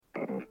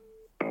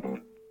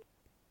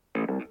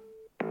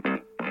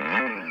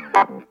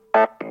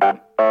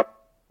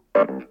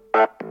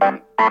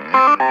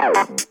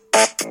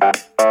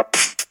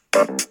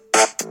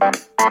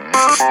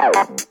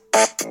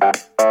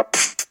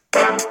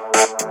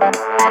And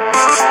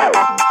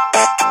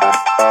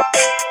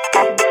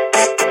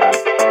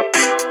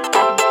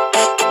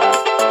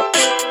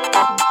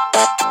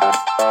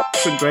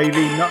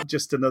Gravy, not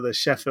just another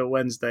Sheffield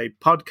Wednesday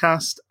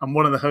podcast. I'm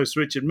one of the hosts,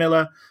 Richard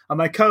Miller, and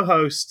my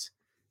co-host,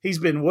 he's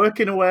been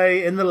working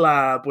away in the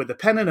lab with a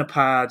pen and a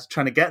pad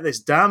trying to get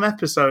this damn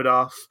episode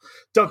off,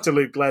 Dr.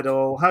 Luke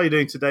Gledall. How are you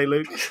doing today,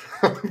 Luke?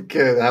 I'm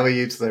good. How are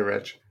you today,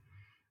 Rich?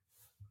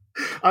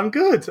 I'm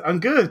good.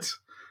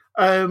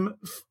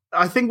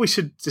 I think we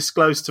should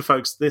disclose to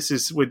folks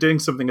we're doing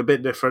something a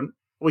bit different.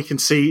 We can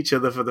see each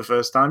other for the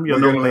first time. You're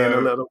normally in a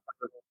little...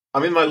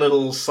 I'm in my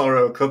little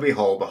sorrow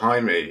cubbyhole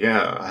behind me.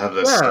 Yeah, I have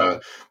this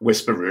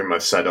whisper room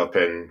I've set up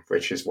in,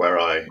 which is where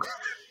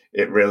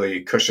it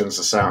really cushions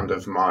the sound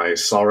of my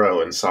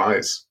sorrow and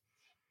sighs.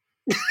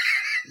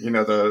 I'm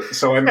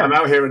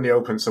out here in the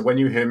open. So when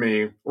you hear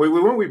me, we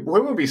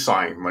won't be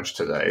sighing much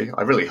today.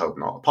 I really hope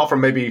not, apart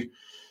from maybe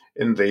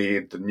in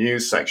the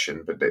news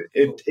section. But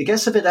it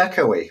gets a bit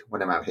echoey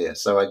when I'm out here.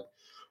 So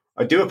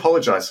I do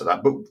apologize for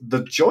that. But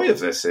the joy of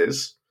this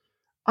is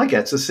I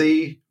get to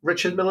see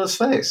Richard Miller's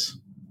face.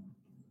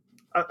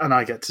 And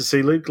I get to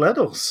see Luke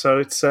Gledall, so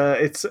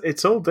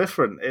it's all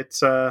different.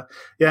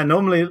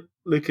 Normally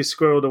Luke is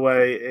squirreled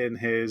away in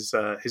his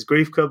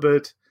grief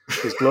cupboard,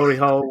 his glory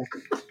hole,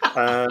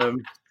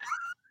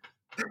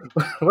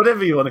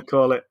 whatever you want to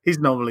call it. He's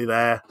normally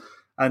there,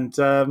 and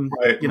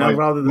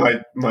rather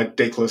than my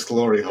dickless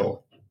glory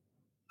hole.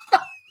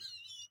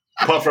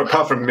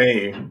 apart from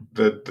me,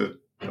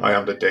 I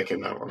am the dick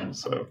in that one.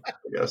 So I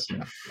guess,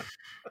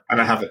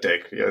 and I have a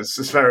dick. Yes,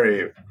 it's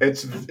very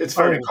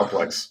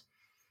complex.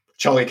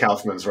 Charlie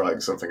Kaufman's writing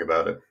something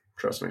about it.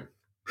 Trust me.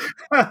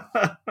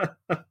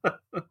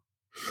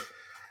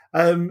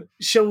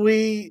 Shall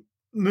we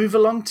move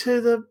along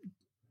to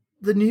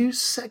the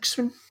news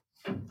section?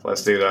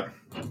 Let's do that.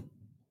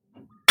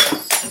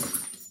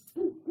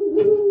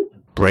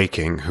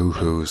 Breaking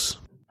hoo-hoos.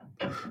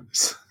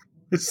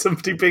 Is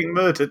somebody being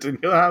murdered in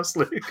your house,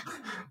 Luke?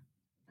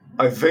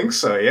 I think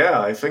so,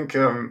 yeah. I think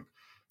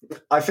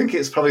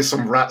it's probably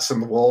some rats in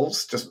the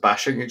walls just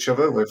bashing each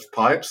other with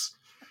pipes.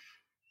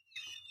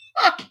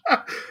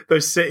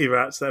 Those city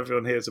rats that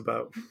everyone hears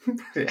about.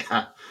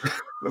 Yeah,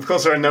 of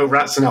course there are no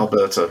rats in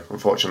Alberta,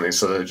 unfortunately.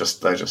 So they're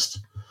just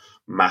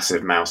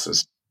massive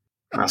mouses,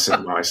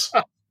 massive mice,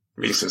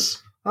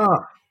 mices.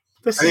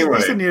 This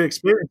is a new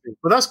experience.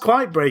 But that's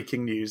quite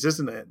breaking news,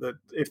 isn't it? That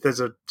if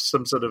there's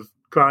some sort of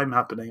crime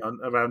happening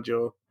around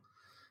your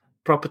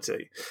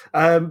property,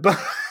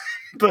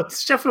 but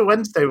Sheffield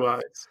Wednesday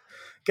wise,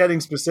 getting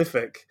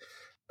specific.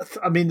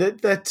 I mean,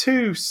 they're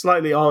two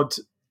slightly odd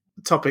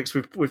topics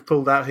we've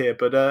pulled out here,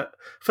 but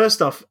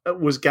first off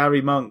was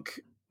Gary Monk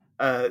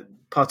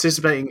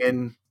participating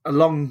in a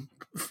long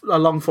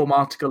form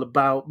article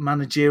about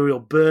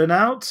managerial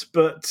burnout,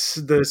 but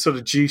the sort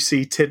of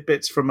juicy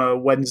tidbits from a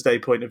Wednesday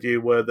point of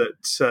view were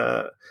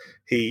that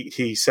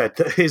he said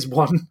that his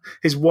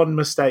one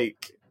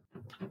mistake.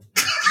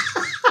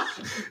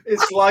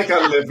 It's like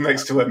I live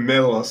next to a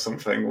mill or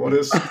something. What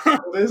is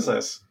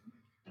this?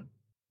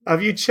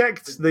 Have you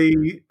checked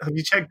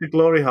the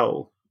glory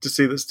hole to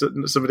see that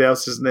somebody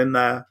else isn't in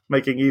there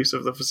making use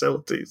of the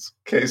facilities?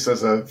 In case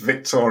there's a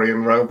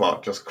Victorian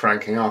robot just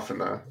cranking off in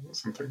there or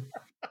something.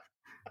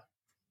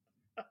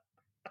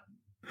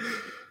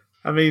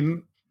 I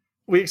mean,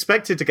 we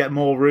expected to get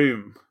more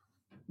room,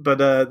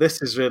 but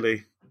this is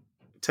really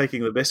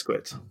taking the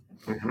biscuit.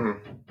 Mm-hmm.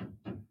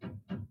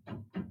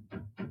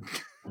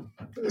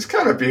 It's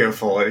kind of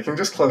beautiful. You can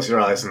just close your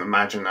eyes and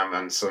imagine them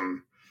and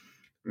some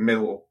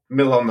mill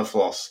on the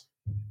floss.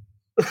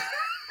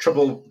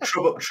 Trouble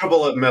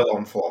at mill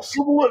on floss.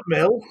 Trouble at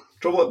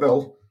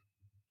mill.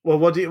 Well,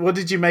 what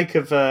did you make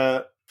of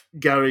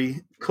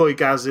Gary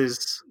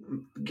Coy-Gaz's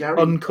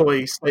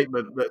uncoy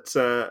statement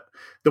that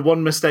the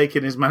one mistake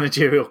in his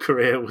managerial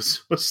career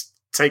was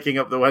taking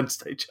up the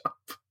Wednesday job?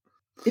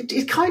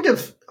 It kind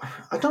of,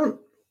 I don't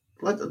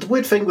like, the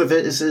weird thing with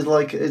it is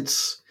like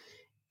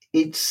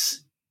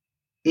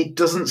it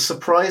doesn't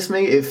surprise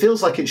me. It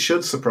feels like it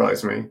should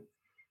surprise me,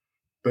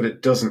 but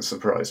it doesn't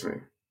surprise me.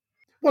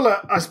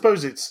 Well, I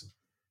suppose it's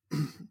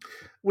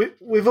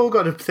we've all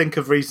got to think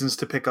of reasons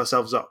to pick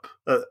ourselves up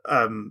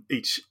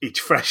each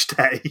fresh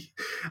day,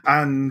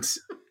 and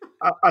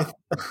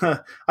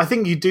I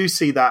think you do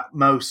see that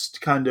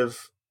most kind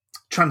of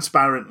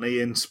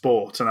transparently in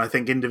sport, and I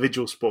think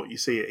individual sport you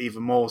see it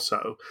even more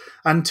so.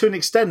 And to an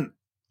extent,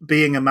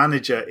 being a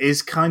manager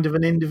is kind of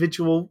an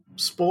individual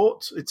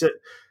sport. It's at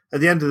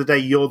the end of the day,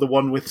 you're the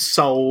one with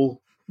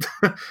sole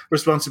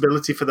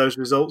responsibility for those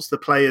results. The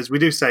players, we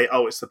do say,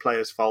 it's the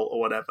players' fault or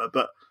whatever,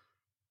 but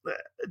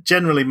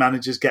generally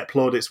managers get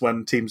plaudits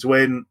when teams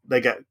win.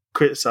 They get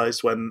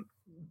criticised when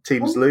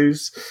teams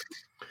lose.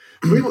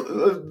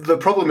 The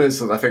problem is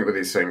that I think with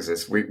these things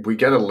is we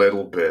get a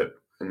little bit,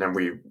 and then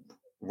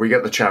we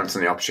get the chance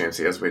and the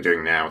opportunity, as we're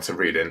doing now, to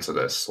read into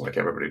this like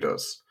everybody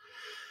does.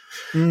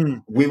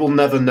 We will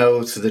never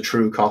know to the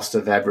true cost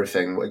of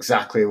everything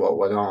exactly what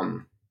went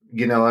on.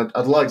 You know,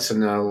 I'd like to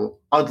know.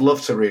 I'd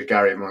love to read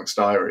Gary Monk's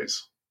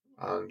diaries.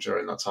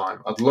 during that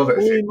time. I'd love it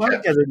if we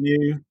might get a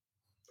new.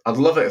 I'd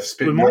love it if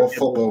We more might get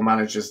football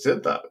managers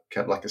did that,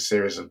 kept like a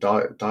series of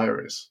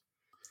diaries,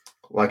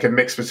 like a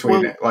mix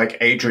between like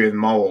Adrian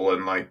Mole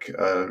and like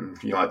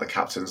like the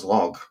captain's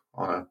log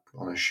on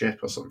a ship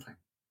or something.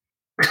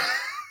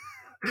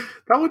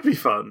 That would be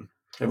fun.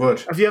 It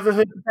would. Have you ever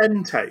heard of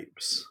Ben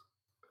tapes?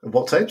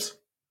 What tapes?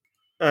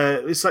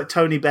 It's like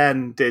Tony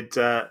Benn did.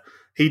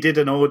 He did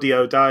an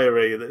audio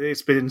diary.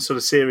 It's been sort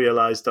of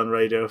serialized on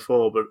Radio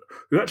 4, but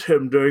that's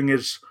him doing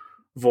his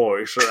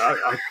voice.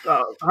 I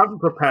haven't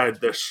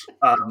prepared this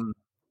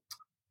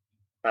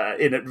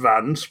in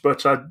advance,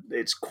 but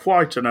it's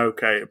quite an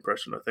okay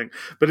impression, I think.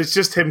 But it's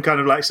just him kind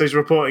of like, so he's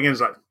reporting in,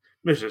 it's like,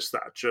 Mrs.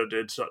 Thatcher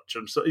did such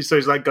and such. So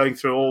he's like going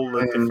through all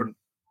the different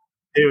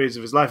periods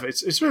of his life.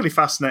 It's really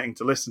fascinating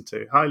to listen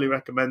to. Highly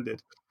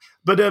recommended.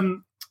 But I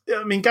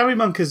mean, Gary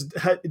Monk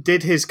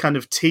did his kind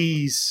of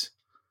tease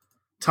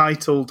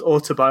titled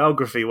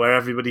autobiography where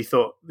everybody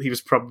thought he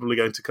was probably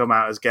going to come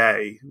out as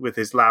gay with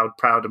his loud,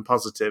 proud and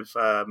positive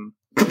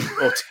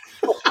autobiography.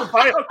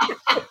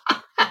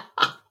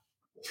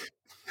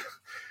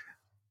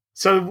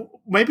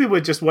 So maybe we're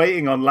just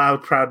waiting on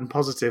Loud, Proud and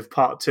Positive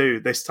Part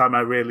 2. This time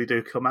I really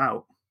do come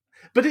out.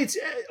 But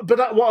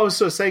what I was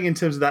sort of saying in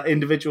terms of that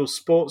individual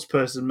sports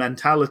person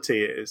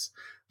mentality is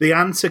the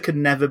answer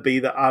can never be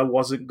that I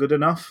wasn't good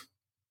enough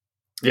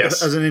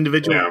as an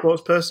individual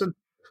sports person.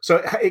 So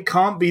it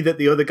can't be that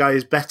the other guy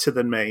is better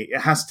than me.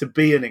 It has to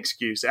be an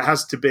excuse. It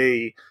has to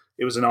be,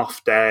 it was an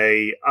off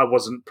day. I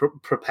wasn't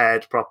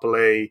prepared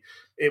properly.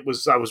 I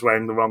was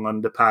wearing the wrong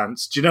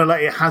underpants. Do you know,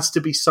 like it has to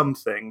be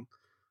something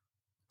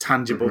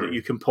tangible that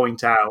you can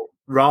point out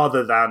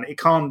rather than, it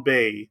can't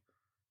be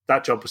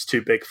that job was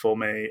too big for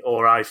me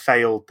or I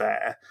failed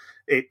there.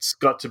 It's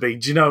got to be,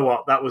 do you know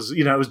what? That was,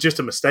 it was just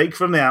a mistake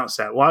from the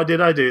outset. Why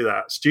did I do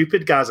that?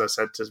 Stupid Gaz, I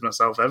said to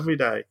myself every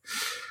day.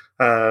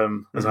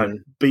 As I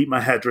beat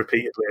my head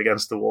repeatedly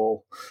against the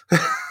wall.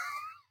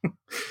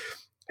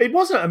 It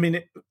wasn't, I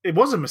mean, it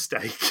was a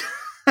mistake.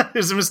 It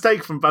was a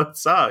mistake from both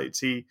sides.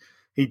 He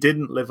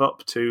didn't live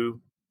up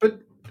to... But,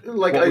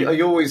 like, I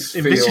always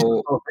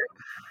feel...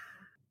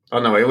 I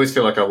don't know, I always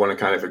feel like I want to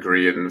kind of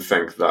agree and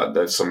think that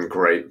there's some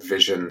great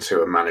vision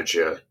to a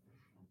manager.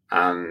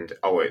 And,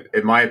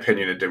 in my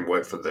opinion, it didn't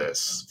work for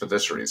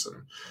this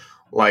reason.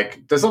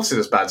 Like, there's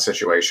obviously bad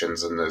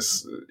situations and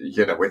there's,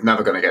 we're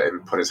never going to get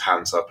him put his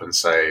hands up and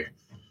say,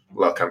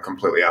 look, I'm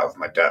completely out of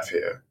my depth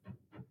here.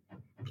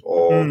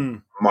 Or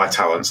my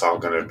talents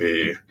aren't going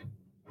to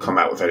come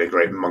out with any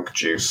great monk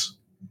juice.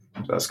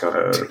 That's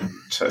going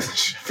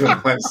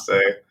to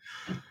Wednesday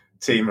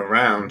team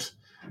around.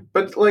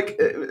 But, like,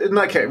 in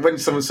that case, when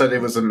someone said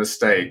it was a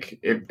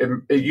mistake, it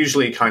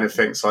usually kind of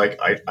thinks, like,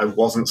 I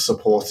wasn't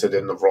supported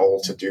in the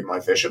role to do my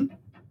vision.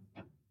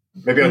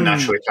 Maybe I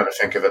naturally kind of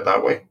think of it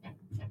that way.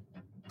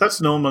 That's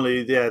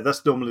normally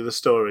the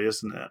story,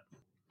 isn't it?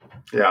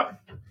 Yeah.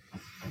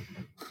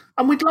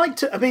 And we'd like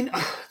to, I mean,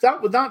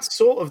 that's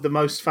sort of the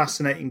most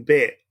fascinating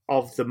bit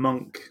of the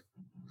Monk.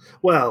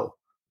 Well,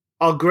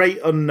 our great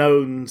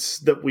unknowns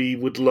that we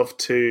would love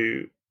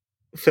to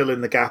fill in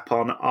the gap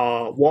on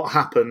are what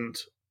happened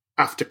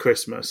after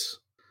Christmas.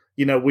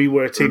 We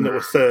were a team that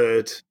were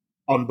third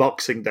on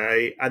Boxing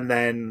Day and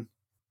then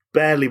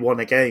barely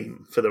won a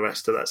game for the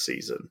rest of that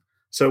season.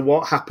 So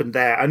what happened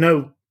there? I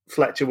know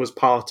Fletcher was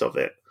part of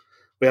it.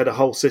 We had a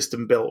whole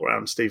system built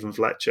around Stephen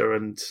Fletcher,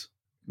 and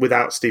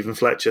without Stephen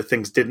Fletcher,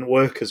 things didn't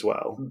work as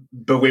well.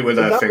 But we were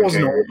there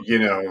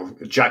thinking,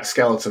 Jack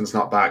Skeleton's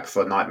not back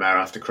for Nightmare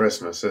After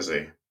Christmas, is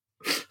he?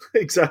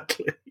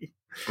 Exactly.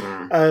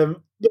 But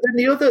then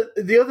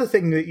the other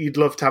thing that you'd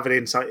love to have an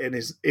insight in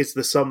is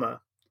the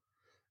summer.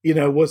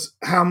 Was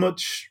how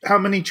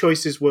many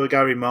choices were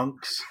Gary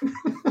Monk's?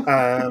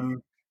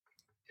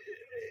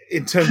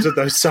 In terms of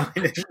those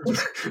signings.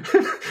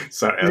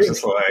 Sorry, I was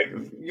just like,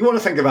 you want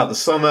to think about the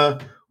summer.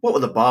 What were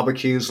the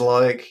barbecues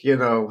like?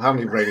 How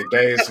many rainy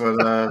days were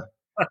there?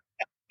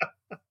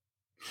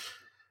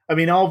 I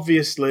mean,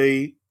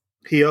 obviously,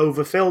 he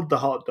overfilled the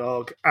hot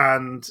dog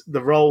and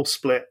the roll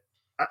split,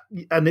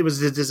 and it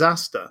was a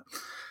disaster.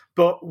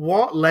 But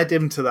what led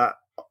him to that?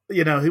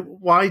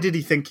 Why did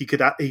he think he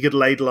could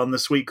ladle on the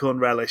sweet corn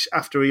relish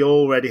after he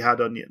already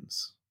had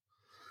onions?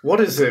 What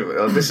is it?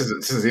 This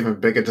is even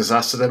bigger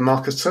disaster than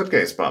Marcus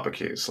Tudgate's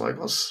barbecues. Like,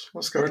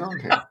 what's going on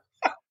here?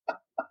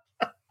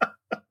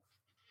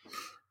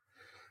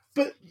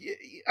 But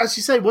as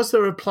you say, was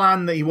there a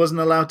plan that he wasn't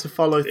allowed to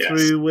follow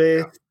through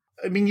with?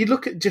 Yeah. I mean, you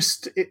look at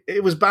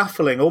it was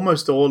baffling.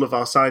 Almost all of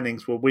our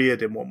signings were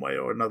weird in one way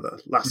or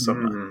another last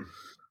summer.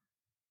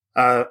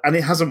 And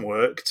it hasn't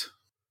worked.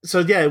 So,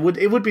 yeah, it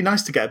would be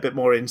nice to get a bit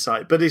more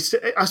insight. But I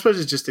suppose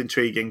it's just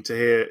intriguing to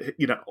hear,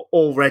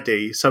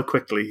 already so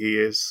quickly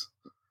he's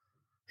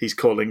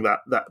calling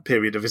that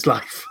period of his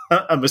life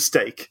a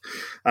mistake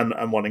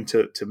and wanting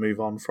to move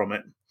on from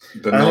it.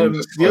 The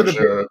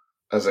non-disclosure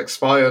has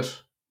expired,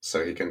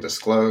 so he can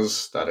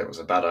disclose that it was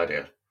a bad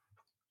idea.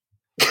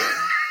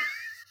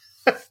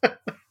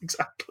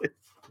 Exactly.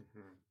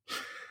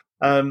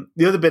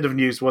 The other bit of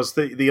news was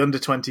the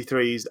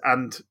under-23s,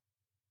 and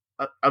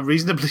a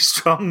reasonably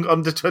strong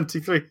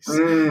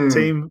under-23s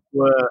team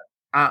were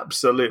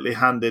absolutely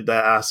handed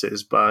their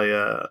asses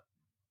by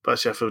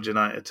Sheffield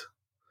United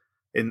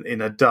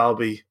in a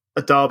derby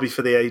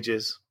for the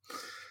ages.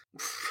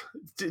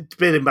 It's a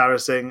bit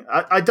embarrassing.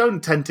 I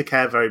don't tend to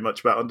care very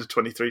much about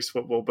under-23s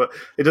football, but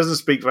it doesn't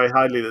speak very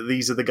highly that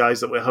these are the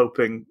guys that we're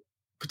hoping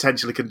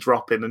potentially can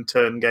drop in and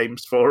turn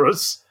games for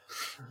us.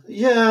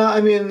 Yeah,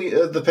 I mean,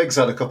 the Pigs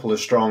had a couple of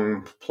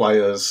strong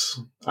players.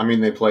 I mean,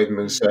 they played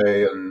Mousse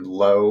and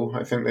Lowe,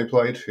 I think they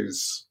played,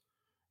 who's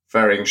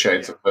varying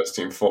shades of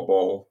first-team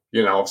football.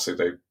 You know, obviously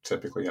they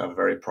typically have a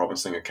very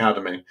promising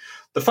academy.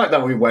 The fact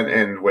that we went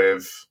in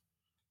with...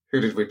 Who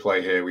did we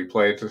play here? We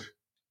played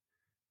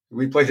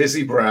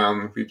Izzy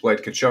Brown, we played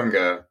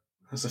Kachunga.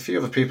 There's a few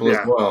other people as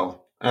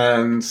well.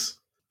 And,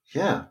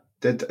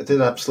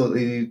 did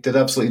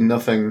absolutely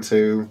nothing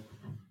to...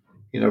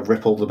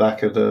 ripple the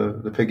back of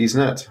the Piggies'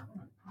 net.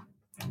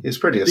 It's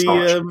pretty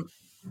astonishing.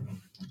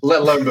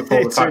 Let alone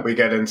before the fact we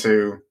get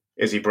into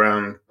Izzy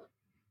Brown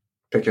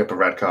picking up a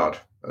red card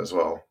as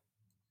well.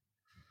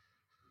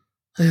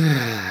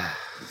 I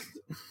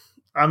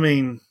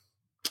mean,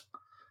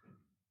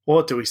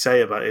 what do we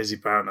say about Izzy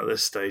Brown at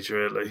this stage,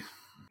 really?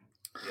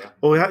 Yeah.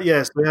 Well, we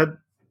had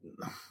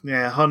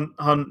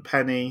Hunt,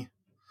 Penny,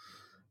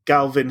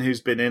 Galvin,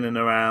 who's been in and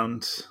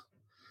around,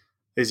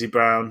 Izzy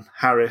Brown,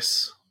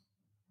 Harris,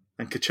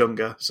 and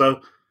Kachunga.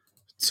 So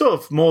sort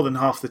of more than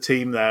half the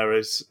team there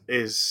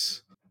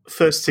is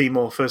first team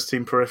or first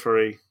team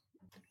periphery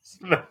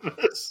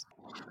members.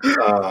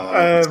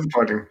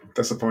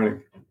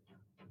 Disappointing.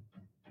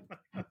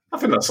 I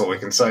think that's all we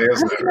can say,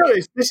 isn't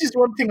it? This is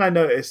one thing I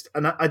noticed,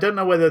 and I don't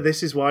know whether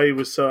this is why he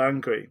was so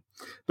angry,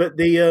 but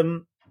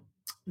the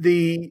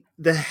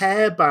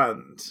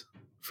hairband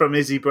from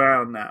Izzy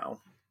Brown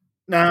now.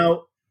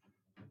 Now,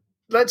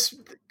 let's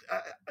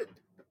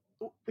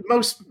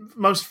most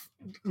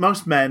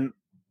men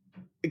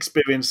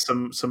experience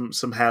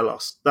some hair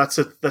loss. That's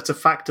a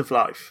fact of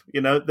life.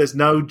 There's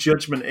no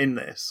judgment in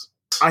this.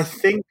 I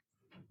think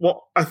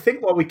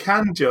what we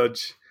can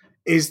judge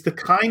is the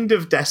kind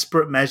of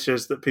desperate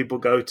measures that people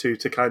go to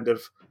kind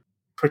of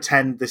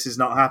pretend this is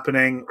not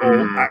happening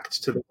or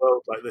act to the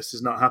world like this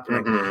is not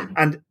happening. Mm-hmm.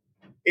 And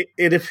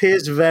it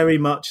appears very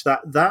much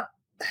that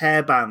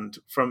hairband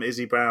from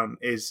Izzy Brown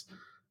is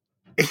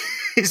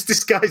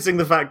disguising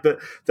the fact that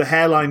the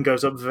hairline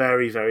goes up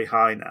very, very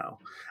high now.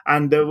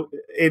 And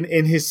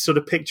in his sort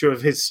of picture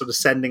of his sort of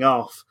sending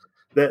off,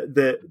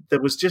 there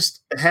was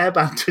just a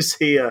hairband was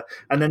here,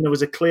 and then there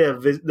was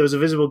a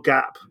visible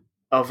gap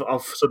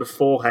of sort of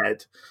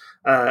forehead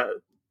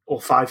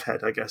or five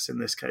head, I guess in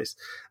this case.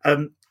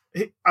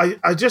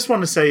 I just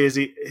want to say,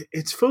 Izzy,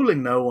 it's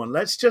fooling no one.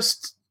 Let's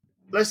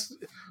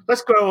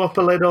grow up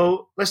a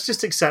little. Let's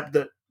just accept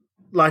that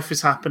life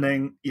is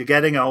happening. You're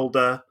getting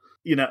older.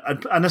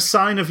 And a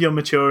sign of your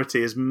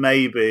maturity is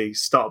maybe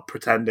stop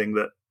pretending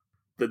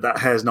that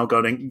hair's not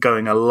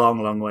going a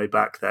long, long way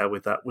back there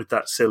with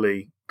that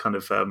silly kind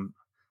of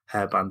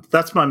hairband.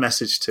 That's my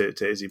message to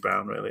Izzy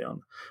Brown, really,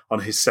 on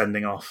his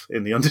sending off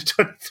in the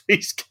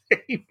under-23s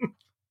game.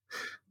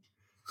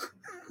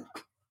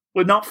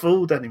 We're not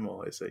fooled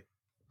anymore, is he?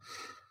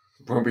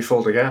 Won't be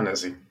fooled again,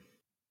 is he?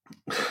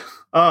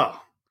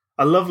 Oh,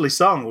 a lovely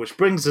song, which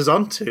brings us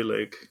on to,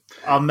 Luke,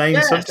 our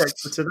main subject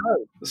for today.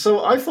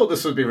 So I thought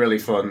this would be really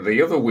fun.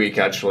 The other week,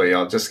 actually,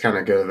 I'll just kind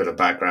of give a bit of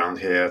background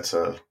here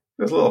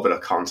there's a little bit of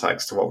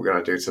context to what we're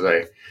going to do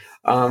today.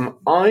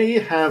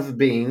 I have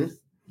been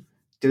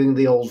doing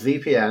the old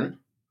VPN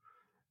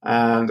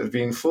and have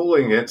been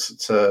fooling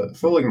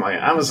my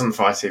Amazon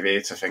Fire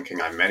TV to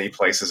thinking I'm many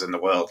places in the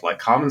world, like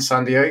Carmen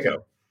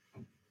Sandiego.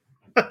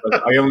 But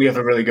I only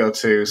ever really go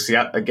to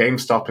a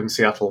GameStop in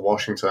Seattle,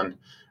 Washington,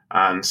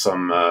 and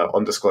some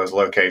undisclosed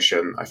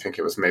location. I think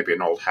it was maybe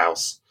an old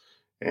house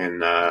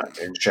in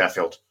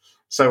Sheffield.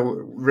 So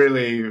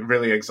really,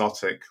 really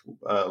exotic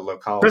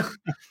locale.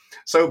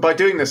 So by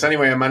doing this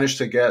anyway, I managed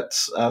to get,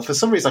 for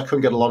some reason I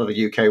couldn't get a lot of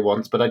the UK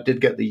ones, but I did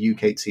get the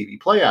UK TV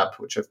Play app,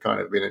 which I've kind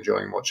of been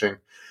enjoying watching.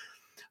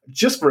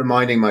 Just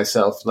reminding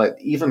myself that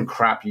even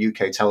crap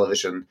UK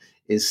television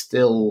is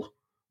still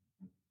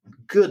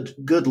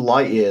good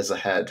light years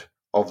ahead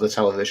of the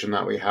television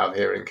that we have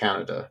here in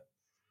Canada.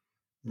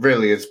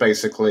 Really, it's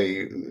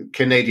basically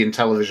Canadian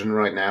television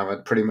right now,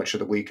 and pretty much at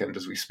the weekend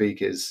as we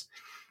speak, is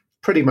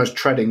pretty much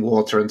treading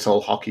water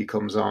until hockey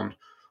comes on,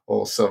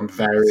 or some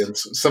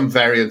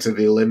variant of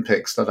the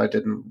Olympics that I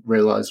didn't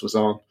realize was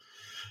on.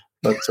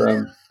 But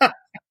do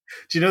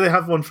you know they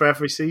have one for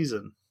every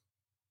season?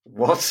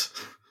 What?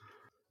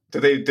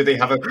 Did they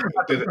have a?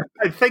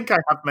 I think I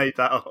have made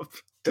that up.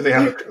 Did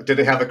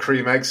they have a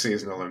cream egg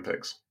season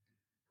Olympics?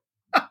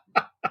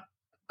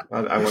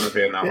 I want to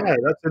be in that one. Yeah,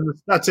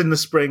 that's in the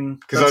spring.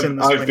 Because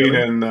I've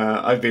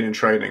been in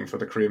training for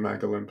the cream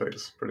egg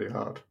Olympics pretty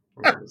hard.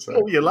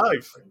 All your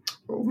life.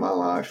 All my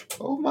life.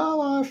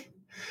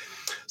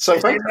 So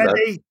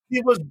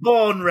he was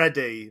born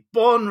ready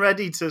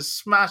to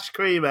smash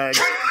cream eggs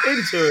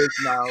into his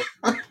mouth.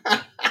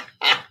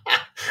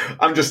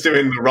 I'm just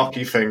doing the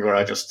Rocky thing where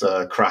I just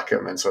crack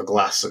them into a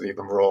glass and eat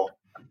them raw.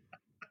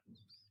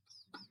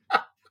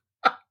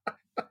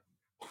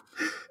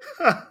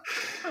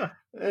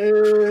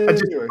 And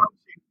just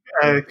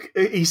Anyway.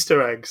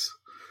 Easter eggs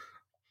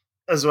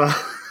as well,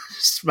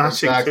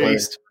 smashing through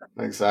Easter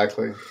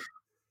Exactly.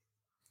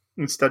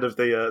 instead of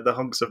the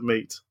hunks of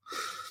meat.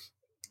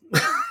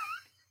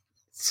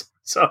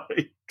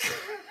 Sorry,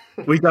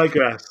 we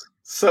digress.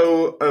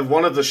 So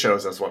one of the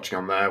shows I was watching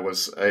on there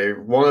was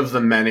one of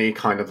the many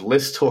kind of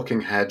list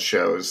talking head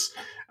shows,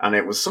 and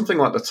it was something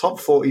like the top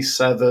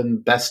 47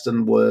 best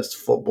and worst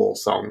football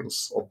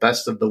songs, or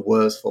best of the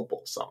worst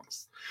football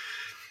songs.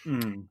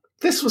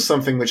 This was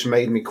something which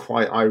made me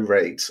quite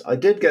irate. I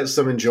did get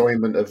some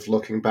enjoyment of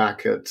looking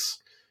back at,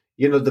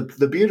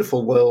 the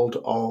beautiful world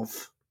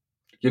of,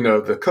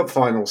 the cup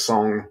final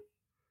song,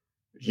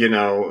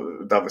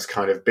 that was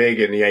kind of big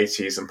in the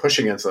 80s and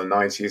pushing into the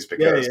 90s,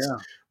 because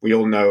we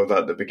all know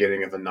that the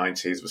beginning of the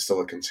 90s was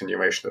still a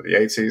continuation of the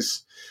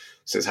 80s.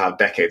 This is how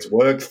decades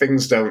work.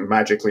 Things don't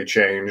magically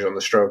change on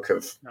the stroke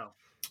of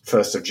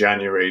 1st of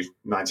January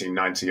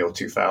 1990 or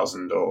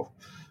 2000 or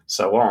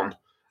so on.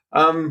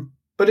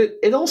 But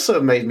it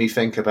also made me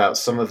think about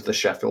some of the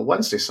Sheffield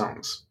Wednesday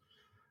songs.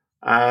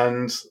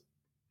 And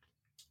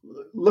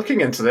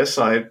looking into this,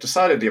 I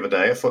decided the other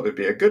day, I thought it'd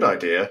be a good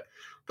idea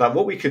that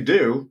what we could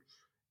do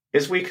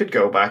is we could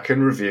go back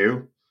and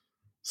review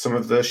some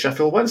of the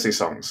Sheffield Wednesday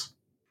songs.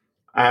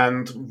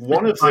 And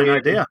what we're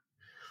going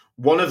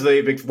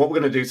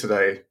to do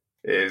today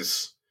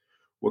is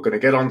we're going to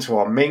get onto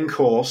our main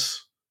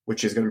course,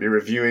 which is going to be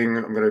reviewing,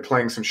 I'm going to be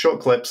playing some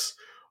short clips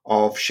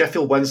of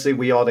Sheffield Wednesday,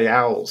 We Are the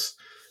Owls.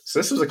 So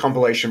this was a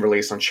compilation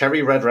release on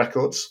Cherry Red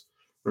Records.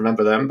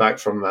 Remember them back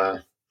from,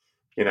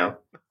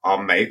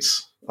 our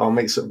mates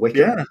at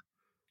Wicked.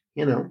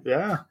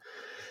 Yeah.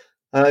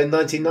 In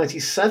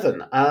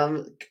 1997.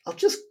 I'll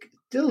just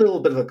do a little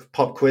bit of a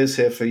pop quiz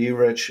here for you,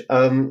 Rich.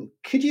 Do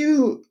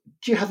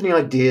you have any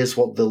ideas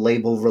what the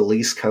label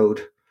release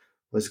code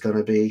was going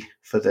to be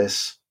for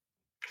this?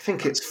 I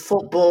think it's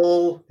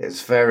football.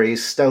 It's very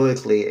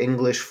stoically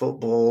English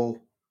football.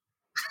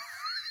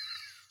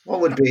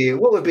 What would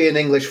be an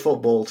English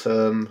football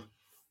term?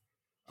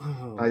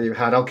 You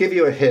had. I'll give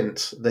you a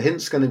hint. The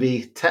hint's going to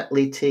be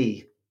Tetley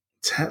Tea.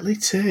 Tetley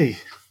Tea.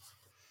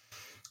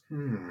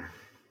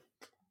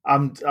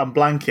 I'm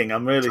blanking.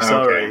 I'm really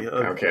sorry.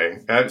 Okay.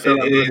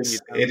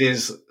 It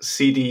is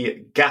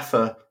CD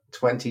Gaffer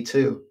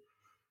 22.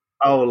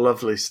 Oh,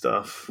 lovely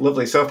stuff.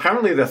 Lovely. So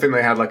apparently I think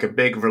they had like a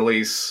big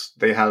release.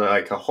 They had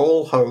like a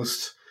whole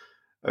host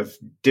of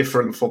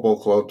different football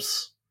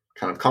clubs,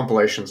 kind of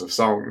compilations of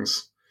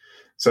songs.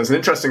 So it's an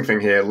interesting thing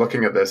here.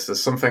 Looking at this,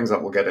 there's some things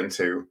that we'll get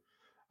into.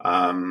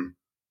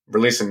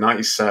 Released in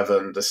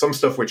 97. There's some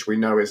stuff which we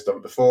know is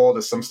done before.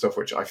 There's some stuff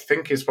which I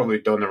think is probably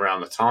done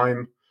around the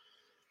time.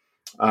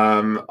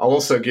 I'll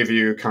also give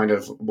you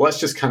let's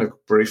just kind of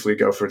briefly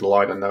go through the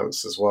liner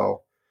notes as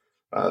well.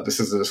 This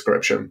is the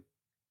description.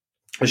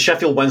 As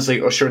Sheffield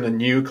Wednesday usher in a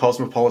new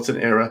cosmopolitan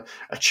era,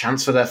 a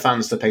chance for their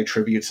fans to pay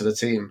tribute to the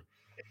team.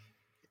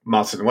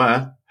 Martin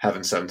Ware,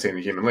 Heaven 17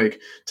 in Human League,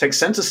 takes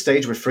centre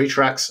stage with 3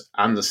 tracks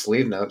and the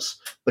sleeve notes,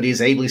 but he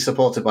is ably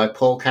supported by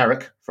Paul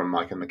Carrick from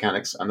Mike and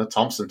Mechanics and the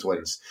Thompson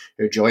twins,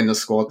 who join the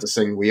squad to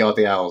sing We Are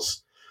the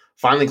Owls.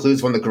 Finally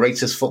includes one of the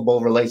greatest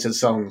football-related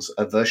songs,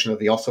 a version of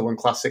the Ottawan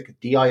classic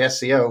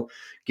DISCO,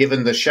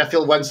 given the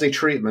Sheffield Wednesday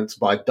treatment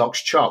by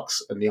Doc's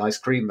Chocks and the Ice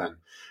Cream Men,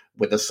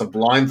 with the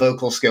sublime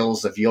vocal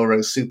skills of Euro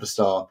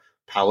superstar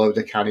Paolo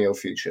Di Canio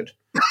featured.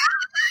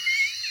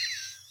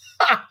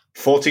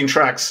 14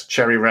 tracks,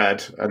 Cherry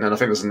Red, and then I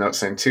think there's a note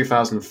saying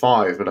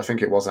 2005, but I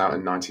think it was out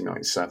in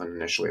 1997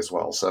 initially as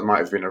well, so it might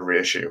have been a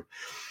reissue.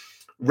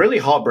 Really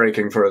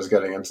heartbreaking for us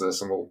getting into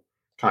this, and we'll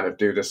kind of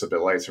do this a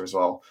bit later as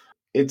well.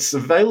 It's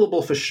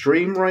available for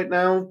stream right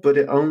now, but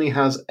it only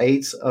has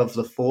 8 of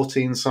the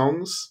 14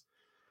 songs,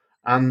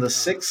 and the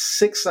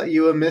six that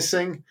you are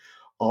missing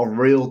are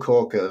real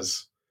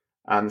corkers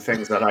and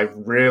things that I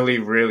really,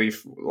 really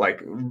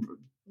like,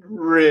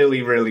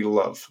 really, really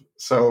love.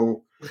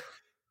 So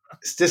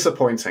it's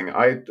disappointing.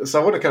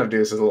 So I want to kind of do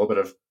this as a little bit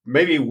of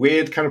maybe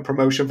weird kind of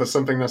promotion for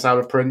something that's out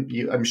of print.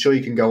 I'm sure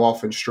you can go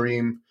off and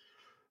stream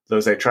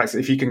those 8 tracks.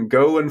 If you can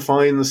go and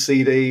find the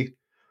CD,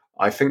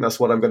 I think that's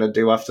what I'm going to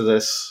do after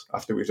this.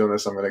 After we've done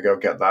this, I'm going to go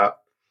get that.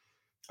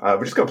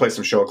 We're just going to play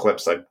some short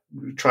clips. I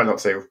try not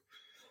to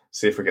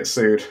see if we get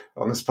sued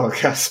on this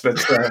podcast.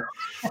 But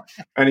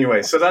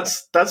anyway, so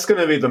that's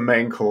going to be the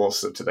main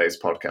course of today's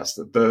podcast.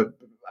 The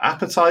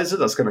appetizer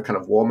that's going to kind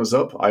of warm us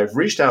up. I've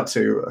reached out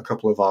to a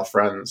couple of our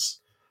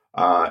friends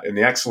in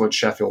the excellent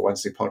Sheffield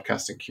Wednesday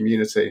podcasting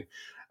community,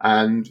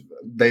 and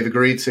they've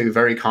agreed to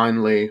very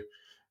kindly,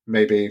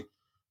 maybe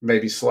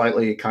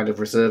slightly kind of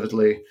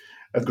reservedly,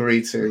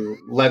 agree to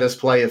let us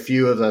play a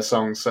few of their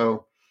songs.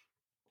 So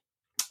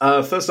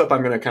first up,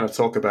 I'm going to kind of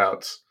talk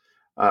about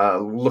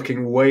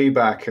looking way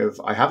back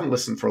I haven't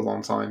listened for a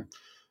long time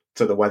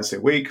to the Wednesday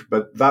Week,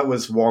 but that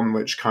was one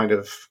which kind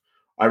of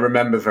I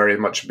remember very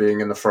much being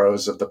in the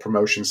throes of the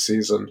promotion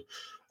season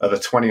of the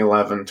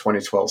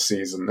 2011-2012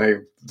 season.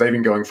 They've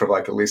been going for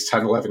like at least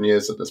 10, 11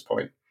 years at this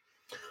point.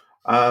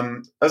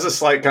 As a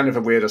slight kind of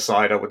a weird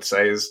aside, I would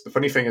say, is the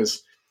funny thing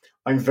is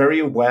I'm very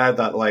aware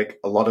that like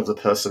a lot of the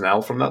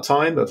personnel from that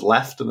time have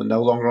left and are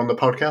no longer on the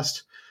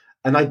podcast.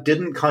 And I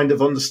didn't kind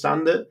of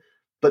understand it.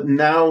 But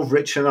now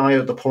Rich and I are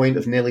at the point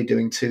of nearly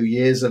doing 2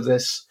 years of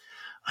this.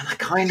 And I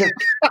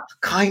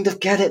kind of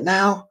get it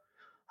now.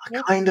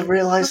 I kind of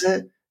realize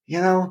it, you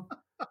know?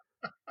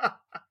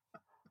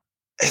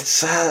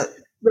 It's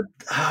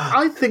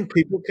I think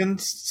people can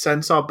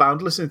sense our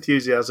boundless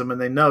enthusiasm,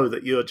 and they know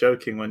that you're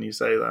joking when you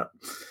say that.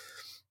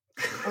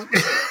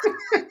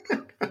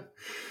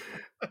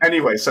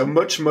 Anyway, so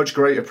much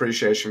great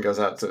appreciation goes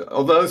out to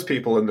all those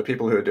people and the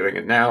people who are doing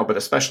it now, but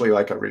especially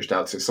like I reached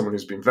out to someone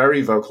who's been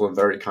very vocal and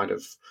very kind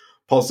of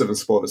positive and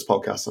supportive of this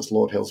podcast. That's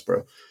Lord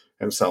Hillsborough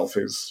himself,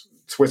 whose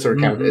Twitter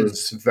account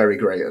is very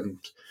great and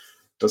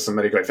does some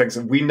many great things.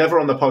 And we never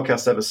on the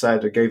podcast ever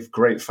said or gave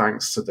great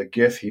thanks to the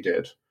GIF he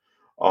did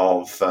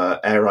of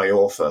Air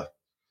Iortha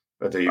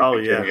at the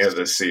beginning of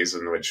this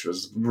season, which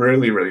was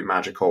really, really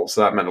magical.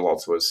 So that meant a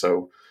lot to us.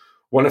 So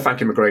want to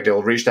thank him a great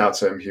deal. Reached out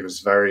to him. He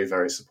was very,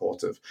 very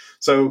supportive.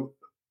 So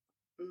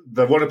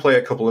I want to play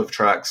a couple of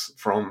tracks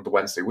from the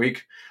Wednesday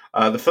week.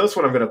 The first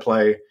one I'm going to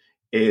play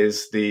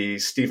is the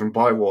Stephen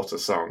Bywater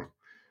song,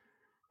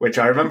 which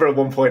I remember at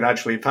one point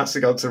actually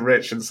passing on to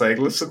Rich and saying,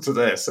 listen to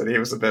this. And he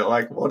was a bit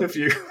like, what have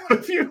you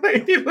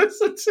made me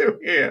listen to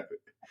here?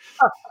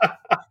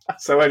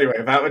 So anyway,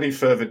 without any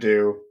further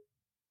ado,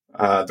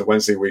 the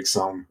Wednesday week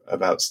song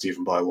about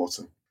Stephen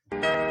Bywater.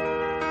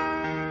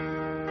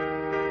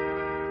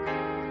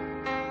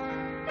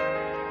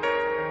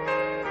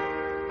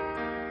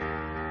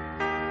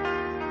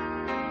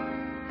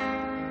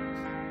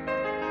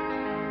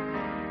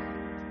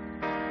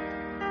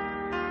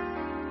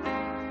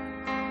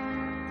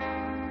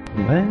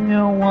 When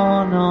you're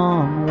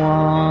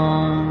one-on-one,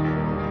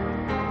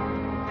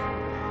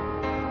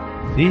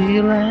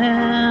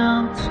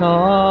 feeling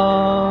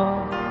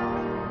tall,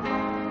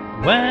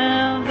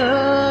 when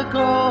the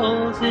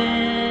goal's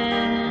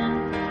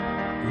in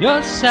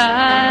your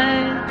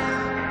sights,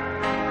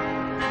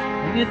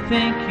 and you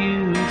think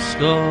you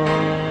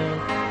scored,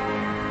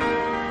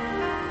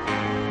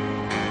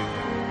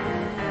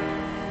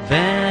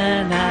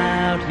 then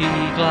out he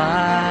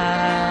glides.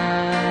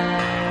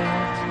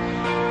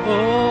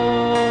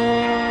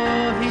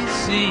 Oh, he's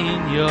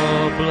seen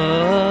your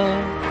blood.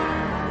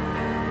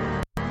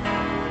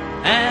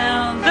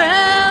 And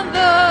then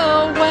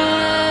the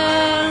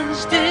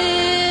Wednesday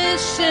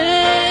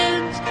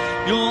sings,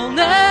 you'll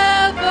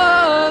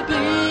never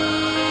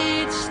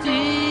beat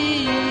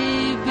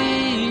Stevie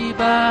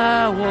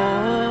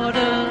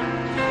Bywater,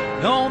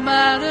 no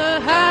matter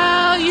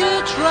how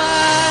you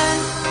try,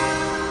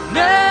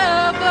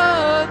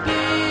 never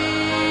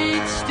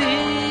beat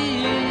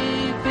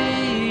Stevie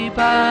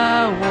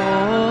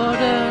Bywater,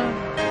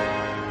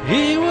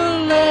 he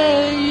will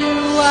lay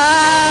you out.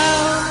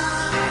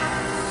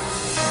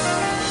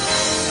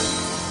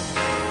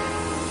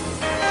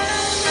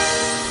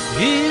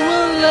 He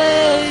will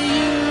lay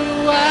you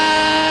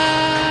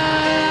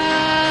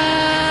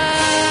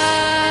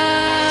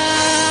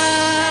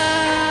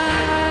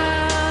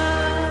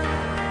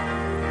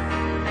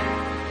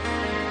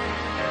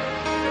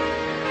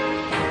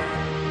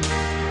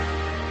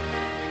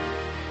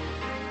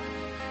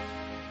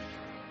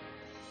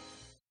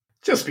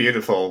Just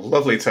beautiful,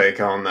 lovely take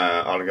on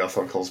Art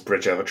Garfunkel's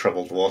 "Bridge Over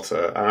Troubled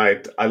Water,"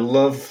 and I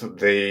love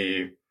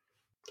the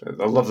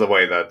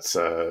way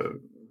that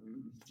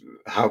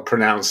how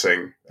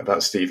pronouncing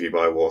about Stevie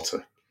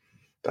Bywater.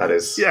 That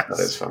is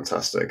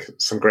fantastic.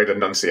 Some great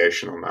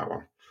enunciation on that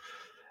one,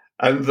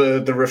 and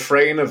the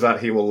refrain of that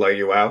 "He will lay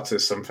you out"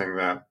 is something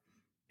that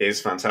is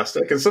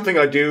fantastic and something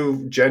I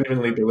do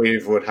genuinely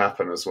believe would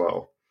happen as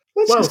well.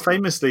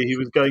 Famously, he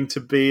was going to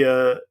be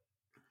a.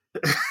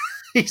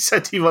 He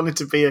said he wanted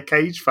to be a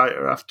cage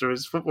fighter after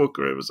his football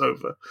career was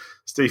over,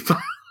 Steve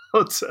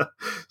Bywater.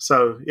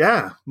 So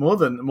yeah, more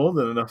than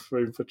enough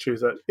room for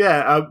truth.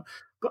 Yeah,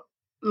 but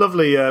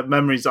lovely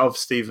memories of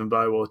Stephen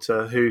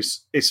Bywater,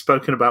 who's is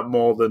spoken about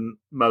more than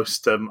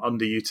most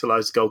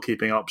underutilized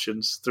goalkeeping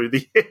options through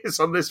the years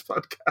on this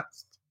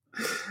podcast.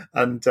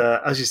 And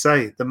as you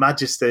say, the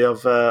majesty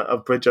of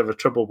Bridge Over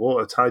Troubled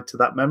Water tied to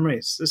that memory.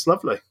 It's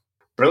lovely.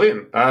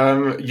 Brilliant.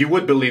 You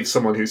would believe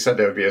someone who said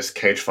they would be a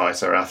cage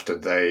fighter after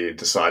they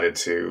decided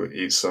to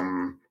eat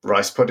some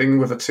rice pudding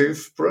with a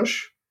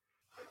toothbrush?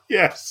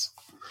 Yes.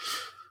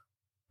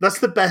 That's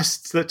the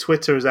best that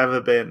Twitter has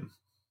ever been.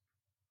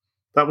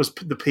 That was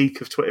the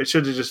peak of Twitter. It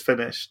should have just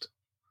finished.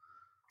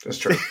 That's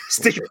true.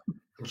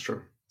 That's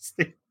true.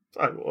 Steve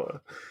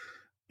Bywater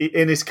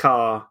in his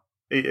car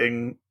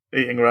eating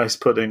rice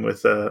pudding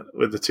with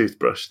a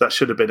toothbrush. That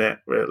should have been it,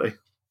 really.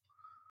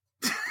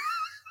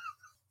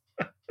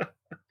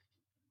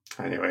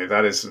 Anyway,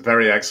 that is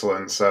very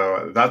excellent.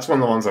 So that's one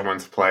of the ones I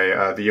want to play.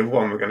 The other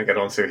one we're going to get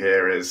onto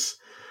here is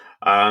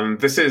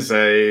this is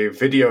a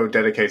video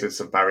dedicated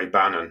to Barry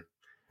Bannon,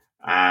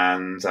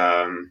 and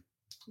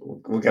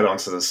we'll get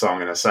onto the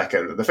song in a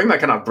second. The thing that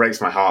kind of breaks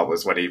my heart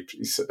was when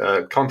he's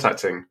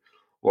contacting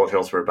Lord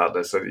Hillsborough about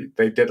this. So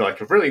they did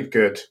like a really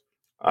good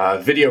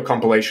video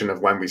compilation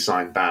of when we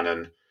signed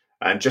Bannon,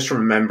 And just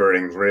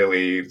remembering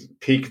really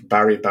peak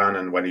Barry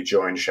Bannon when he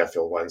joined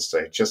Sheffield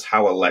Wednesday, just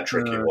how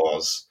electric he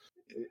was.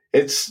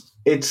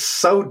 It's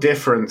so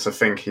different to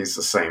think he's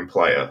the same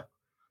player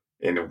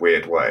in a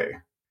weird way.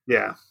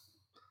 Yeah.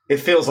 It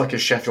feels like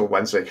his Sheffield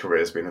Wednesday career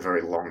has been a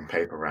very long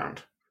paper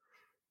round.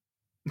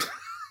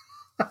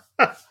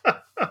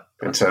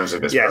 In terms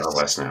of his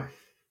prowess now.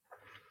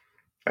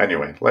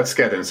 Anyway, let's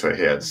get into it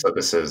here. So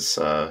this is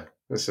a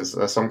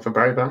song for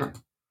Barry Bannon.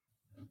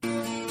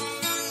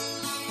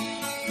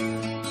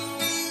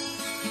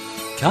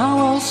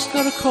 Carl's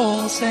got a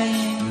call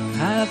saying,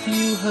 have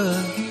you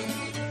heard?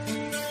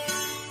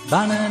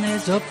 Bannon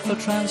is up for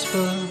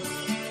transfer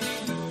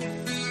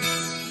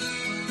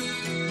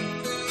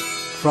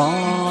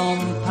from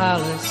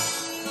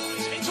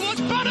Palace.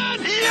 Towards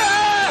Bannon!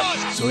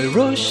 Yes! So he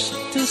rushed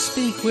to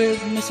speak with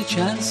Mr.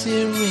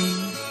 Chancey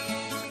Ring.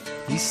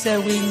 He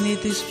said we need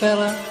this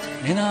fella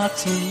in our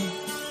team.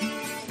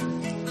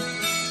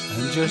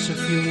 And just a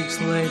few weeks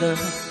later,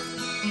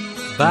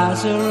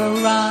 Bazza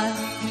arrived.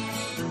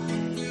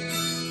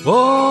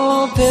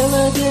 Oh,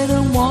 Villa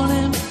didn't want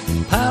him,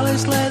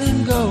 Palace let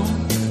him go.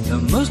 They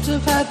must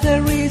have had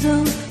their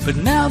reasons, but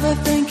now they're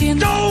thinking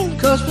no!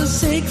 'Cause for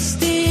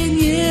 16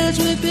 years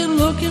we've been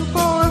looking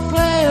for a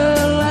player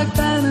like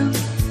Bannon.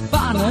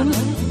 Bannon,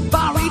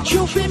 Barry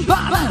Chuffin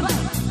Bannon.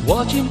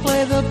 Watch him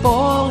play the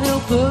ball,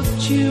 he'll put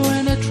you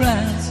in a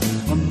trance.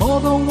 On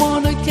more than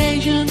one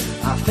occasion,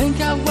 I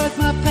think I've wet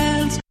my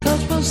pants.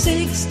 'Cause for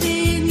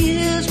 16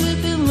 years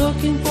we've been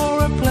looking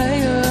for a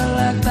player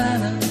like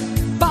Bannon.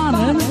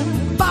 Bannon,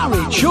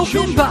 Barry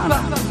Chuffin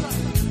Bannon.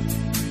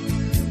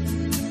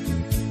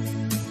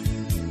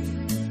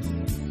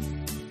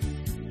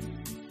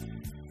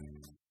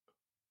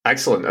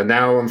 Excellent. And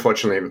now,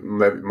 unfortunately,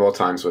 maybe more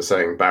times we're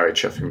saying Barry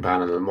Chuffing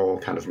Bannon, a more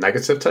kind of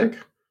negative take.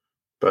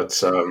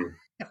 But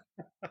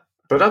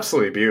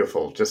absolutely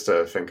beautiful just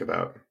to think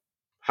about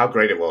how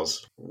great it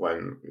was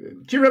when...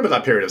 Do you remember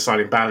that period of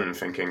signing Bannon and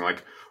thinking,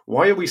 like,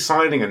 why are we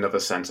signing another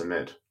centre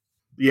mid?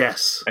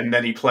 Yes. And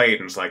then he played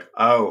and it's like,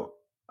 oh,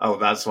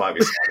 that's why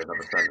we signed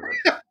another centre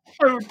mid.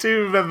 I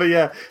do remember,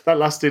 that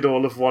lasted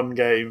all of one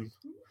game.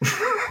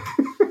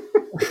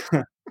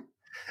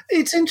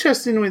 It's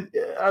interesting with...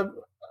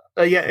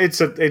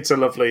 it's a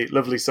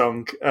lovely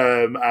song,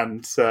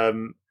 as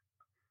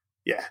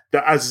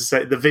I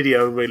say, the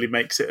video really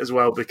makes it as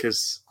well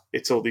because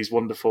it's all these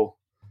wonderful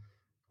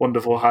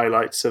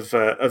highlights of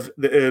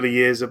the early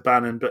years of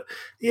Bannon. But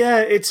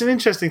it's an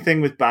interesting thing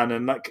with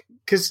Bannon, like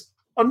because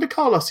under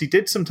Carlos he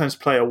did sometimes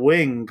play a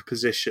wing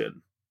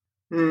position,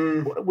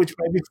 which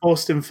maybe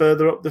forced him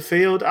further up the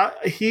field.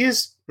 He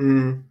is.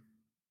 I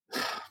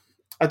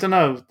don't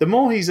know. The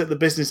more he's at the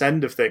business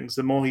end of things,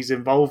 the more he's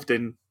involved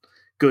in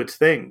good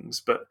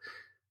things, but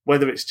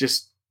whether it's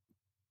just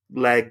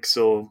legs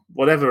or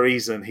whatever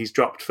reason, he's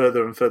dropped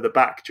further and further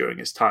back during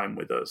his time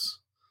with us.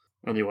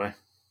 Anyway,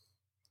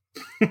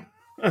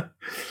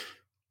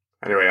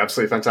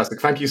 absolutely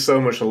fantastic. Thank you so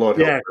much, Lord.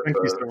 Thank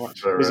you so much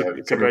for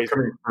coming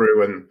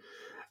through and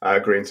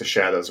agreeing to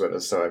share those with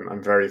us. So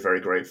I'm very, very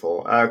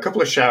grateful. A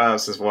couple of shout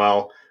outs as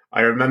well.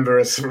 I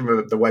remember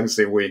from the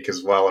Wednesday week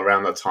as well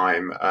around the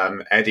time,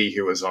 Eddie,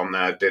 who was on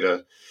there, did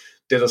a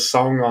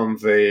song on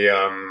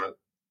the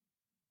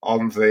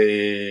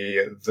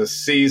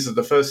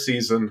first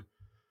season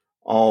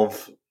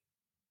of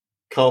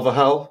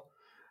Carvajal,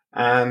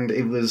 and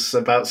it was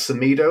about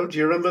Semedo. Do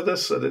you remember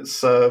this? And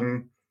it's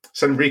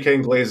Enrique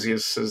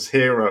Iglesias'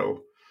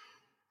 hero.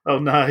 Oh,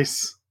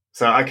 nice.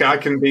 So I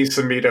can be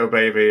Semedo,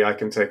 baby. I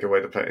can take away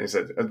the pain. He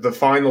said the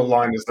final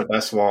line is the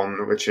best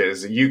one, which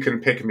is "You can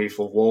pick me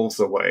for Wolves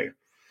away,"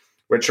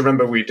 which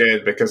remember we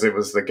did because it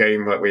was the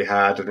game that we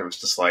had, and it was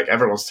just like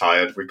everyone's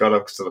tired. We got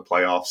up to the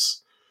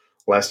playoffs.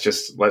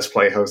 Let's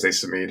play Jose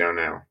Semedo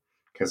now,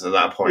 because at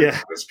that point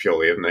it was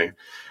purely Italy.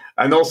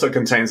 And also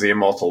contains the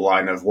immortal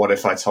line of "What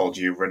if I told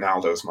you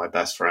Ronaldo's my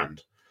best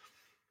friend?"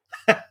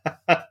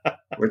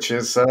 which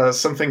is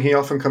something he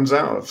often comes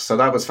out of. So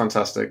that was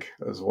fantastic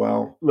as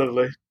well.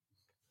 Lovely.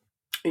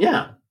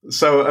 Yeah.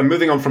 So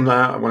moving on from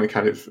that, I want to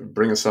kind of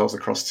bring ourselves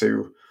across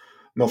to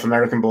North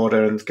American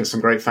border and give some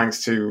great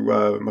thanks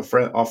to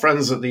our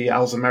friends at the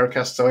Als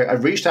Americas. So I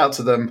reached out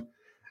to them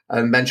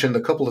and mentioned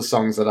a couple of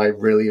songs that I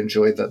really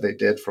enjoyed that they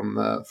did from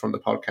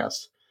the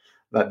podcast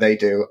that they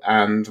do.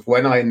 And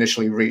when I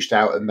initially reached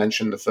out and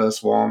mentioned the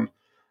first one,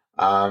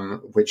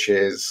 which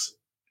is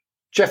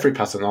Jeffrey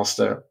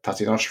Paternostro,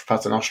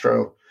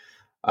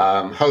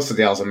 host of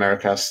the Als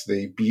Americas,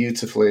 the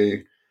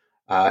beautifully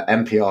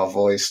NPR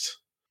voiced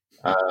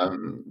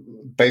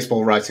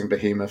baseball writing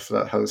behemoth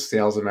that hosts the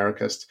Als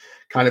Americas,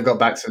 kind of got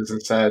back to us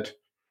and said,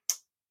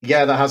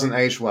 "Yeah, that hasn't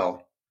aged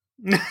well."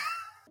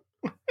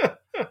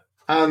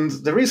 And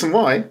the reason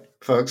why,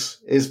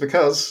 folks, is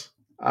because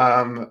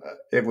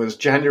it was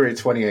January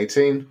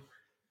 2018.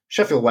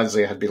 Sheffield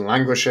Wednesday had been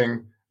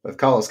languishing with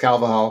Carlos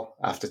Carvajal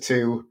after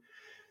two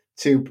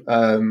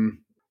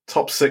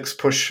top six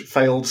push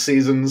failed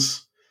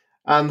seasons,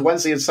 and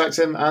Wednesday had sacked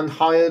him and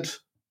hired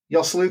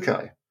Jos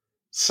Luhukay.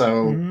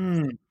 So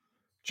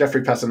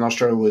Jeffrey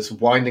Paternostro was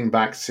winding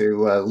back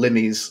to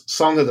Limmy's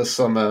Song of the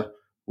Summer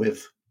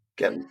with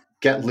Get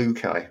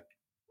Lukai.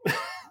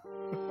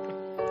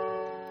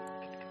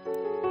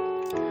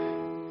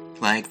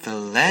 Like the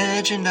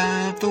legend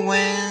of the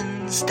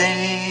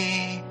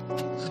Wednesday,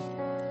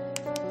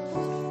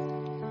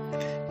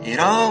 it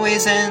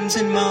always ends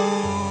in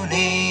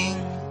moaning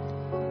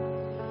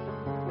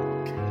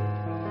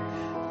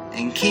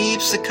and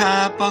keeps the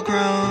couple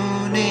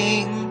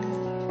groaning.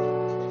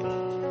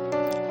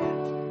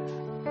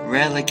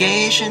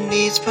 Relegation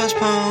needs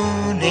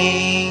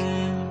postponing.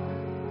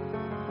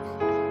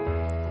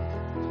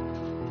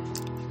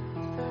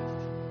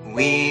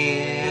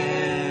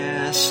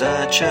 We're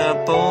such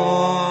a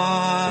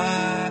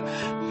bore.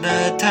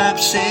 The top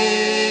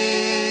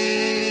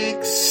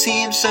 6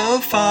 seems so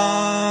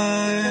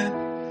far.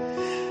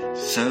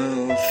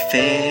 So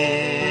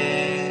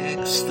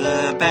fix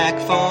the back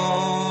 4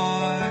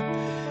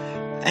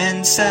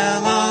 and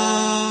sell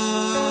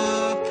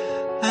off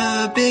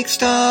a big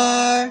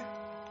star.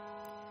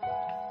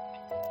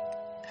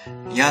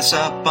 Ya's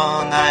up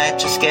all night,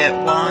 just get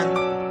one.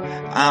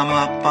 I'm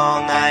up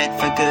all night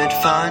for good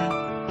fun.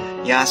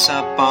 Ya's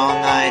up all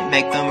night,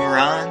 make them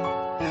run.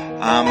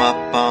 I'm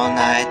up all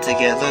night to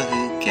get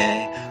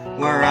Lahuke.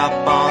 We're up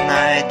all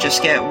night,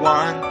 just get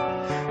one.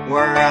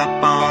 We're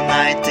up all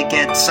night to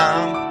get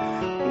some.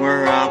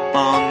 We're up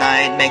all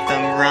night, make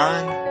them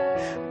run.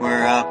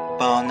 We're up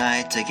all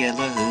night to get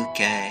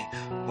Lahuke.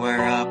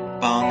 We're up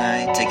all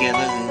night to get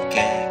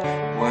Lahuke.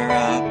 We're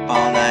up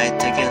all night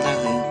to get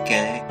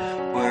Lahuke.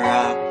 We're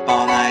up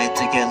all night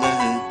to get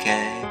Lahuke.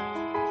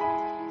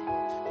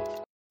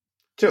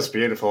 Just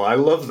beautiful. I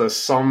love the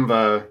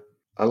somber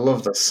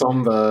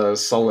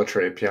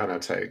solitary piano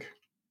take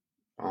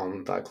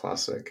on that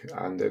classic,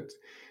 and it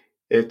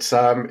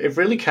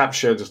really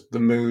captured the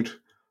mood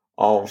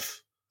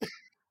of.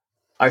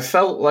 I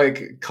felt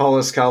like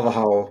Carlos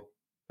Carvajal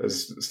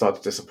has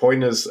started to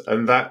disappoint us,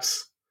 and that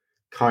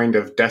kind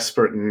of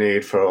desperate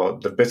need for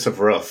the bit of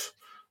rough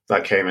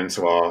that came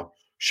into our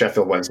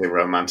Sheffield Wednesday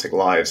romantic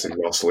lives in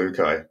Ross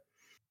Lukai.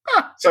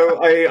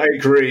 So I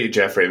agree,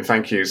 Jeffrey, and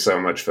thank you so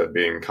much for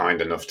being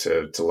kind enough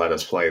to let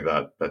us play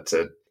that. But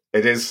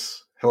it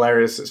is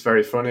hilarious. It's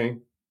very funny.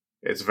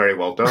 It's very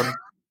well done,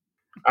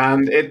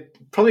 and it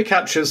probably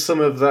captures some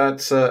of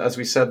that. As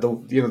we said,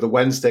 the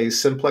Wednesday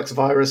simplex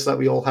virus that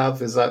we all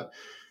have is that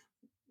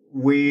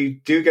we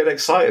do get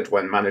excited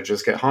when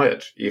managers get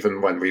hired,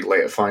 even when we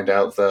later find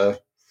out they're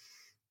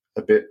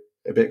a bit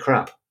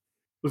crap.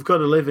 We've got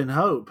to live in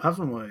hope,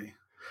 haven't we?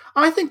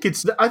 I think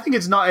it's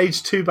not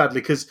aged too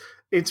badly, because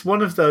it's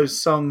one of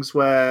those songs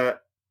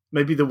where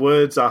maybe the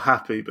words are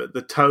happy, but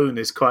the tone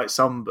is quite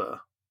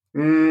somber.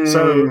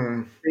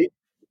 So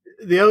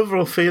the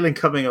overall feeling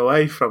coming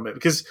away from it,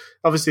 because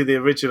obviously the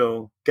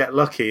original Get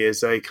Lucky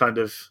is a kind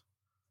of,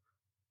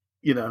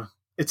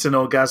 it's an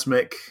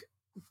orgasmic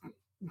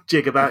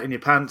jig about in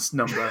your pants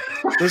number.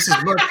 This is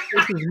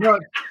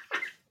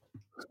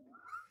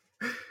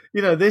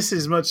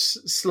much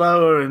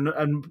slower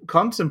and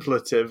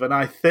contemplative, and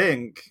I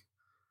think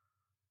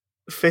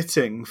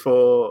fitting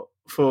for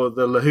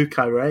the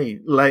Lahukai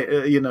rain,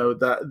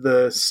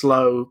 the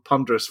slow,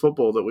 ponderous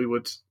football that we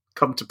would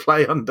come to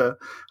play under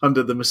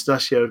the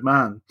mustachioed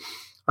man.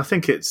 I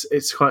think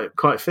it's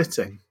quite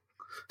fitting.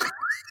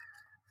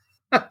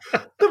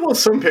 There was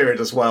some period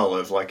as well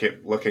of like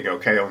it looking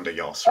okay under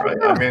Jos, right?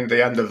 Oh, yeah. I mean,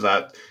 the end of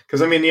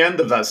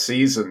that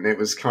season, it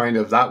was kind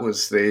of, that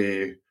was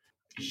the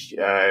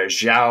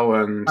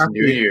Zhao and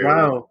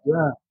Nuyu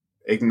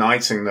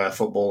igniting their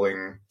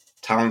footballing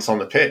talents on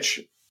the pitch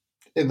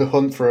in the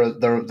hunt for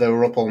they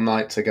were up all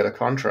night to get a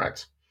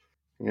contract.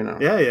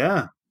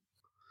 Yeah.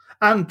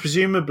 And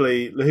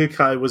presumably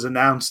Lahukai was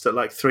announced at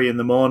like 3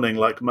 a.m,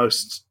 like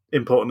most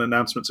important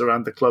announcements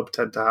around the club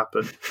tend to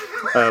happen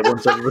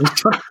once everybody's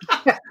trying to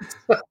get.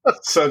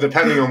 So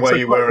depending on where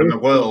you were in the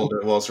world,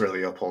 it was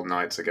really up all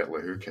night to get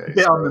Lahukai.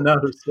 Yeah, on the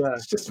nose, yeah.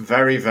 It's just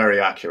very,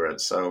 very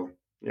accurate. So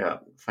yeah,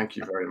 thank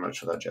you very much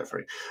for that,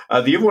 Jeffrey.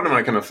 The other one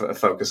I kind of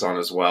focus on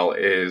as well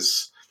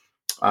is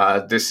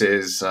this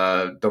is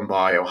done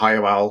by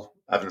Ohio Al,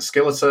 Evan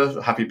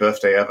Skilleter. Happy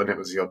birthday, Evan. It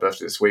was your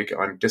birthday this week.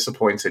 I'm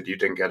disappointed you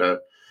didn't get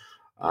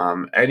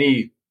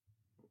any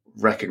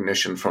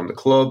recognition from the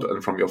club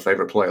and from your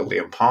favorite player,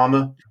 Liam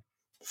Palmer,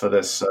 for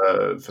this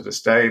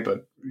day.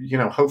 But,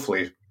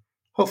 hopefully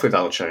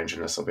that'll change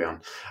and this will be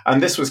on.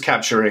 And this was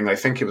capturing, I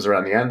think it was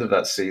around the end of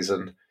that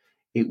season.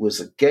 It was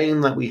a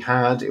game that we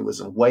had. It was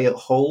away at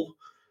Hull.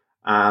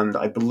 And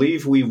I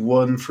believe we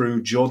won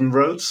through Jordan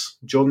Rhodes.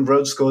 Jordan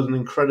Rhodes scored an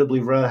incredibly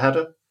rare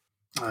header.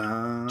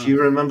 Do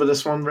you remember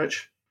this one,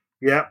 Rich?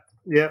 Yeah.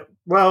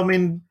 Well, I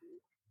mean,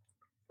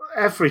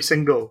 every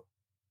single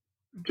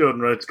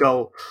Jordan Rhodes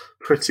goal,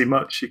 pretty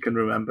much you can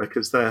remember,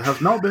 because there have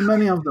not been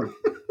many of them.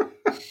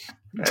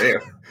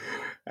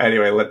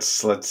 Anyway,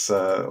 let's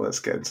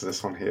get into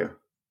this one here.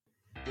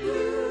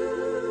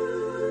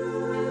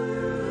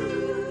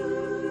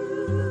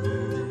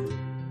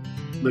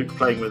 Luke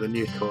playing with a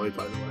new toy,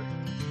 by the way.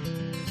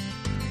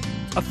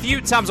 A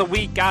few times a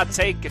week I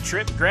take a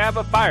trip, grab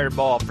a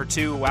fireball. For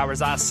 2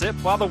 hours I sip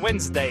while the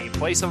Wednesday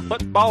play some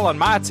football on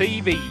my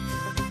TV.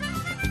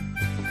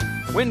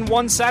 When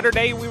one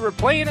Saturday we were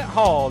playing at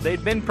Hall,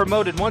 they'd been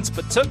promoted once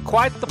but took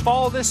quite the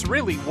fall. This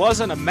really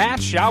wasn't a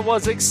match I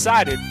was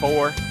excited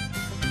for.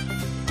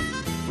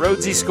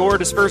 Rhodesy scored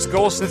his first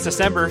goal since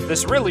December.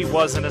 This really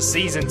wasn't a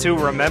season to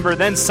remember.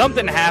 Then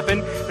something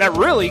happened that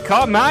really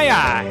caught my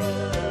eye.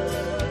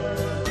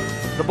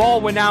 The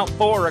ball went out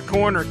for a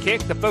corner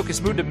kick. The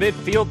focus moved to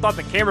midfield. Thought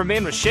the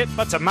cameraman was shit,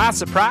 but to my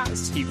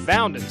surprise, he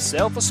found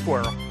himself a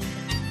squirrel.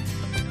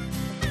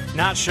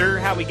 Not sure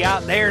how we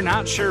got there,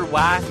 not sure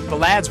why. The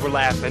lads were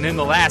laughing and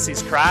the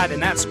lassies cried,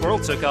 and that squirrel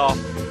took off,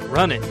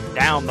 running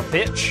down the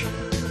pitch.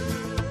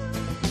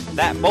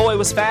 That boy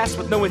was fast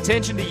with no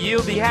intention to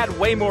yield. He had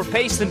way more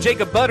pace than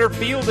Jacob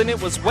Butterfield, and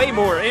it was way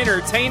more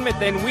entertainment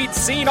than we'd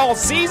seen all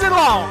season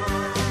long.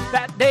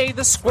 That day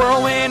the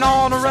squirrel went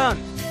on a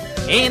run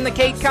in the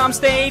KCOM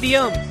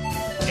Stadium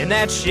in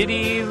that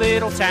shitty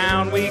little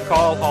town we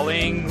call Hall,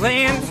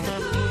 England.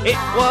 It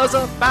was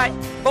a fight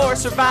for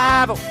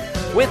survival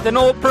with an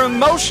old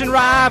promotion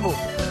rival.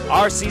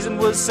 Our season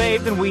was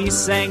saved and we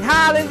sang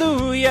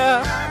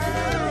hallelujah.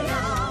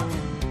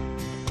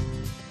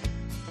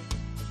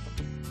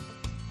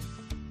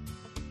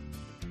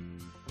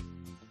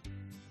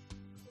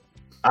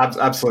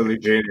 Absolutely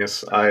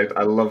genius.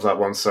 I love that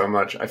one so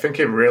much. I think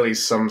it really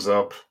sums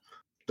up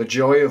the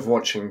joy of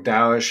watching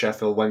Dower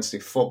Sheffield Wednesday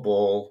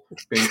football,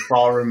 being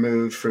far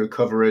removed through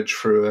coverage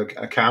through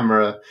a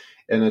camera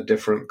in a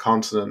different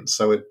continent.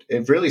 So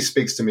it really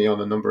speaks to me on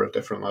a number of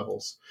different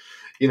levels.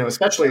 You know,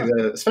 especially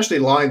the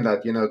line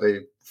that, you know,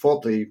 they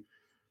thought the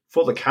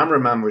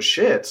cameraman was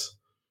shit,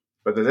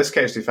 but in this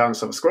case they found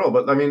some squirrel.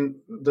 But I mean,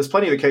 there's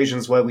plenty of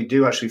occasions where we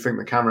do actually think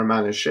the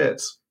cameraman is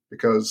shit,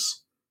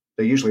 because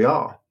they usually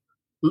are.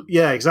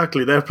 Yeah,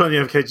 exactly. There are plenty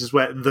of occasions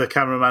where the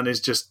cameraman is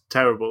just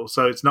terrible,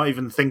 so it's not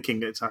even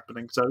thinking it's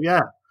happening. So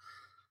yeah,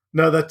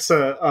 no, that's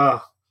it's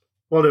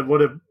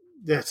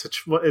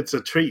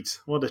a treat.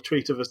 What a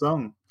treat of a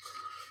song.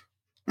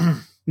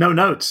 No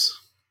notes.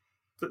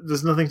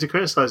 There's nothing to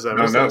criticize there.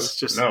 No notes. It's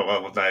just... No,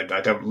 well,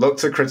 I don't look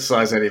to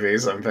criticize any of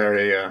these. I'm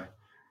very.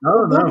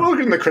 No. We're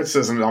looking the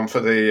criticism on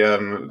for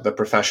the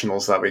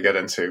professionals that we get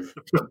into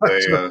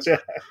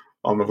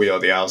on the We Are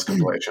the Owls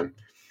compilation.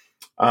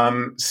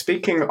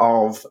 Speaking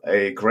of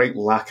a great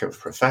lack of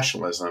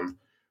professionalism,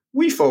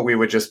 we thought we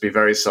would just be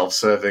very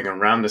self-serving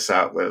and round this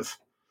out with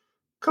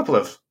a couple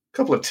of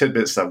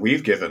tidbits that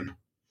we've given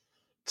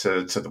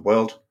to the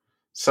world.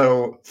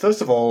 So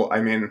first of all,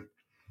 I mean,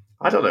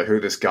 I don't know who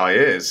this guy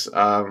is,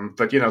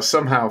 but, you know,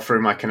 somehow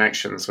through my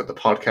connections with the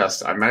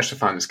podcast, I managed to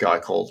find this guy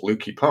called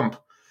Lukey Pump,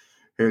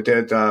 who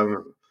did,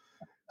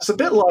 it's a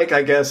bit like,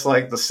 I guess,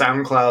 like the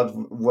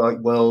SoundCloud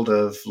world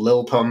of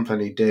Lil Pump, and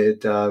he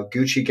did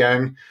Gucci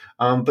Gang,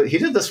 but he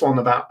did this one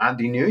about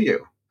Andy Knew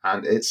You,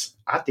 and it's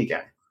Addy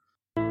Gang.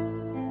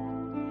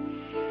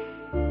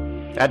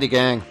 Addy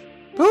Gang.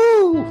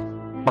 Woo!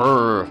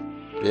 Brr.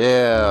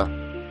 Yeah.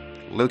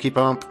 Lukey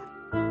Pump.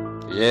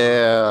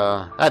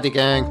 Yeah. Addy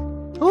Gang.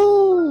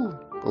 Ooh.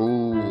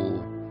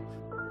 Ooh.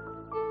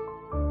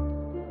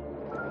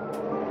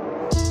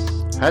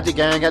 Addy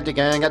Gang, Addy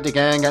Gang, Addy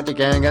Gang, Addy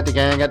Gang, Addy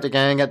Gang, Addy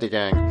Gang, Addy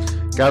Gang.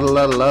 Got a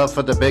lot of love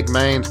for the big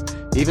man.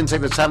 Even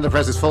take the time to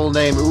press his full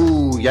name.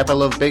 Ooh, yep, I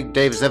love Big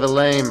Dave's never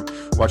lame.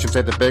 Watch him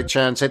take the big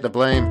chance, take the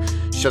blame.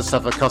 Should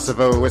suffer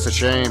Kosovo, it's a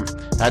shame.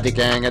 Addy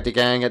Gang, Addy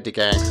Gang, Addy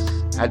Gang.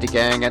 Addy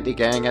Gang, Addy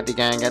Gang, Addy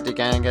Gang, Addy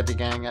Gang, Addy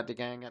Gang, Addy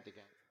Gang, Addy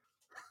Gang.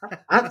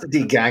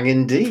 Addy Gang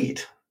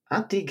indeed.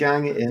 Addy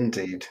Gang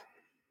indeed.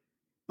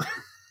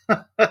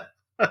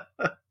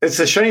 It's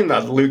a shame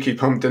that Lukey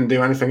Pump didn't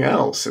do anything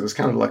else. It was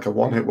kind of like a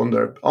one-hit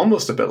wonder,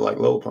 almost a bit like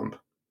Lil Pump.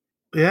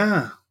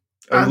 Yeah.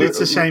 And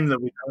it's a shame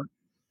that we don't.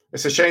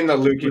 It's a shame that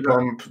Lukey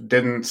Pump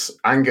didn't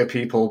anger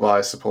people by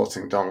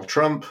supporting Donald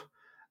Trump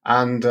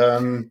and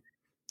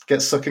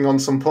get sucking on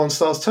some porn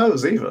stars'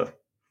 toes either.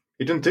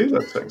 He didn't do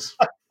those things.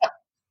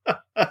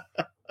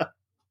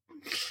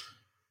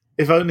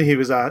 If only he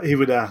would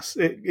ask.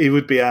 He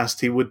would be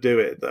asked. He would do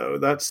it, though.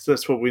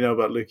 That's what we know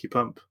about Lukey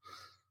Pump.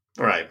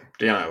 Right.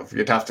 You know,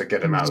 you'd have to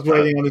get him out of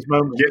waiting on his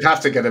moment. You'd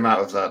have to get him out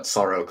of that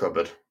sorrow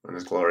cupboard in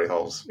his glory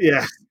holes.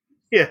 Yeah.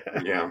 Yeah.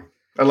 Yeah.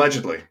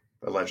 Allegedly.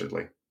 I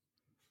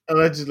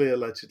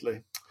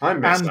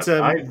miss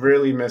that. I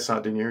really miss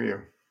Addy Knew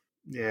You.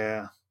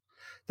 Yeah.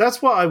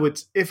 That's what I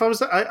would... If I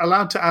was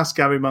allowed to ask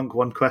Gary Monk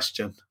one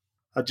question,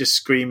 I'd just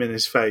scream in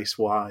his face,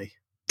 why?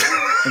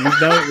 And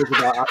he'd know it was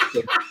about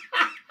Atty.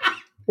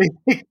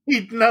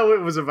 He'd know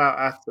it was about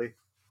Atty.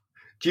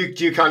 Do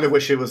you kind of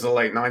wish it was the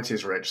late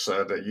 90s, Rich,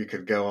 so that you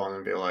could go on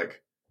and be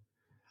like,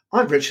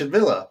 I'm Richard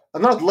Miller,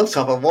 and I'd love to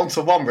have a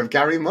one-to-one with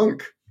Gary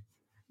Monk.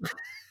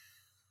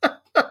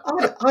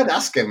 I'd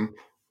ask him,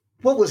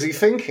 what was he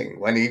thinking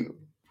when he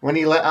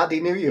let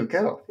Addy Knew You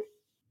go?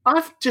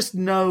 I've just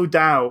no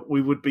doubt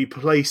we would be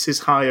places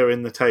higher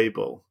in the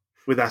table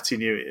with Atty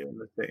Knew You in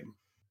the team.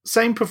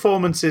 Same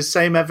performances,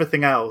 same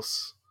everything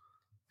else.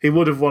 He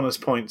would have won us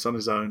points on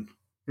his own.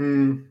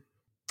 Mm.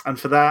 And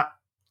for that,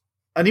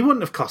 And he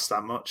wouldn't have cost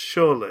that much,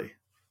 surely.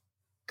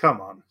 Come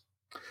on.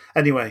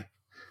 Anyway,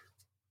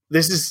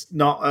 this is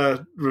not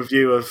a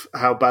review of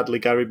how badly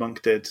Gary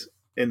Monk did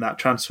in that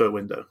transfer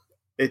window.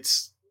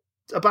 It's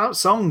about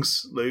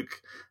songs,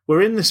 Luke.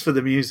 We're in this for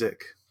the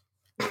music.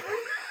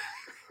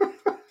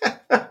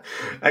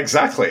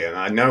 Exactly, and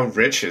I know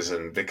Rich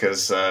isn't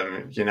because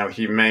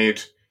he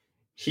made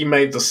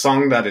the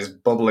song that is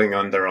bubbling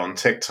under on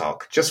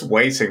TikTok, just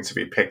waiting to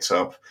be picked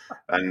up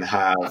and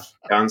have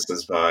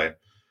dances by.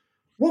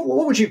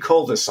 What would you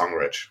call this song,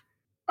 Rich?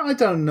 I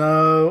don't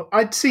know.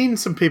 I'd seen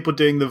some people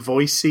doing the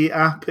Voicey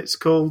app. It's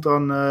called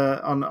on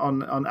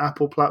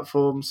Apple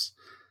platforms.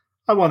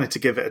 I wanted to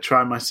give it a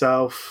try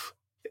myself.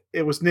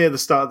 It was near the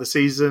start of the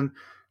season.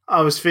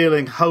 I was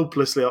feeling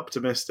hopelessly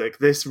optimistic.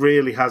 This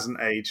really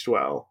hasn't aged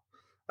well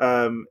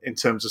in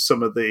terms of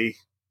some of the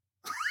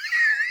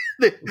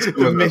the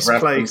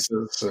misplays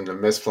and the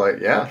misplay.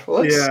 Yeah,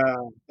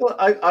 well,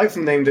 I've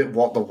named it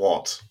 "What the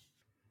What."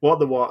 What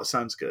the What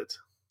sounds good.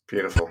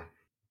 Beautiful.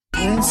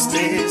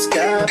 Wednesday's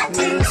got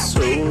me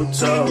so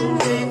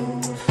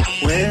tolerant.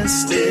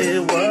 Wednesday,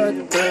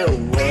 what the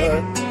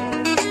what?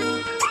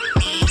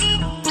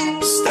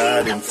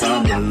 Starting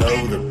from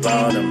below the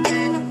bottom,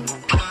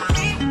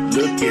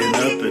 looking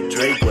up at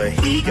Drake where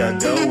he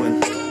got going.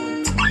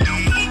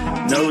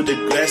 No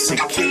Degrassi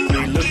kick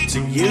me, look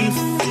to youth.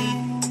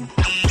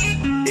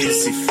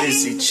 Izzy,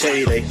 Fizzy,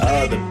 Che, they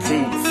are the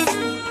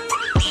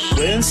proof.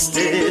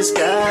 Wednesday's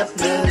got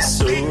me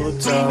so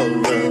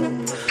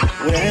tolerant.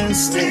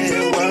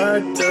 Wednesday,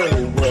 what the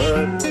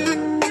what?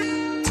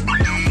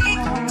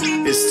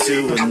 It's to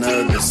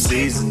another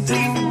season,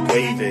 different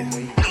gravy.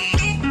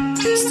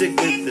 Stick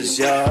with us,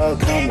 y'all,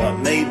 come what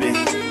maybe.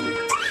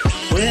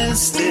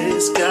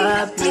 Wednesday's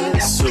got me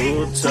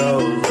so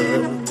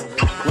tolerant.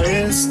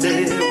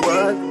 Wednesday,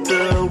 what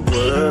the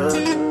what?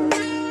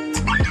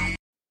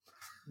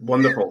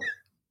 Wonderful.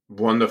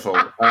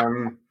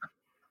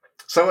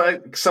 So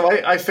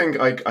I think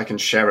I can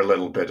share a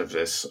little bit of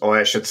this, or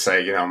I should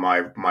say,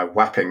 my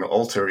whapping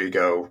alter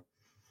ego,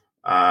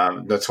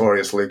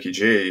 Notorious Lukey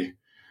G,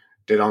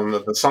 did on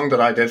the song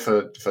that I did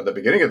for the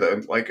beginning of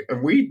the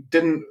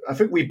I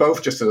think we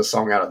both just did a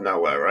song out of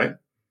nowhere, right?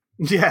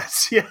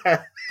 Yes,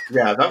 yeah.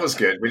 Yeah, that was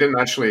good. We didn't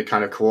actually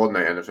kind of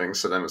coordinate anything,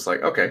 so then it's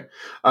like, okay.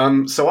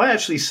 So I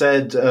actually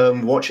said,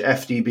 watch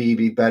FDB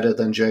be better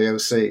than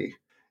JOC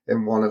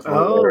in one of my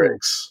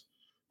lyrics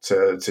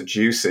to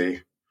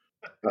Juicy.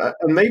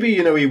 And maybe,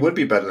 he would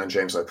be better than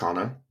James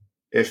O'Connor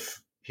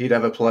if he'd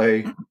ever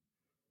play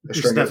a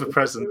string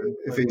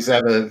if he's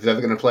ever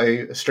going to play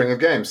a string of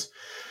games.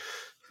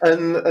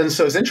 And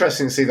so it's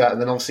interesting to see that.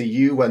 And then obviously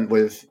you went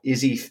with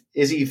Izzy,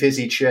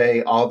 Fizzy,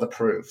 Che are the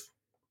proof.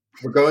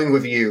 We're going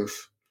with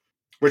youth,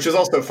 which is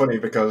also funny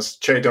because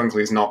Che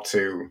Dunkley's not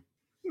too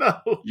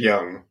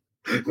young.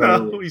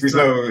 He's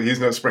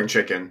no spring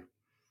chicken.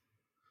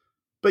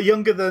 But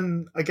younger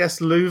than, I guess,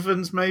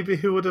 Louvens maybe,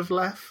 who would have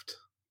left?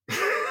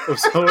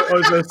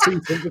 Louvens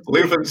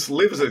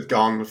had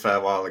gone a fair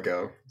while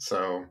ago,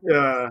 so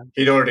yeah,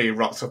 he'd already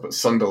rocked up at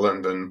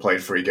Sunderland and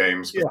played 3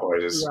 games before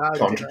his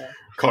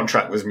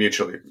contract was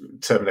mutually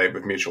terminated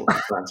with mutual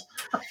consent.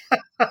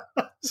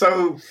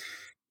 So,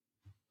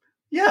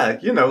 yeah,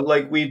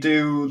 we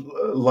do,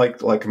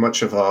 like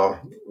much of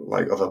our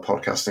other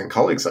podcasting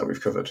colleagues that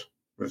we've covered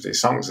with these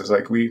songs, is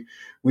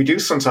we do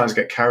sometimes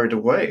get carried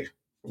away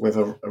with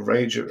a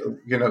rage of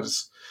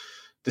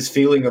this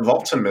feeling of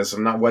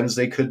optimism that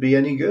Wednesday could be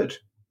any good.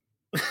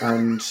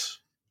 And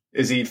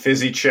Izzy,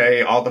 Fizzy,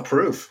 Che are the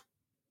proof.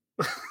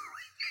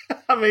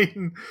 I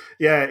mean,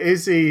 yeah,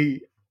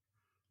 Izzy,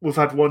 we've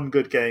had one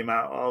good game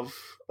out of,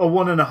 or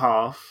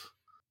 1.5.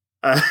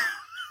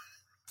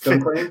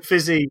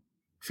 Fizzy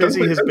has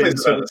been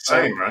the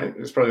same, right?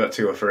 It's probably about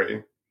 2 or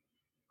 3.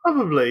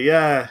 Probably,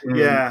 yeah,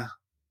 yeah.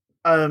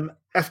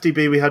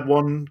 FDB, we had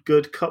one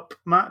good cup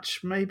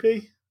match,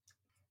 maybe,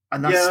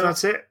 and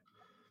that's it.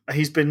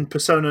 He's been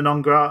persona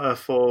non grata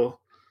for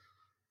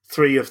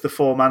 3 of the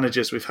 4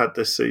 managers we've had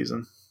this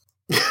season.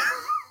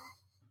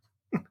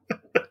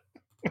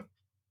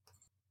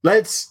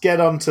 Let's get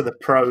on to the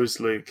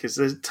pros, Luke. Is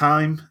it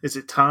time? Is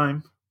it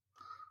time?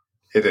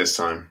 It is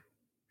time.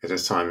 It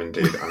is time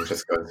indeed. I'm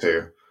just going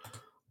to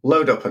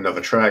load up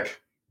another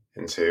track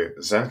into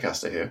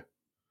Zencastr here,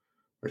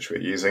 which we're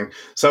using.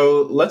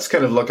 So let's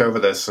kind of look over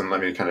this and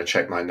let me kind of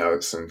check my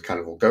notes and kind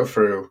of we'll go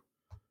through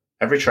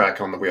every track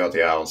on the We Are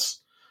the Owls.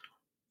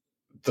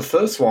 The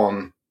first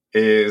one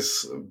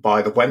is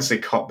by the Wednesday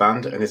Cop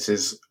Band, and it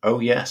is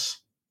Oh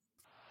Yes.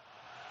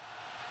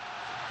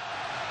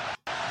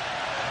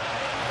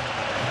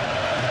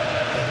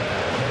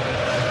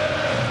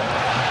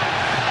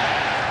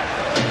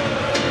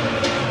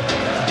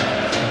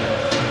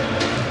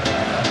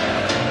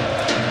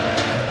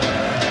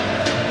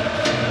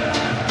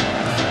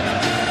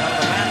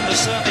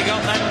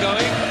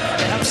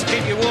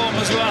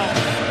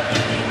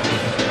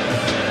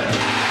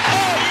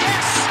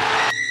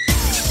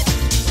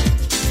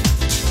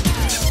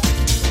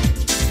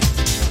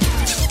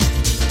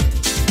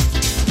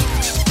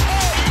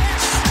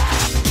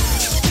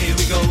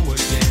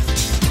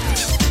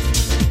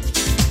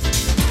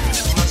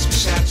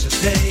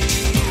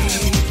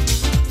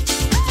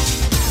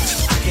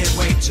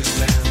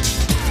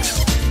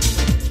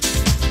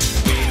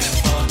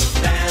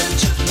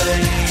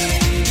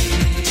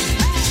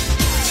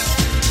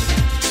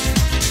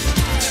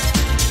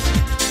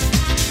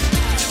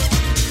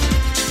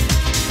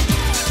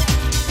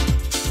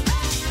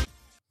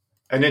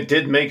 And it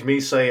did make me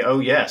say, oh,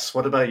 yes.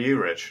 What about you,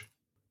 Rich?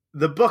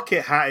 The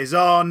bucket hat is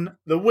on.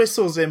 The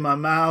whistle's in my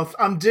mouth.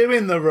 I'm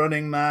doing the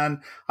Running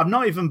Man. I'm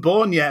not even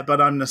born yet, but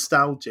I'm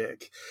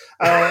nostalgic.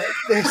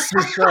 This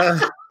is...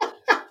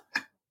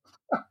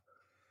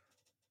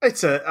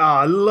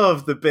 I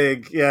love the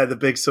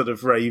big sort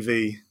of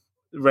ravey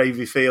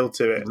feel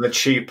to it. The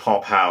cheap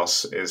pop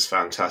house is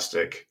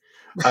fantastic.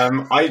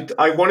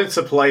 I wanted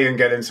to play and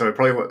get into it,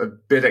 probably a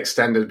bit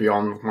extended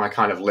beyond my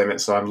kind of limit,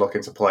 so I'm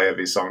looking to play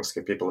these songs to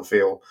give people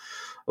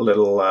a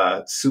little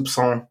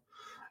soupçon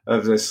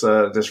of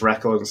this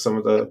record and some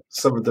of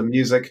the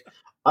music.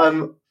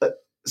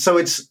 So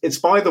it's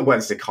by the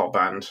Wednesday Cop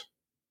Band.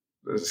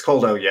 It's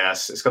called Oh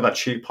Yes. It's got that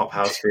cheap pop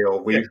house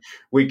feel.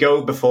 We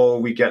go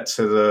before we get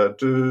to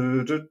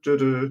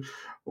the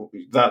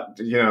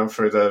that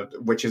for the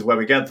which is where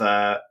we get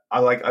there. I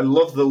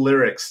love the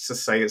lyrics to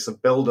say it's a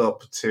build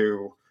up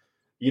to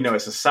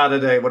it's a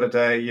Saturday, what a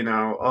day, and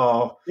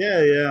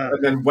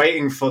then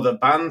waiting for the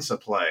band to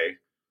play.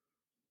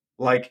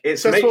 Like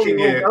it's making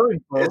it.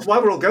 It's why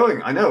we're all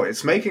going. I know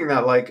it's making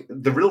that like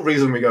the real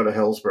reason we go to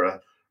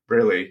Hillsborough.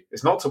 Really,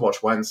 is not to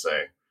watch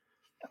Wednesday.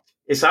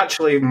 It's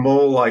actually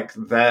more like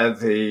they're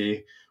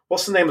the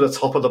what's the name of the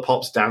Top of the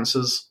Pops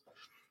dancers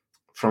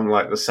from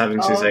like the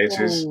 70s,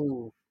 80s.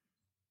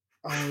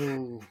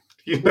 Oh,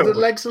 was it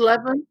Legs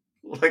 11?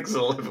 Legs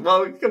 11.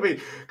 Well, it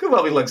could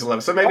well be Legs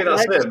 11. So maybe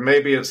that's it.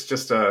 Maybe it's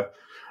just a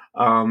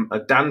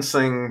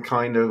dancing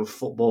kind of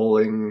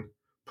footballing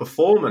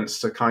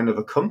performance to kind of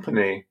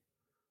accompany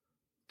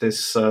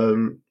this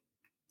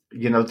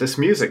this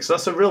music. So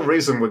that's the real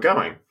reason we're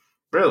going.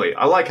 Really,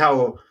 I like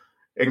how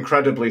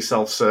incredibly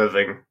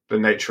self-serving the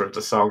nature of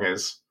the song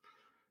is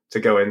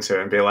to go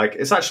into and be like,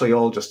 it's actually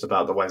all just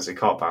about the Wednesday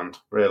Cop Band,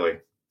 really.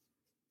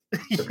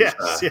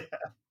 Yes, yeah.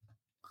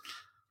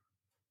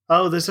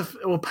 Oh, there's a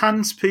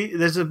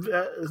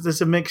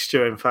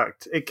mixture. In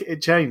fact,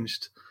 it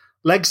changed.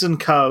 Legs and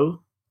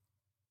Co.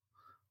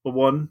 were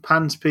one.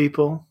 Pan's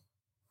People,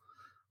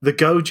 the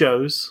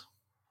Gojos.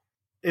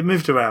 It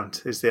moved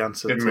around. Is the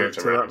answer? It moved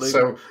around.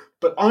 So.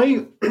 But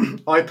I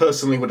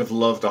personally would have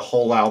loved a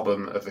whole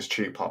album of this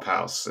cheap pop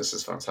house. This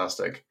is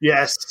fantastic.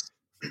 Yes.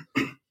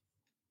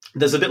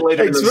 There's a bit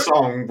later in the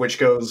song which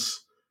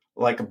goes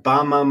like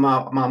 "ba ma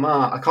ma ma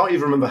ma." I can't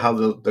even remember how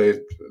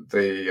the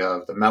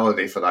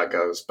melody for that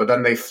goes. But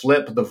then they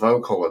flip the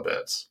vocal a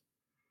bit,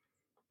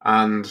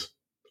 and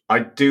I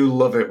do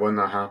love it when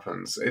that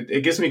happens.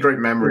 It gives me great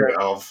memory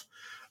of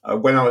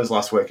when I was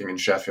last working in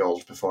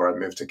Sheffield before I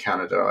moved to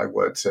Canada. I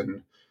worked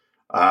in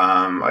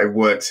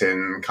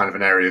kind of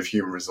an area of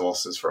human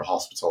resources for a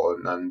hospital,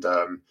 and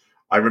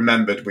I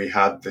remembered we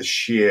had the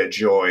sheer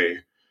joy,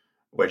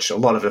 which a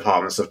lot of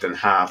departments didn't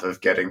have,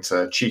 of getting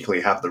to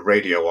cheekily have the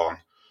radio on.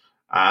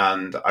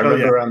 And I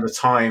remember around the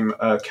time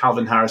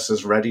Calvin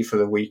Harris's "Ready for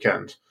the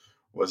Weekend"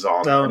 was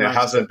on, and it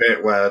has a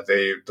bit where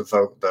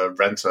the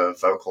Renter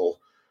vocal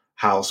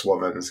house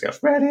woman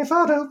gets "Ready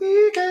for the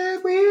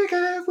weekend,"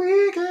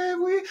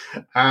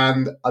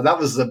 and that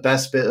was the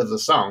best bit of the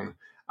song.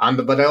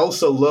 But I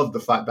also loved the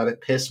fact that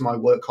it pissed my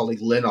work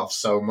colleague Lynn off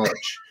so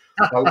much.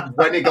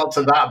 When it got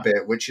to that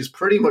bit, which is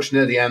pretty much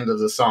near the end of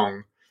the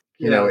song,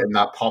 in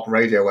that pop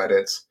radio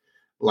edit,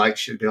 like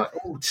she'd be like,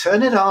 "Oh,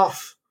 turn it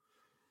off."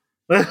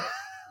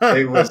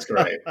 It was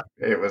great.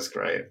 It was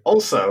great.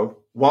 Also,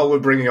 while we're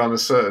bringing on a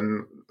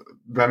certain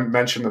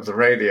mention of the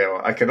radio,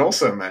 I can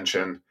also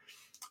mention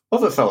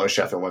other fellow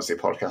Sheffield Wednesday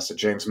podcaster,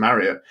 James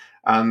Marriott.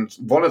 And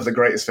one of the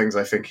greatest things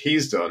I think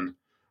he's done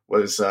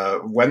was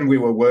when we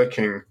were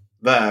working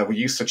there, we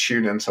used to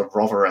tune into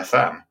Rover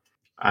FM.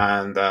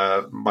 And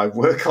my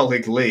work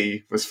colleague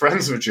Lee was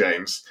friends with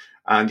James,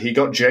 and he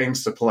got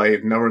James to play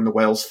Noah and the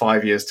Whales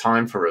 5 Years'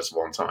 Time for us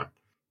one time.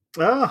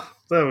 Oh,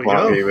 there we go.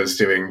 While he was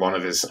doing one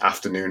of his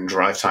afternoon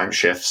drive time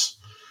shifts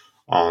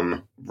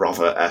on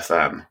Rover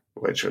FM,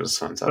 which was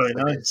fantastic.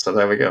 Very nice. So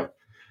there we go.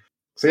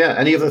 So yeah,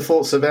 any other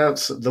thoughts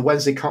about the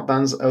Wednesday Cop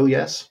Band's Oh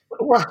Yes?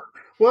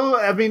 Well,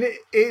 I mean,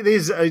 it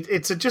is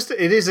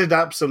an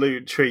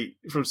absolute treat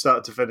from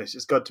start to finish.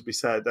 It's got to be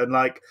said, and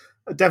like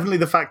definitely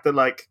the fact that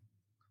like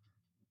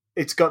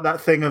it's got that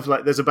thing of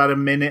like there's about a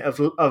minute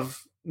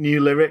of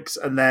new lyrics,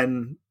 and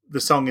then the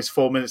song is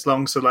 4 minutes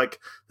long. So like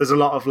there's a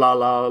lot of la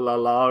la la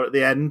la at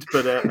the end,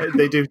 but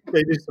they do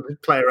sort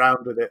of play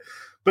around with it.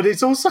 But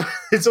it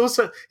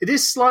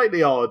is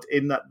slightly odd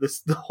in that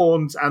the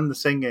horns and the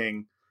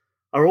singing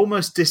are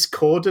almost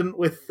discordant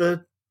with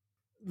the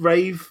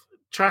rave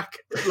track,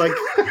 like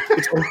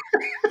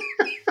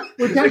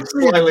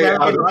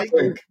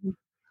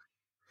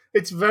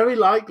it's very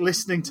like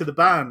listening to the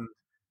band,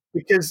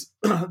 because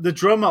the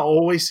drummer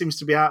always seems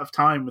to be out of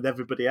time with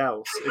everybody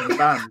else in the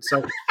band.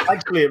 So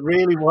actually, it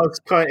really was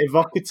quite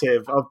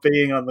evocative of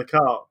being on the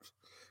Cop.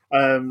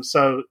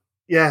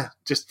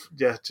 Just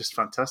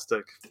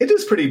fantastic. It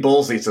is pretty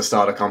ballsy to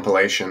start a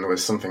compilation with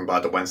something by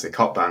the Wednesday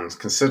Cop Band,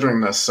 considering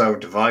they're so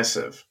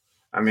divisive.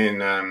 I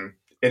mean,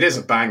 it is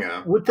a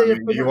banger.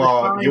 You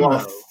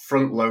are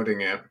front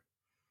loading it,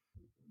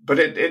 but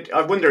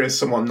I wonder if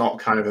someone not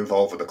kind of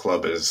involved with the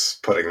club is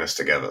putting this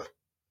together.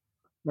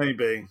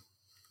 Maybe.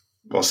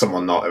 or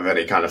someone not of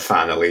any kind of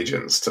fan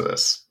allegiance to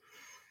this.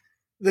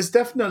 There's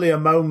definitely a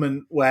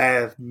moment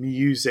where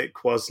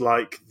music was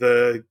like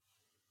the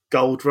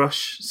gold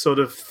rush sort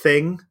of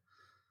thing.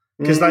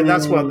 Because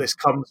that's what this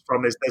comes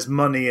from, is there's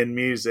money in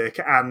music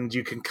and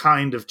you can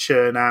kind of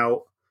churn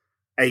out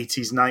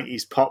 80s,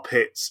 90s pop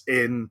hits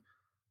in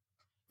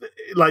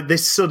like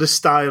this sort of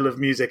style of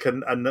music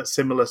and that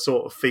similar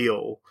sort of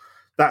feel.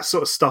 That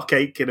sort of Stock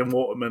Aitken and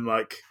Waterman,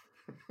 like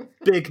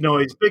big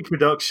noise, big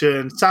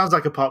production, sounds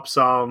like a pop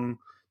song,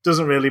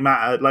 doesn't really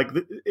matter. Like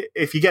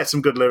if you get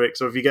some good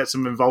lyrics or if you get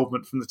some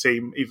involvement from the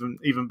team,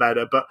 even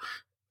better. But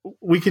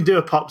we can do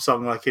a pop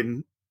song like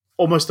in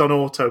almost on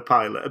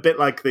autopilot, a bit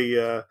like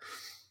the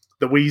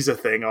Weezer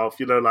thing of,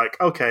 like,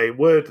 okay,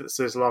 word that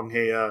says long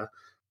here,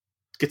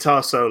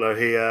 guitar solo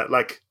here.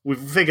 Like we've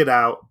figured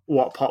out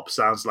what pop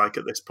sounds like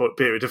at this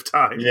period of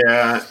time.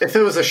 Yeah, if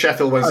there was a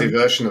Sheffield Wednesday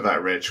version of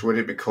that, Rich, would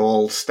it be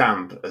called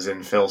Stamp, as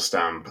in Phil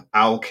Stamp,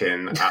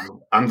 Alkin,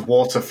 and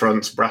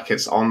Waterfront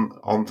brackets on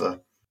the?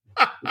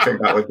 I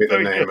think that would be the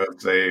name of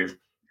the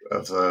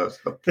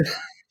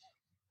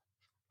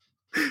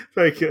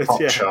very good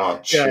pop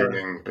chart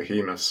tuning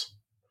behemoths.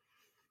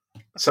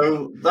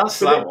 So that's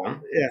that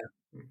one. Yeah.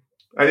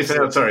 Anything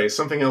else? Sorry,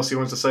 something else you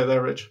want to say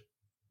there, Rich?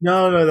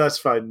 No, that's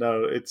fine.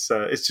 No, it's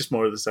just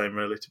more of the same,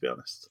 really, to be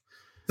honest.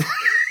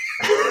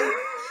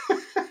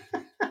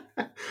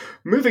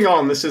 Moving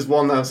on, this is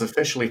one that was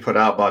officially put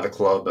out by the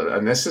club,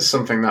 and this is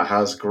something that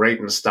has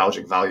great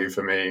nostalgic value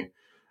for me,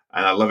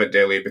 and I love it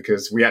dearly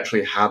because we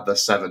actually had the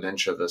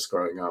 7-inch of this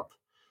growing up.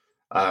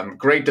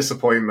 Great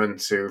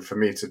disappointment for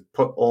me to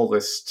put all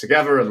this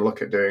together and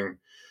look at doing,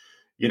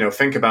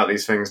 think about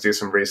these things, do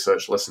some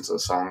research, listen to the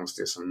songs,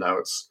 do some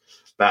notes.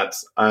 That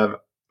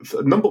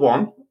number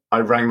one, I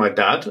rang my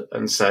dad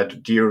and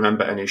said, do you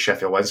remember any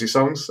Sheffield Wednesday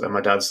songs? And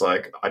my dad's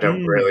like, I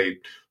don't really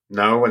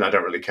know, and I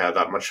don't really care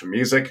that much for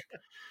music.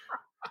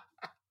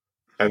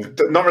 And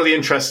not really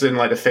interested in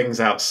like the things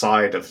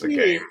outside of the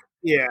game.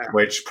 Yeah.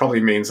 Which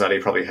probably means that he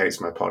probably hates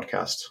my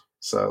podcast.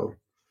 So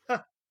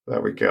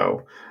there we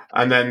go.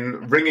 And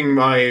then ringing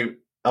my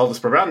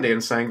eldest brother Andy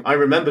and saying, I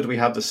remembered we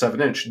had the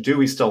 7-inch. Do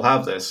we still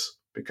have this?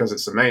 Because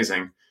it's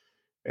amazing.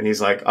 And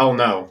he's like, oh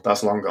no,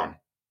 that's long gone.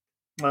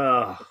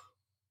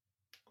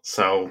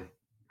 So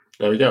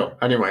there we go.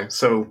 Anyway,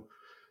 so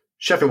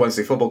Sheffield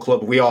Wednesday Football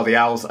Club, We Are the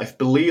Owls. I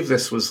believe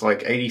this was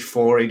like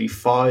 84,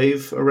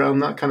 85, around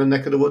that kind of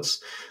neck of the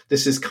woods.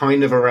 This is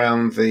kind of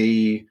around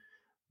the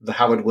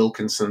Howard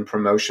Wilkinson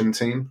promotion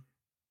team.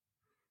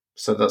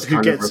 So that's who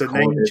kind gets of a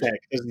name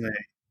check, doesn't he?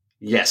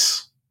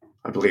 Yes,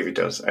 I believe he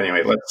does.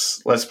 Anyway,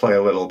 let's play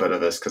a little bit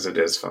of this because it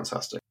is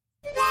fantastic.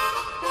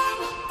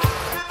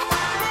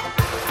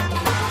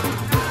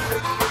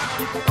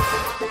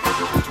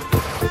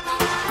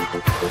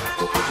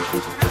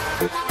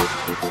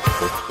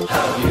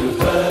 Have you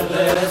heard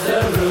there's a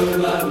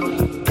rumor?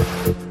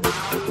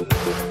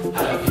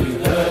 Have you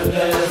heard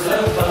there's a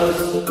buzz?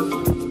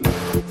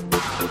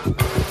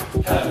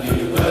 Have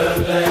you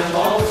heard them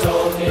all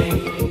talking?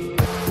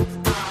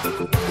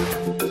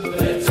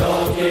 They're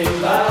talking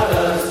about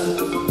us.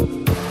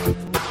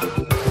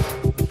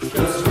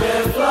 'Cause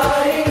we're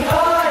flying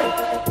high.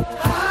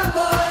 High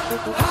boy.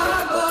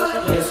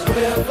 Yes,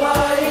 we're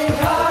flying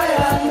high,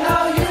 and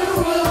now you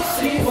will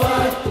see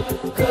why.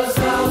 'Cause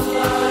our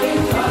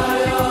flying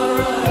high are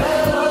a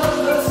hell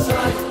of a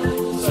sight.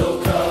 So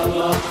come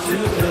up to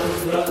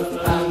Hillsborough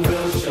and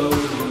we'll show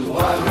you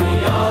why we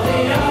are the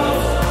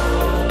Owls.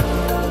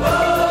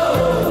 Whoa,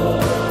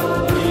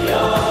 we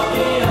are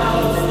the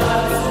Owls,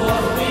 that's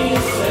what we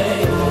say.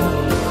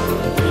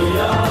 We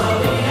are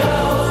the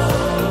Owls.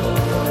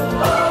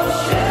 Oh,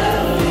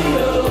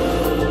 Sheffield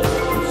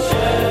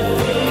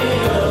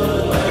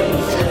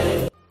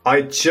Wednesday.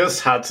 I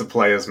just had to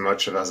play as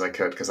much of it as I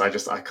could because I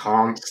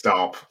can't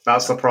stop.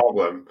 That's the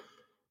problem.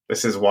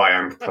 This is why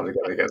I'm probably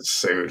going to get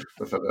sued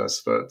for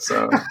this. But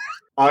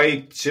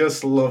I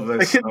just love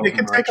this. They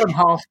can take on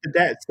half the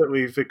debts that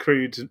we've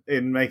accrued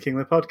in making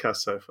the podcast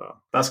so far.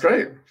 That's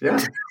great. Yeah.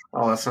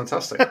 Oh, that's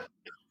fantastic.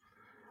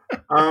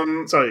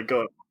 Sorry,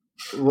 go on.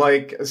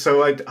 Like,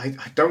 so I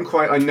don't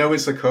quite, I know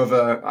it's a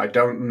cover. I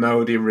don't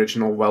know the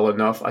original well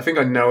enough. I think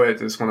I know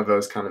it. It's one of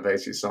those kind of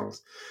 80s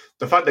songs.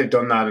 The fact they've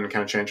done that and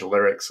kind of changed the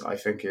lyrics, I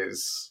think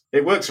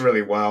it works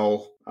really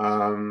well.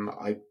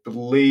 I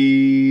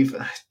believe,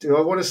 do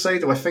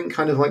I think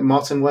kind of like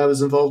Martin Ware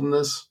was involved in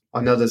this? I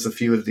know there's a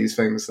few of these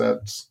things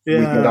that we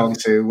get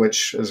onto,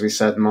 which, as we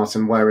said,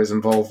 Martin Ware is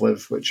involved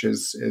with, which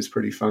is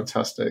pretty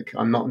fantastic.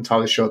 I'm not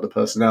entirely sure of the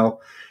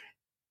personnel.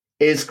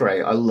 It's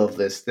great. I love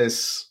this.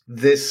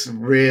 This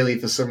really,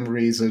 for some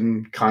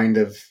reason, kind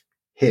of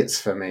hits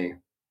for me.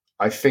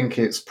 I think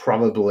it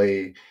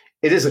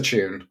is a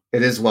tune.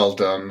 It is well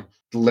done.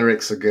 The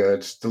lyrics are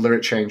good. The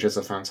lyric changes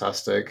are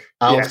fantastic.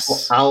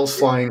 Owls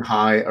flying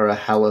high are a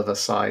hell of a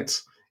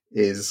sight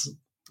is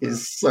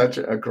such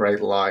a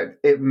great line.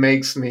 It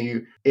makes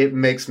me a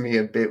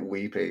bit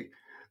weepy.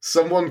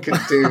 Someone could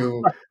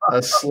do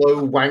a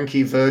slow,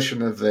 wanky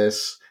version of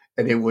this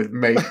and it would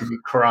make me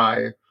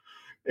cry.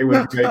 It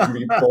would make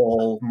me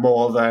bawl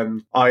more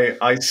than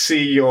I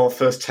see your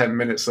first 10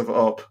 minutes of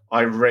Up.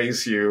 I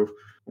raise you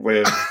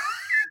with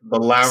the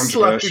lounge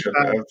Slow version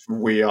down. of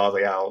We Are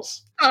the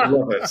Owls.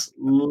 Love it.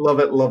 Love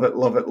it, love it,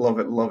 love it, love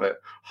it, love it.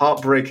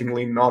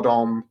 Heartbreakingly not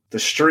on the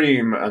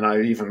stream, and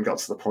I even got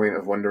to the point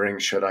of wondering,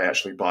 should I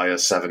actually buy a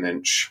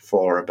 7-inch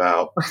for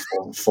about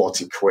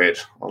 40 quid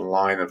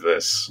online of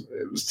this?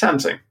 It was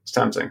tempting. It's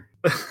tempting.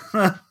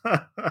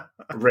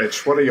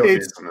 Rich, what are your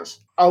views on this?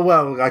 Oh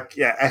well,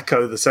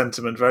 echo the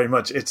sentiment very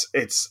much.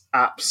 It's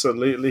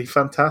absolutely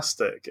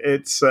fantastic.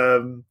 It's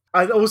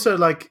I also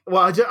like.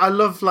 Well, I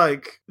love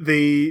like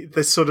the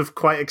sort of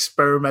quite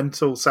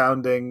experimental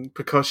sounding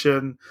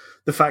percussion.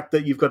 The fact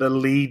that you've got a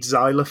lead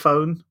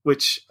xylophone,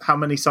 which how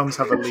many songs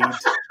have a lead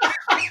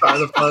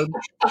xylophone?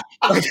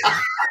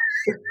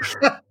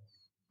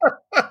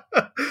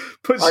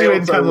 Puts you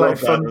in kind of like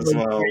fun as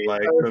well.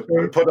 Like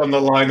put on the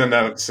liner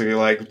notes. So you're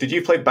like, did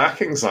you play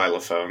backing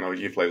xylophone or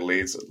did you play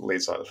lead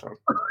xylophone?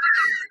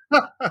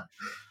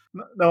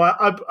 No,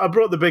 I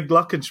brought the big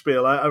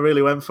glockenspiel. I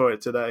really went for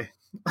it today.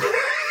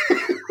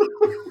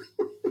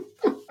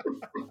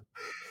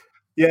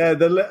 Yeah,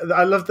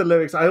 I love the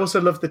lyrics. I also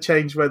love the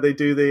change where they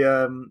do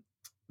the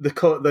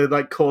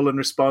like call and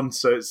response.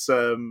 So it's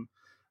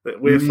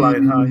we're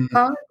flying high,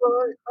 hi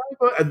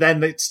boy, and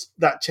then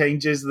that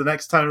changes the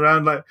next time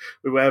around. Like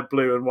we wear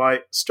blue and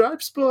white,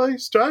 stripes boy.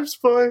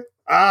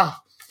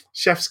 Ah,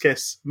 chef's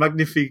kiss,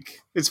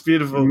 magnifique. It's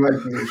beautiful.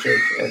 Magnifique.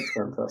 It's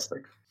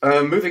fantastic.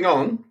 Moving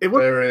on,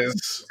 there is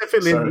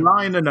specifically in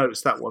liner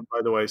notes, that one, by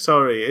the way.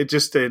 Sorry, it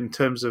just in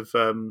terms of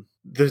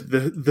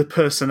the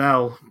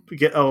personnel,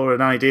 or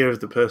an idea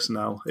of the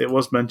personnel. It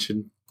was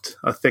mentioned,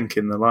 I think,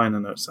 in the liner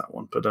notes, that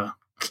one, but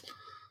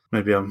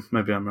maybe I'm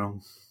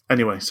wrong.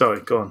 Anyway,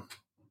 sorry, go on.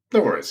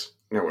 No worries.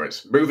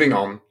 Moving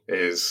on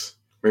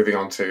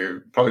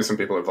to probably some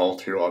people involved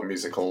who are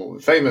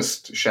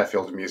famous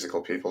Sheffield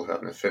musical people who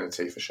have an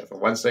affinity for Sheffield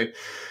Wednesday.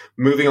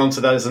 Moving on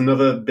to that is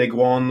another big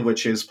one,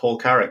 which is Paul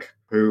Carrick,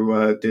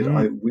 who did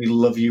We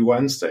Love You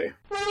Wednesday.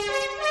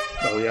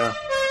 Oh, yeah.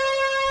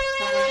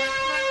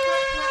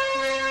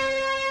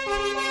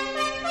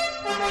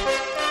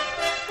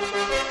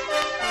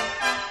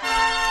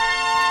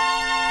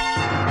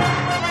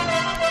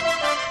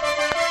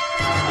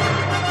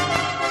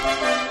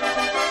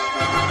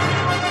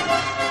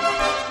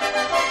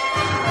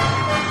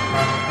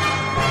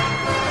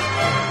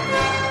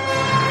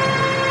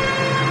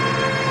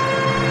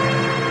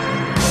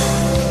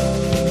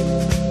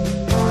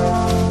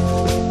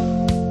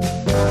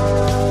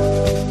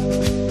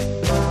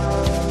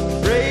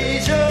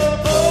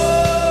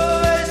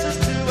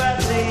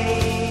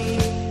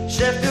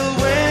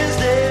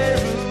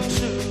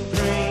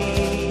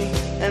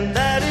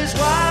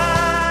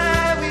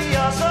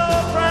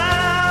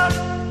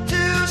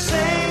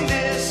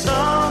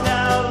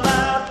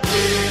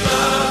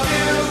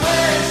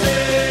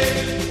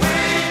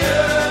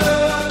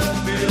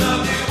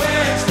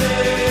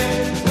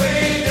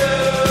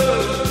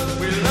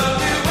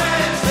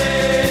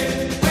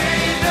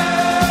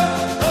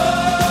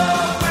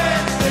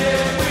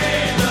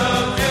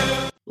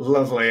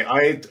 Lovely.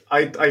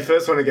 I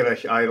first want to give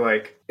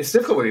it's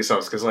difficult with these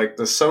songs because like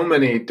there's so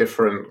many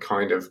different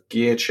kind of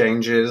gear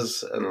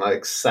changes and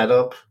like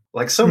setup.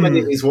 Like so many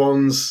of these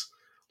ones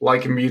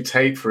like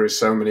mutate through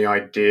so many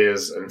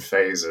ideas and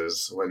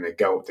phases when they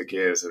go up the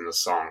gears in the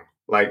song.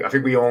 Like I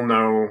think we all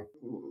know,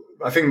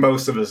 I think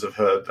most of us have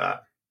heard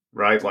that,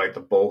 right? Like the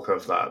bulk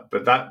of that.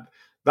 But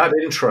that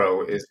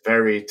intro is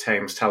very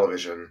Thames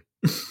Television.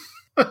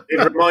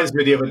 It reminds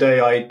me the other day,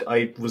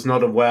 I was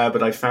not aware,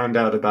 but I found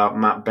out about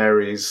Matt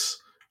Berry's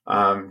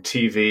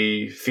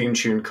TV theme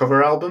tune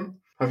cover album.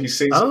 Have you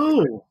seen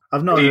Oh,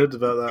 I've not heard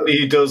about that.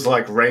 He does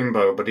like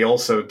Rainbow, but he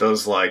also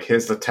does like,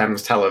 here's the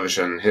Thames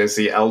Television, here's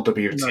the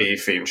LWT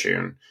theme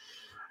tune.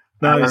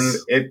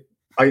 Nice. And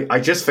I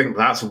just think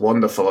that's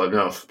wonderful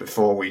enough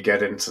before we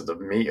get into the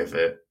meat of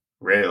it,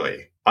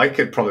 really. I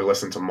could probably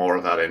listen to more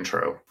of that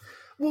intro.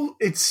 Well,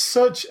 it's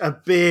such a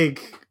big...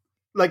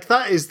 Like,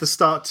 that is the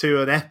start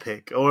to an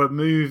epic or a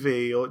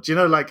movie, or, do you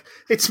know, like,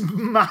 it's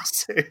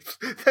massive.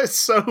 There's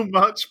so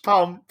much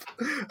pomp.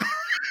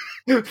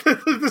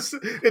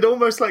 It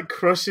almost, like,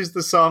 crushes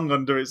the song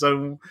under its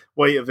own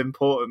weight of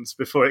importance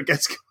before it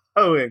gets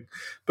going.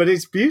 But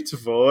it's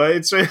beautiful.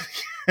 It's really...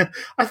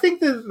 I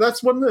think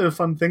that's one of the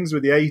fun things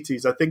with the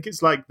 80s. I think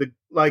it's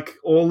like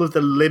all of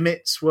the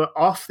limits were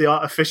off, the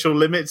artificial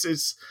limits.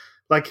 It's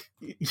like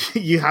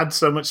you had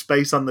so much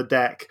space on the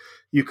deck.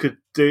 You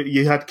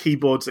had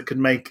keyboards that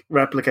could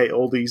replicate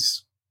all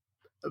these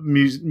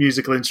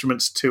musical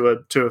instruments to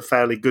a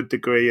fairly good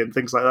degree and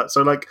things like that.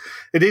 So like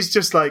it is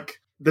just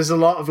like there's a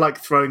lot of like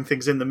throwing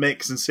things in the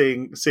mix and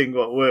seeing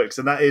what works,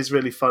 and that is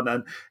really fun.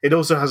 And it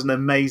also has an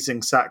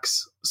amazing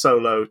sax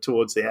solo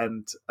towards the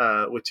end,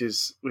 which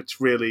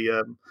really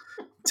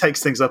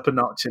takes things up a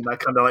notch in that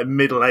kind of like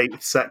middle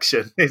eighth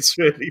section. It's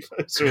really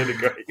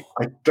great.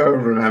 I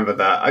don't remember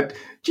that.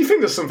 Do you think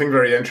there's something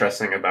very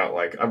interesting about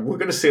like we're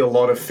going to see a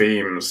lot of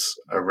themes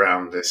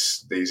around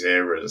these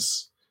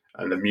eras,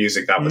 and the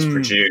music that was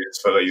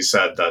produced. For, like you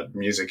said, that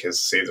music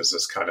is seen as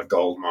this kind of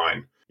gold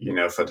mine,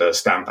 for the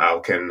Stamp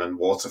Alkin and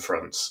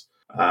Waterfronts.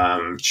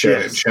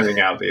 Churning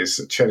out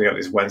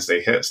these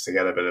Wednesday hits to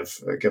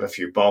get a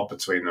few bob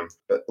between them.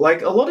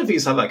 Like a lot of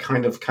these have that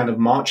kind of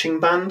marching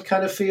band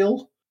kind of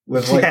feel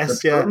with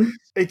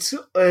It's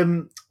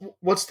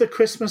what's the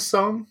Christmas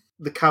song?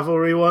 The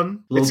cavalry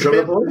one. Little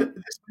Drummer Boy?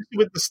 Especially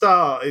with the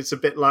start, it's a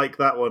bit like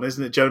that one,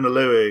 isn't it? Jonah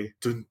Louie.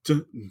 Dun,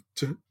 dun,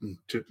 dun, dun,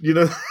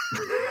 dun.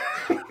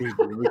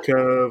 The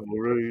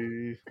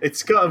cavalry.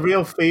 It's got a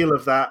real feel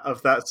of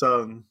that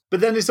song.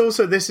 But then this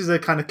is a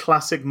kind of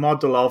classic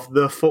model of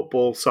the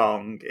football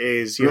song.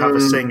 Is you have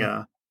a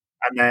singer,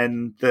 and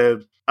then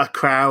a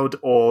crowd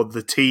or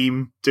the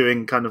team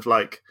doing kind of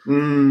like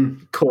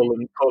call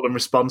and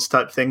response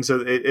type thing. So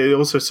it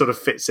also sort of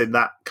fits in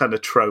that kind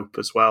of trope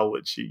as well,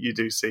 which you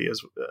do see as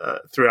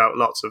throughout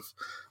lots of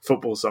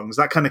football songs.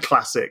 That kind of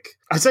classic.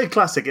 I say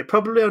classic. It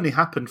probably only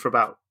happened for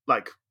about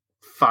like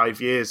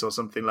 5 years or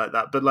something like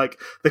that. But like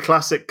the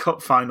classic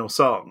cup final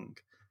song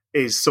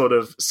is sort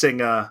of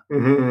singer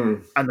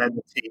and then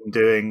the team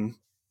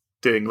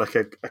doing like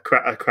a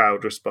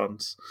crowd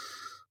response.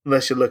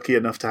 Unless you're lucky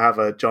enough to have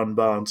a John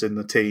Barnes in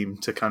the team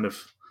to kind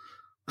of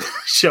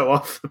show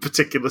off a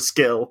particular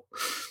skill.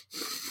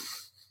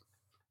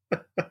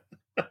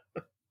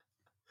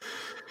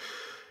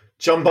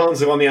 John Barnes,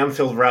 who on the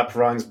Anfield rap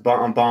rhymes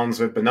Barnes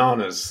with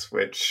bananas,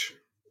 which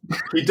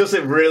he does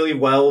it really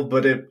well,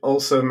 but it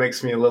also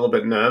makes me a little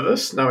bit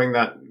nervous knowing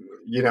that,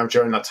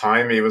 during that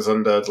time he was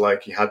under,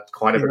 like, he had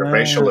quite a bit of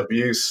racial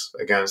abuse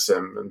against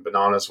him and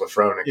bananas were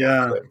thrown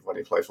against him when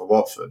he played for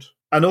Watford.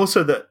 And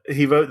also that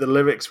he wrote the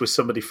lyrics with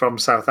somebody from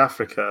South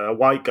Africa, a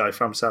white guy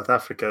from South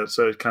Africa.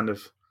 So it kind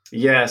of...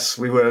 Yes,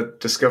 we were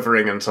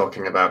discovering and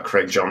talking about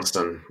Craig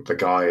Johnston, the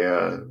guy,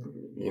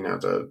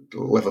 the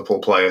Liverpool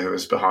player who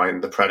was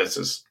behind the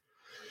Predators.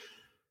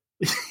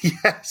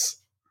 Yes.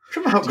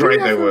 Remember how great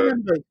they were?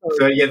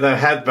 The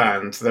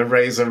headband, the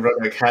Razor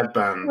Ruddock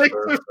headband.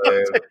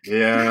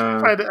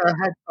 Predator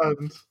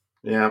headband.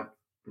 Yeah,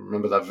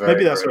 remember that very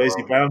Maybe that's very what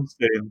Izzy Brown's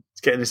doing.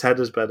 He's getting his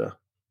headers better.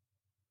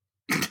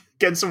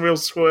 Getting some real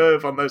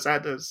swerve on those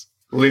headers.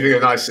 Leaving a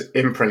nice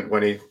imprint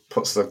when he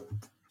puts the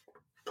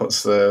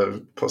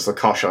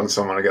cosh on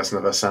someone, I guess,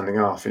 never sending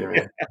off, you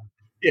mean?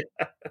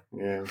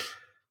 Yeah.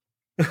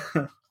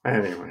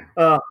 Anyway.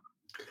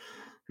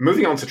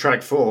 Moving on to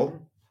track 4.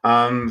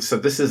 So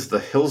this is the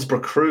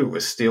Hillsborough Crew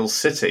with Steel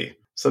City.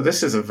 So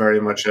this is a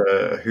very much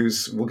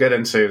we'll get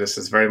into. This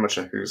is very much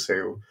a who's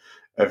who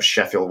of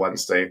Sheffield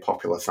Wednesday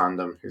popular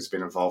fandom who's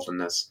been involved in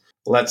this.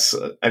 Let's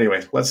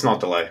not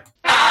delay.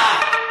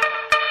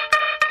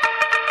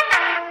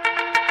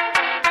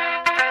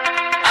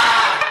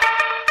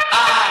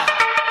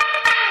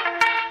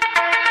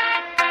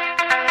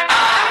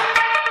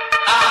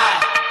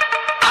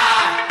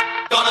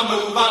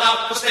 Move on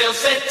up for Steel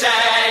City,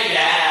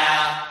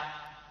 yeah.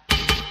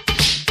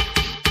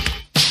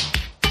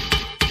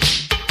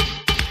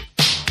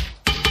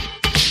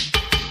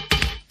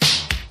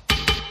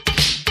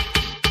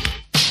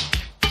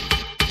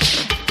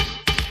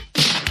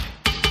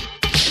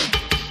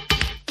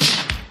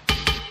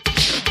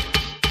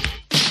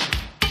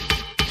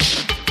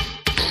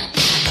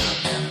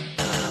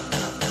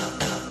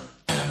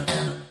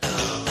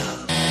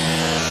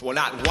 Well,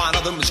 not one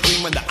of them is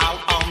green when they're out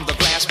on the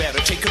glass. Better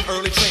take an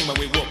early train when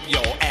we whoop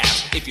your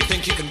ass. If you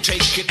think you can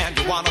take it and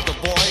you're one of the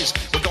boys,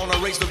 we're gonna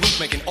raise the roof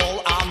making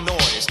all our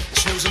noise.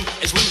 Snoozing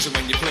is losing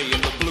when you're playing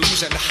the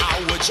blues, and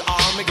Howard's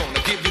Army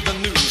gonna give you the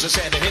news. I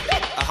said a hit, a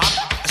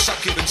hop, a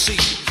suck it and see.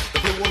 The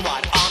blue and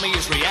white army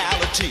is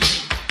reality.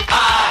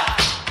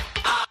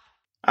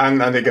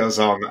 And it goes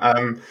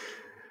on.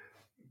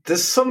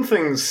 There's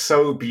something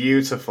so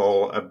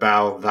beautiful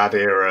about that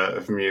era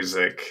of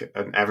music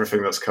and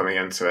everything that's coming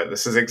into it.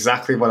 This is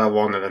exactly what I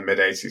want in a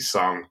mid-80s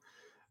song.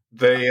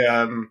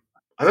 I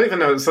don't even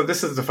know. So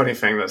this is the funny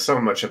thing, that so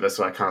much of this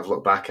I kind of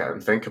look back at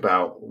and think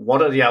about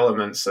what are the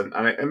elements, and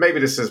maybe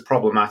this is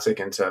problematic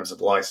in terms of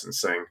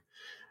licensing,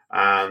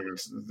 and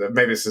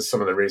maybe this is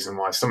some of the reason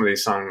why some of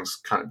these songs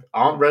kind of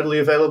aren't readily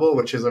available,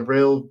 which is a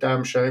real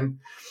damn shame.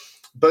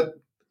 But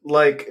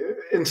like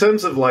in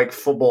terms of like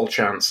football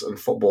chants and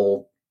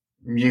football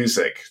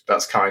music,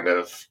 that's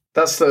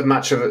the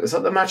match of it. Is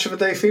that the match of the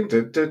day theme?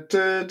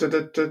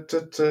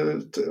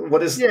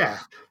 What is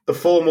the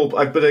formal?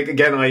 But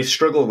again, I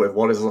struggle with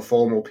what is the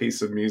formal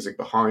piece of music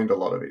behind a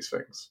lot of these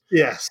things.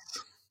 Yes.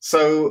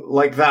 So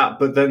like that,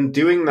 but then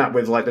doing that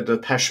with like the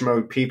Depeche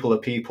Mode "People Are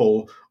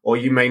People," or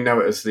you may know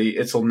it as the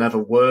 "It'll Never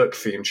Work"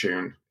 theme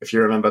tune, if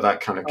you remember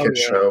that kind of kid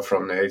show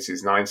from the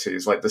 80s,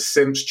 90s, like the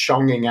Simps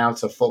chonging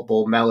out a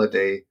football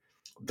melody,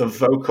 the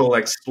vocal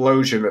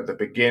explosion at the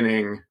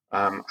beginning.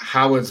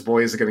 Howard's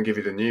Boys Are Going to Give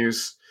You the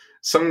News,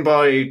 sung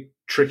by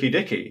Tricky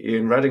Dicky,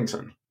 Ian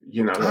Reddington,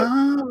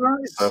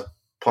 a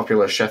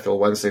popular Sheffield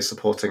Wednesday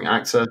supporting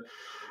actor.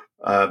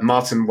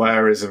 Martin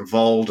Ware is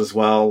involved as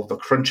well. The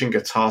crunching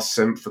guitar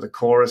synth for the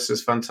chorus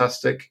is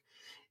fantastic.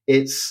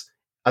 It's,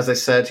 as I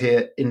said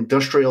here,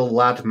 industrial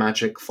lad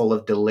magic full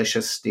of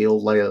delicious steel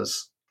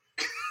layers.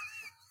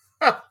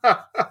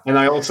 And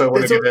I also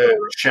want to give a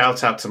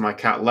shout out to my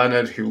cat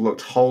Leonard, who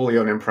looked wholly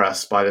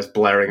unimpressed by this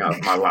blaring out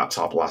of my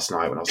laptop last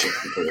night when I was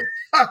looking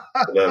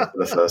for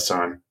the first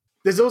time.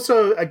 There's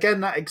also,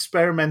 again, that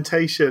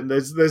experimentation.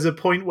 There's a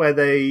point where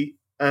they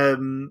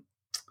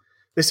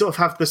sort of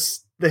have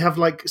this. They have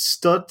like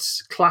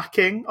studs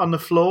clacking on the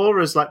floor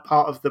as like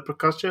part of the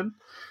percussion.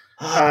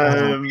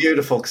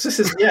 Beautiful, because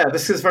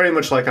this is very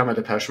much like, I'm a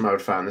Depeche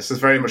Mode fan. This is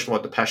very much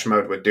what Depeche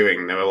Mode were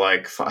doing. They were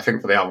like, I think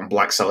for the album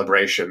Black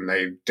Celebration,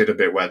 they did a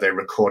bit where they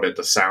recorded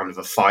the sound of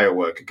a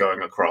firework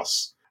going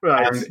across.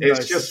 Right, and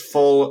it's just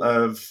full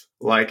of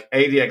like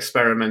A, the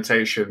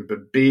experimentation,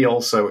 but B,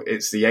 also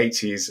it's the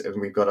 80s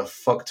and we've got a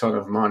fuck ton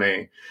of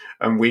money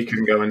and we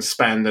can go and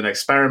spend and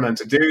experiment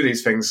to do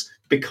these things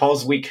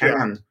because we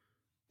can. Yeah.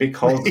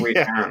 Because we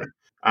can.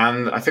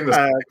 And I think there's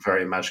something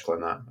very magical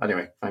in that.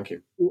 Anyway, thank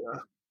you.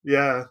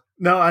 Yeah.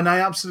 No, and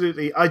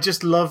I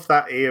just love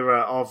that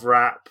era of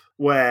rap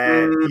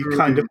where you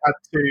kind of had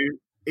to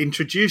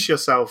introduce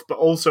yourself, but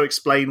also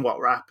explain what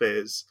rap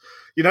is.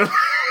 You know,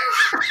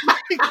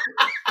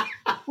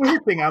 we're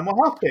hipping and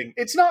we're hopping.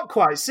 It's not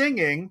quite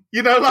singing,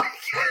 you know, like.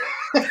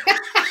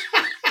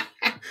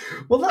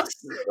 Well, that's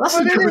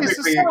but it is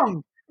a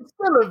song. It's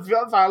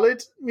still a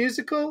valid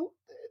musical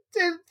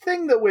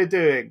thing that we're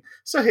doing.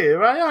 So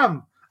here I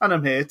am, and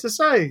I'm here to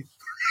say.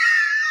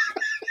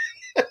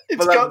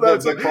 It's got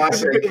the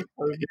classic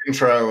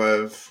intro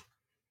of,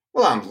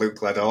 well, I'm Luke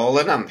Gledall,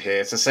 and I'm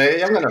here to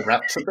say I'm going to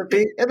rap to the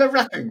beat in a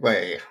rapping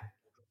way.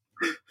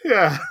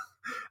 Yeah.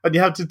 And you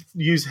have to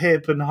use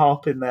hip and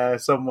hop in there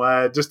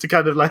somewhere just to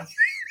kind of like,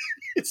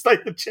 it's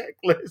like the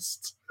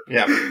checklist.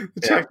 Yeah.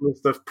 The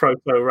checklist of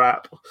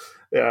proto-rap.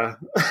 Yeah.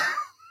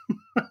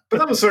 But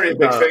that was very a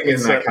big thing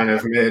in that kind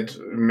of mid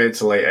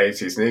to late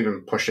 80s, and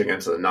even pushing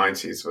into the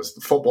 90s, was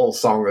the football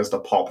song as the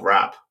pop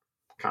rap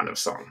kind of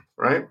song,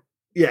 right?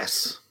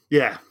 Yes.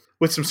 Yeah.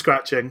 With some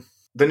scratching.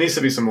 There needs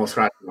to be some more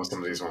scratching on some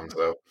of these ones,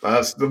 though.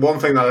 That's the one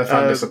thing that I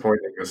found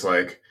disappointing is,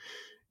 like,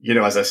 you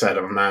know, as I said,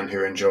 I'm a man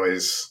who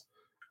enjoys...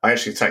 I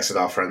actually texted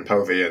our friend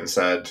Povey and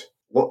said,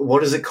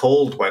 what is it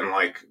called when,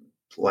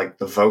 like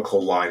the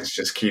vocal lines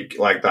just keep,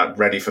 like that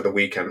Ready for the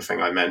Weekend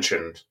thing I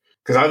mentioned?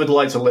 Because I would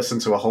like to listen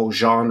to a whole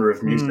genre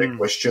of music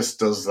which just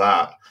does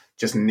that,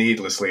 just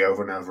needlessly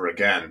over and over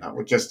again. That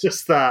would just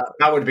that.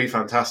 That would be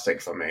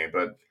fantastic for me.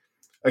 But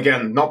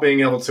again, not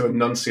being able to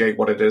enunciate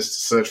what it is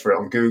to search for it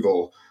on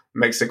Google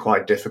makes it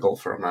quite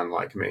difficult for a man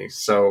like me.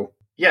 So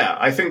yeah,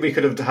 I think we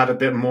could have had a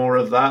bit more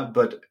of that,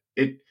 but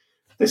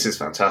this is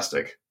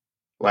fantastic.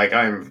 Like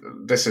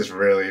this is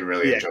really,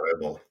 really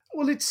enjoyable.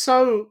 Well, it's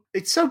so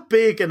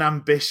big and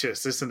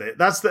ambitious, isn't it?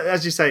 That's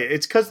as you say,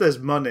 it's because there's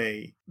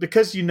money.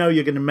 Because you know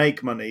you're going to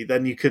make money,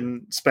 then you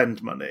can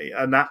spend money,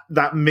 and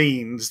that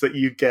means that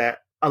you get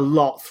a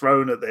lot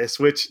thrown at this.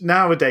 Which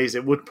nowadays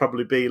it would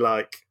probably be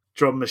like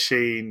drum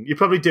machine. You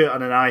probably do it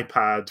on an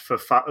iPad for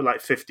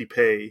like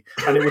 50p,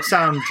 and it would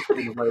sound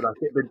in a way like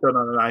it had been done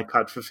on an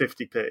iPad for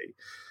 50p.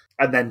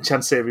 And then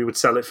Chansiri would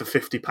sell it for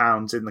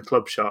 £50 in the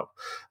club shop.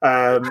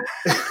 I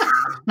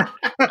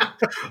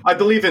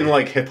believe in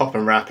like hip hop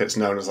and rap, it's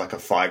known as like a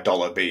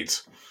 $5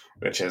 beat,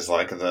 which is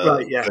like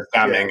the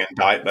damning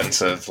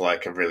indictment of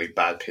like a really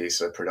bad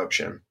piece of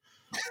production.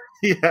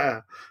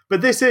 Yeah,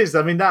 but this is,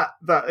 I mean, that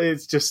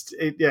is just,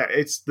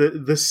 it's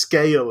the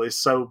scale is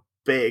so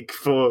big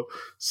for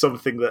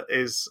something that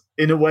is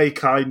in a way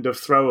kind of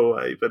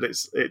throwaway, but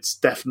it's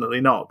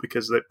definitely not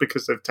because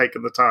they've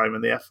taken the time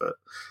and the effort.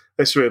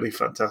 It's really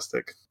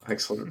fantastic.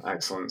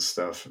 Excellent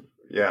stuff.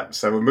 Yeah,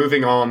 so we're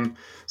moving on.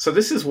 So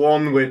this is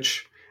one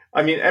which,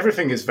 I mean,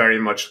 everything is very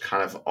much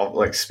kind of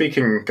like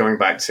going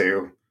back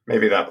to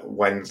maybe that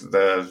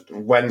the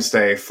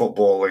Wednesday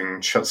footballing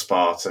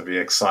chutzpah to be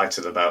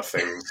excited about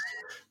things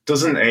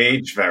doesn't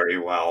age very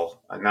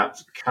well, and that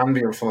can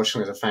be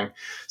unfortunately the thing.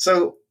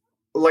 So,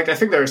 like, I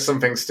think there is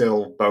something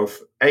still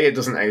both A, it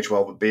doesn't age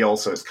well, but B,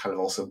 also it's kind of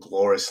also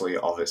gloriously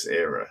of its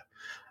era.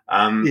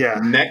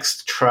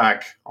 Next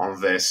track on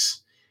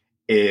this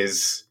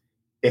is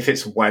If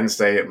It's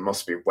Wednesday, It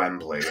Must Be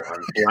Wembley.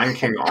 I'm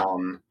blanking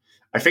on,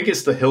 I think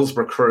it's the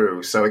Hillsborough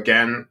Crew. So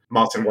again,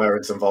 Martin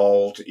Ware's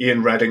involved.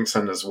 Ian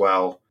Reddington as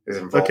well is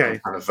involved in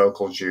kind of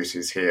vocal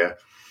duties here.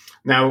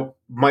 Now,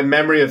 my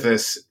memory of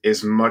this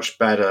is much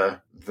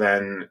better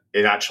than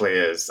it actually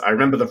is. I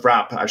remember the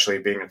rap actually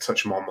being a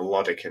touch more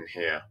melodic in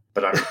here,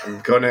 but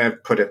I'm going to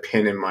put a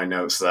pin in my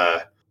notes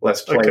there.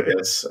 Let's play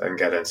this and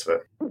get into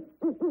it.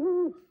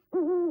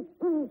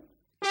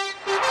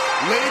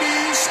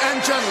 Ladies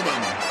and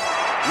gentlemen,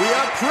 we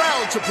are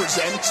proud to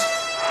present,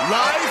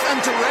 live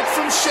and direct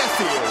from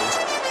Sheffield,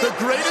 the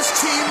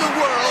greatest team the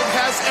world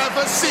has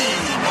ever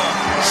seen.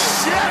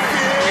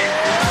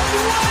 Sheffield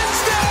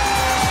Wednesday!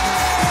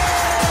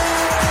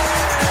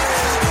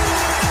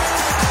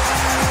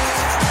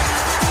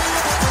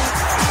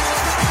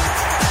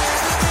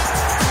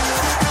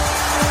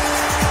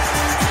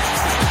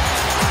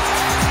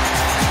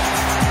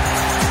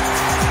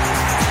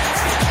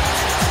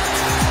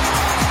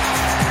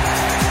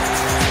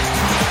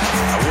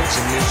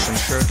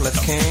 shirtless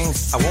king.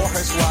 A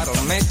warhorse waddle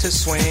made to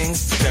swing.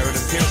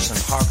 Sheridan Pearson,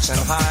 Hawks and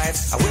Hyde.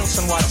 A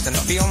Wilson Watson,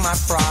 feel my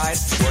pride.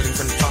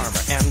 Worthington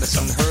Farmer,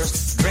 Anderson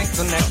Hurst. Drink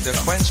the nectar,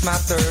 quench my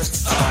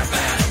thirst. My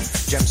man,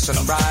 Jemson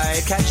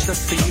Rye. Catch the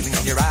feeling,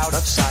 you're out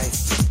of sight.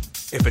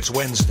 If it's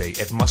Wednesday,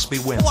 it must be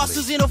Wembley. What's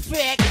in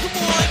effect? Come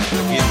on!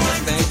 If you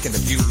think and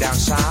the view down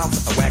south,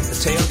 I wag the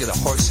tail to the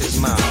horse's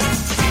mouth.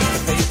 Read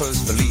the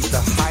papers, believe the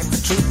hype, the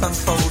truth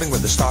unfolding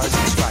with the stars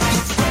and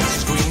stripes. Grass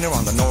is greener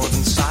on the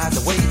northern side,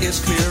 the way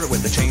is clearer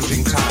with the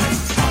changing tide.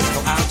 Hearts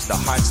go out to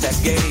the hearts that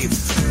gave,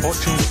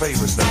 fortune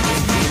favors the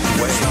blue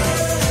way.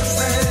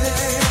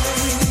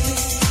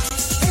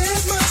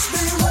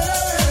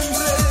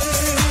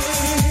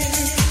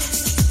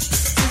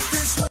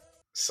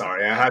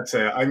 Sorry,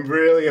 I'm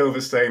really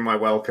overstaying my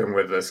welcome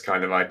with this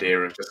kind of idea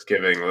of just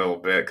giving a little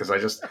bit, because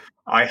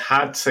I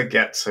had to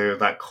get to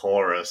that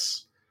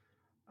chorus.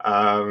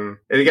 And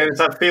again, it's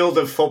that field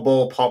of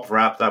football pop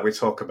rap that we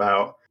talk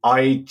about.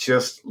 I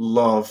just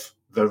love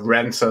the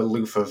Renta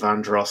Luther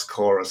Vandross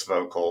chorus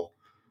vocal.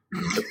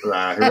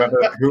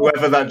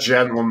 Whoever that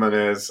gentleman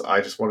is,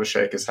 I just want to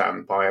shake his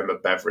hand, buy him a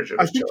beverage of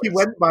his choice. He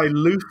went by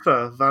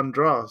Luther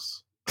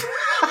Vandross.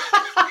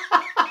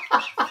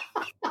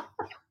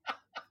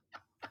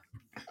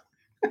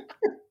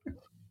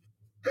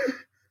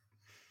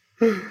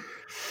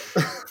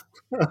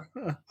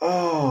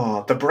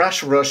 Oh, the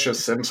brash rush of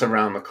Sims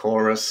around the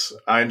chorus.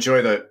 I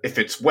enjoy the "if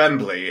it's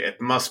Wembley,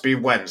 it must be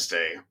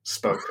Wednesday"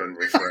 spoken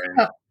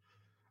refrain.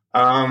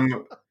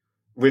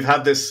 We've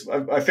had this,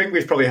 I think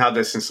we've probably had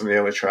this in some of the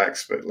early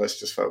tracks, but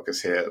let's just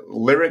focus here.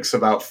 Lyrics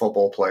about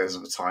football players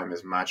of the time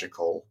is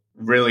magical.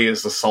 Really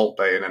is the Salt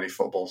Bae in any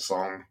football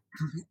song.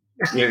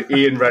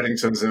 Ian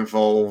Reddington's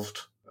involved.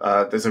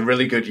 There's a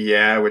really good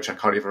 "yeah," which I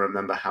can't even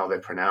remember how they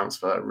pronounce,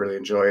 but I really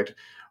enjoyed.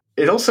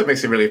 It also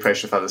makes me really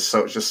appreciate the fact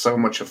there's so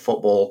much of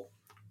football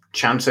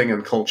chanting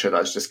and culture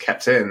that's just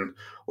kept in.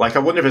 Like, I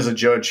wonder if there's a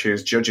judge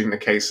who's judging the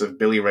case of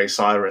Billy Ray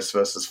Cyrus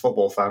versus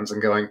football fans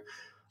and going,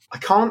 I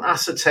can't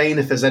ascertain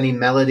if there's any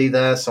melody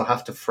there, so I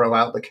have to throw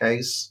out the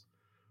case.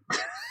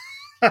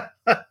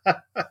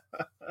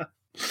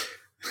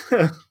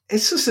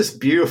 It's just this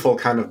beautiful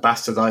kind of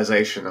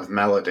bastardization of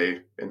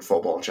melody in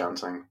football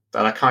chanting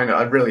that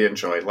I really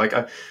enjoyed. Like,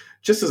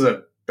 just as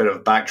a bit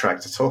of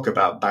backtrack to talk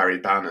about Barry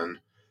Bannon,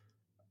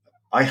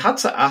 I had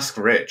to ask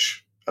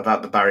Rich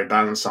about the Barry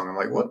Bannon song. I'm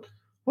like,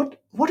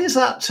 what is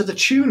that to the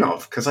tune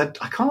of? Because I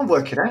can't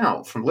work it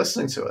out from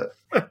listening to it.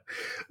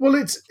 Well,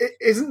 it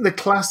isn't the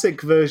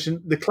classic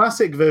version. The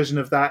classic version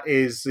of that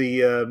is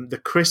the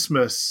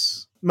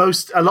Christmas.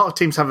 A lot of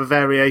teams have a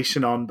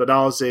variation on, but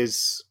ours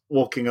is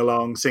walking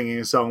along, singing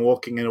a song,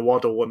 walking in a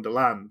Waddle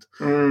Wonderland.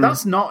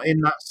 That's not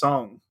in that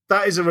song.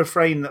 That is a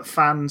refrain that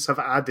fans have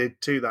added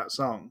to that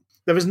song.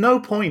 There is no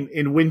point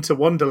in Winter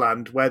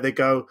Wonderland where they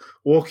go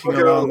walking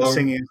along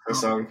singing a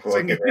song,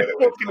 walking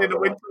in a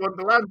Winter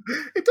Wonderland.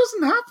 It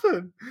doesn't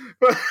happen,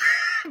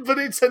 but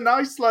it's a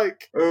nice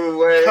Ooh,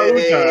 way,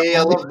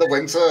 I love the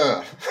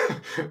winter.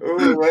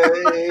 Ooh,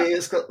 way,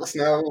 it's got the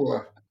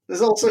snow.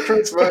 There's also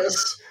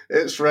Christmas.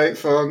 It's great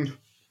fun.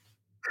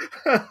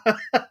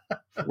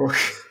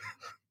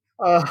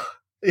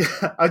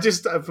 Yeah, I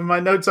just, for my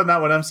notes on that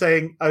one, I'm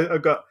saying, I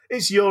got,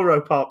 it's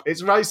Europop.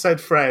 It's Right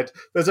Said Fred.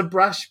 There's a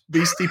brash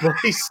Beastie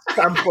Boys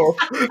sample.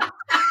 Did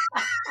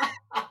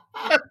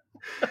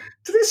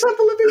they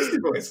sample the Beastie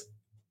Boys?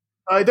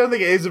 I don't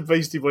think it is a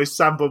Beastie Boys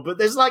sample, but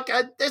there's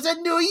there's a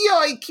New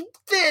York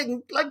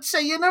thing, like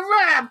saying a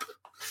rap.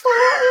 4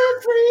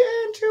 and 3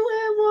 and 2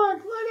 and 1.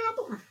 What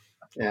happened?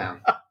 Yeah.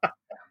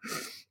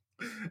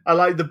 I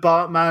like the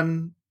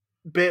Bartman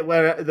bit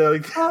where everybody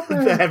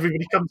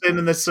comes in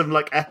and there's some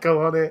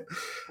echo on it,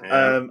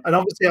 and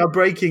obviously our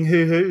breaking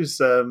hoo's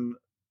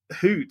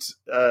hoot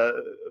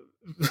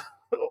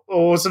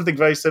or something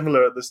very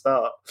similar at the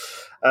start.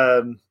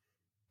 I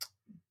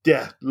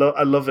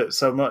love it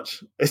so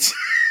much. It's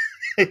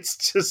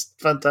just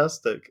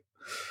fantastic.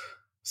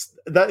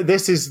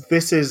 This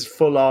is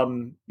full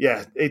on.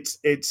 Yeah,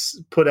 it's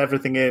put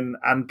everything in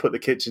and put the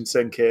kitchen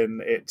sink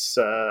in. It's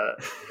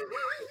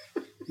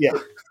yeah.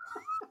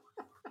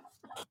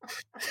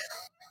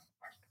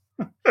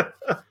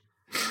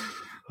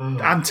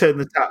 And turn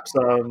the taps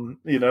on.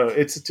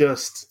 It's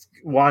just,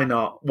 why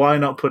not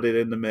put it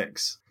in the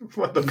mix?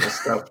 What the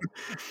stuff.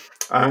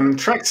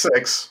 Track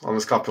 6 on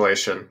this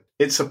compilation,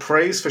 It's a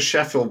Praise for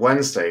Sheffield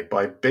Wednesday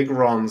by Big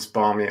Ron's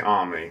Barmy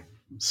Army.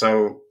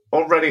 So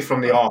already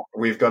from the off,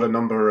 we've got a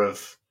number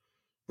of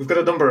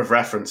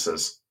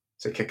references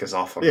to kick us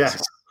off on this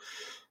one.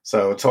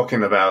 So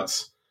talking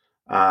about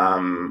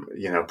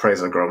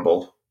praise or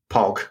grumble,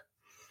 Pog,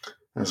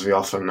 as we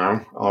often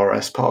know,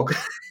 RS Pog.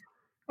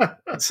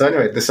 So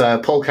anyway, this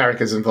Paul Carrick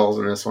is involved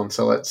in this one,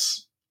 so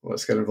let's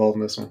get involved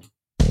in this one.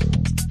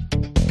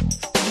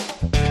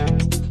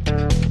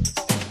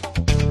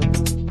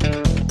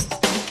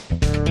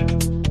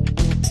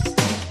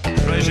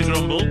 Praise or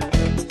grumble?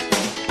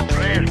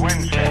 Praise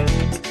Wednesday.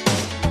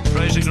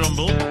 Praise or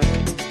grumble?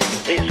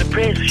 It's a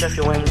praise for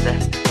Sheffield Wednesday.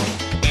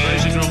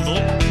 Praise or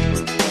grumble?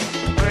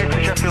 Praise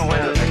for Sheffield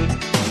Wednesday.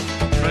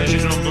 Praise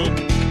and grumble.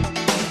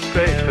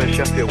 Praise for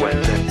Sheffield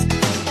Wednesday.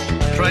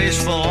 Praise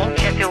for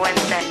Sheffield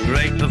Wednesday.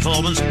 great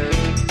performance.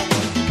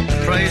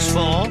 Praise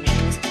for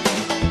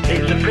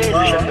It's a praise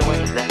for Sheffield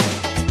Wednesday.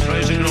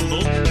 praise and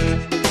grumble.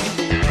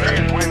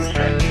 Praise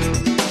Wednesday.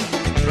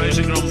 Praise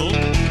and grumble.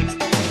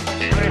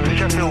 Praise for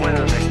Sheffield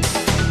Wednesday.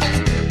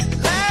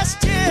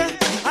 Last year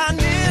I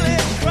nearly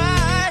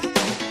cried.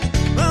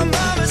 My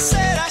mama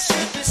said I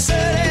should be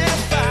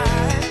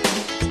certified.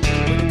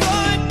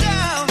 Going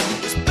down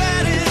was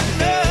bad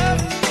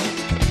enough,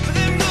 but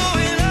then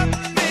going up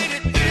made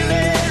it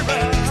really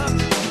rough.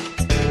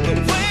 The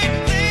way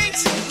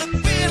things look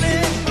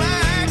feeling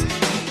black.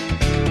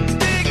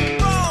 Big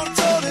Ron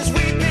told us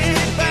we'd be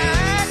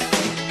back.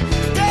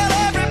 Tell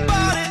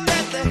everybody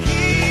that the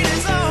heat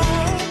is on.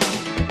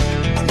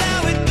 Now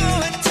we're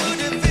going to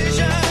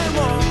Division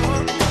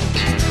 1.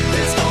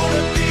 There's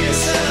gonna be a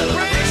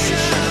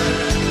celebration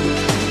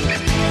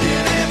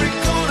in every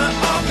corner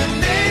of the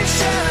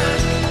nation.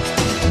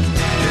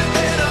 You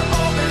better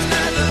open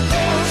that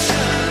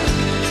lotion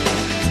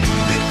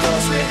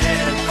because we're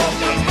headed for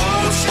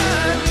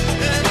promotion.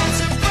 And it's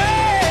a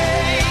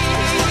praise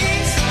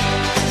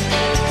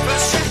for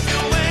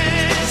Sheffield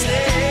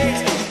Wednesday.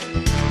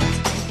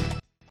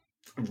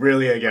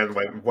 Really, again,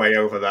 went way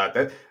over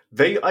that.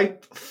 I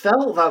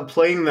felt that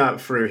playing that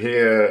through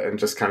here and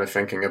just kind of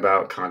thinking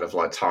about kind of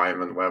like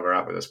time and where we're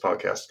at with this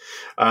podcast.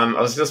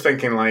 I was just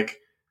thinking, like,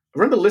 I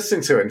remember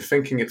listening to it and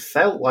thinking it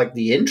felt like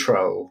the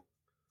intro,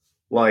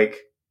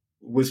 like,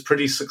 was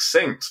pretty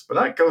succinct, but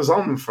that goes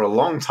on for a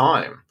long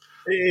time.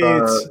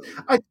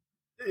 I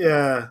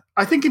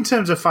think in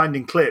terms of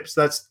finding clips,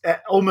 that's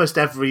almost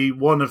every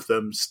one of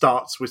them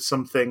starts with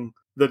something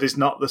that is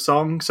not the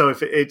song. So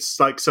if it's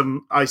like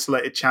some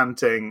isolated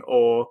chanting,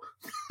 or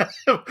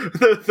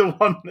the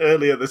one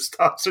earlier that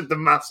starts with the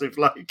massive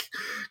like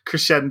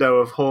crescendo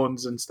of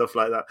horns and stuff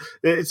like that,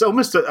 it's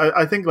almost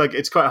I think like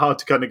it's quite hard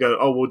to kind of go,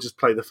 oh, we'll just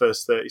play the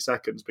first 30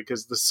 seconds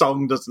because the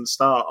song doesn't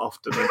start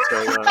often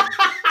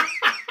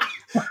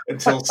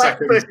until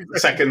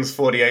seconds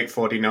 48,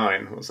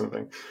 49 or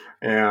something.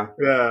 Yeah.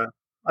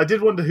 I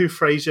did wonder who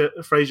Fraser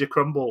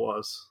Crumble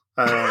was.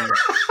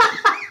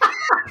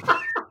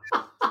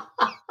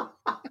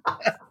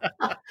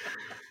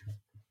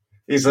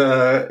 He's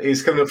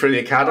coming up through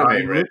the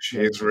academy, Rich.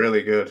 He's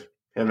really good.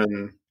 Him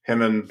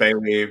and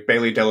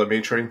Bailey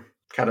Delamitri.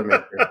 Academy.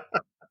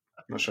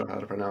 Not sure how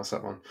to pronounce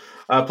that one.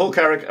 Paul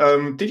Carrick,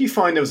 did you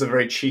find there was a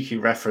very cheeky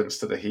reference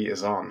to The Heat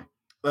Is On?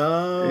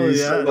 Oh,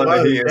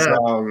 The Heat Is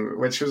On,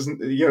 which was,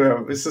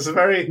 this is a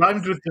very...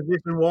 rhymed with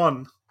Division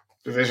 1.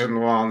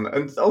 Division 1.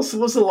 And also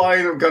was the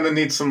line, I'm going to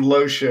need some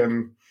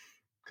lotion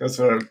because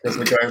we're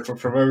going for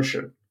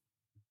promotion.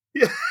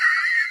 Yeah.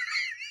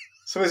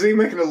 So is he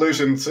making an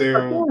allusion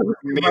to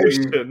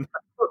devotion?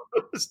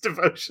 It's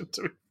devotion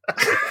to me.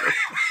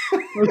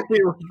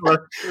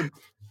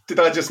 Did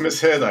I just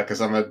mishear that because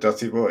I'm a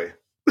dirty boy?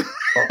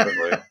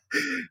 Possibly.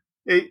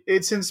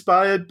 It's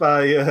inspired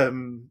by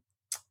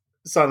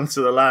Silence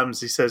of the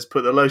Lambs. He says,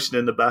 "Put the lotion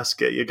in the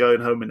basket. You're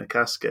going home in a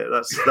casket."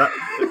 That's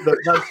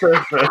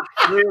perfect.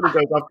 Really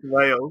goes off the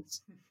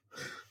rails.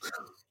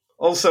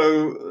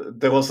 Also,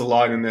 there was a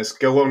line in this: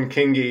 "Go on,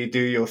 Kingy, do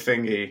your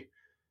thingy."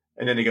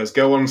 And then he goes,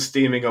 "Go on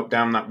steaming up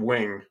down that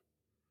wing."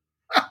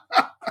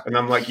 And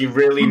I'm like, you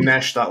really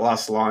neshed that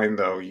last line,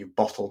 though. You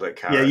bottled it,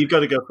 Carrick. Yeah, you've got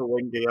to go for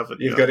Wingy, haven't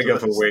you? You've got to go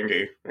for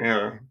Wingy.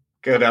 Yeah.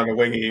 Go down the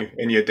wingy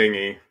in your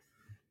dinghy.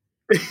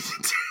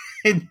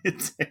 In your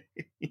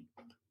dinghy.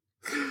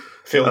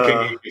 Phil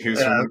Kingy,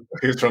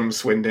 who's from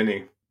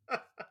Swindinny.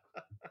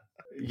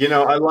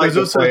 I like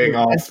the playing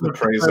off the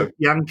praise of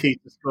Yankee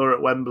to score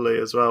at Wembley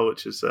as well,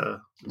 which is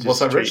what's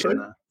that, Richard?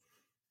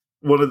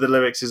 One of the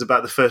lyrics is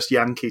about the first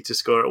Yankee to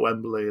score at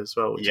Wembley as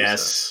well.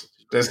 Yes,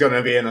 there's going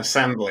to be an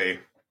assembly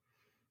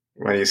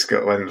when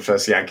the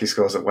first Yankee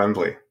scores at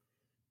Wembley.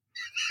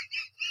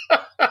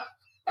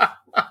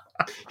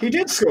 He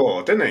did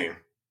score, didn't he?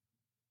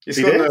 He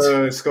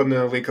scored in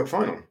the League Cup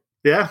final.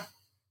 Yeah.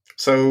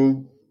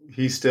 So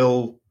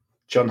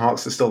John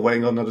Hawkes is still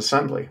waiting on an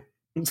assembly.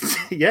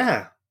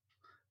 Yeah.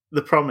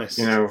 The promise.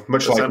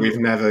 Much like we've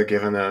never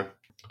given a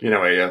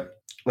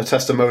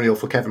testimonial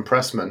for Kevin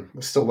Pressman.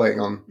 We're still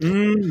waiting on.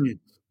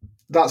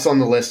 That's on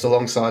the list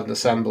alongside an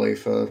assembly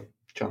for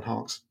John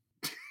Hawkes.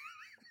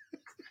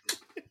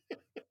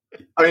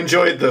 I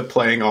enjoyed the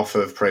playing off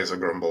of Praise or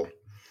Grumble.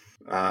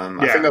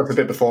 I think that was a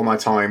bit before my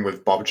time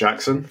with Bob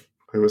Jackson,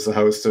 who was the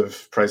host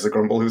of Praise or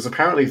Grumble, who was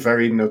apparently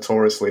very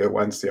notoriously a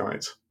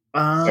Wednesdayite.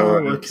 Oh, so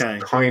okay.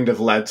 It's kind of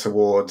led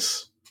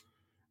towards,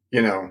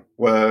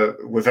 we're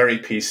very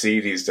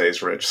PC these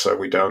days, Rich, so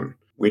we don't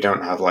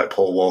have like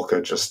Paul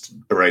Walker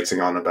just berating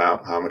on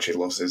about how much he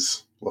loves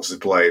his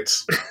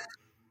blades.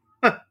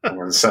 And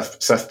then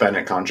Seth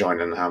Bennett can't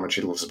join in how much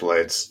he loves the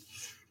blades.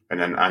 And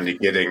then Andy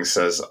Giddings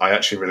says, I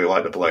actually really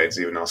like the blades,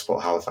 even though I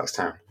support Halifax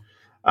Town.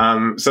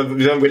 So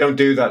we don't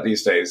do that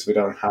these days. We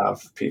don't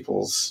have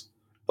people's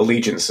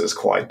allegiances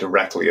quite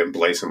directly and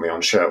blatantly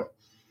on show,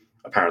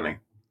 apparently.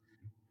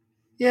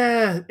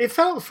 Yeah, it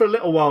felt for a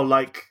little while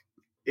like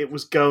it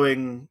was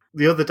going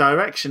the other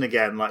direction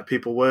again. Like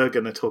people were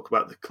going to talk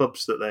about the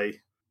clubs that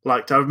they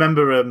liked. I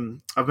remember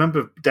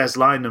Des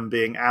Lynam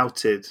being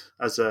outed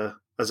as a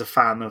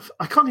fan of.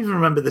 I can't even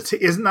remember the team.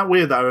 Isn't that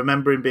weird that I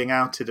remember him being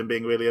outed and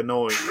being really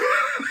annoyed?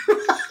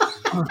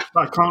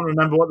 I can't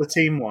remember what the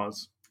team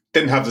was.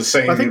 Didn't have the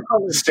same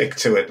stick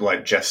to it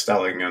like Jeff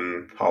Stelling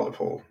and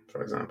Hartlepool,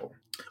 for example.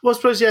 Well, I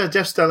suppose,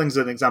 Jeff Stelling's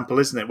an example,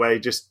 isn't it? Where he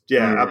just,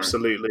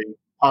 absolutely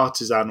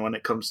partisan when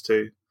it comes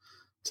to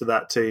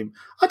that team.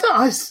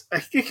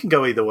 It can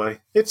go either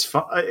way. It's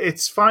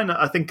fine,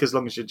 I think, as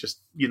long as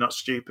you're not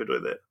stupid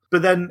with it.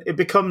 But then it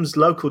becomes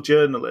local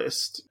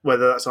journalist,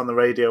 whether that's on the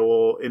radio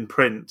or in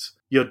print.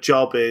 Your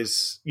job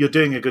is, you're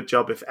doing a good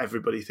job if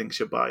everybody thinks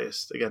you're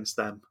biased against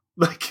them.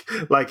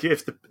 Like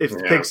if the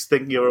pigs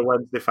think you're a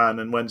Wednesday fan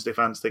and Wednesday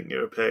fans think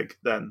you're a pig,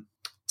 then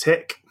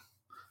tick.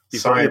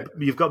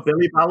 You've got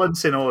Billy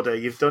Balance in order.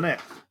 You've done it.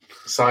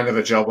 Sign of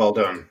a job well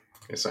done,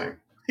 you're saying.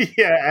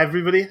 Yeah,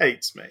 everybody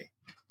hates me.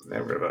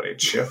 Everybody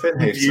chuffing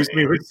hates Use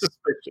me with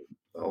suspicion.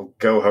 I'll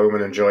go home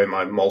and enjoy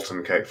my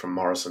molten cake from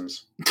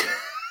Morrison's.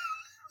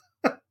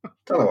 Don't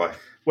know why.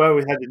 Where are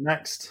we heading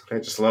next? I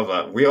just love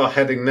that. We are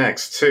heading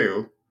next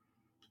to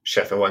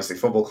Sheffield Wednesday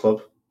Football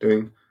Club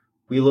doing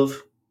We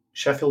Love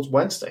Sheffield's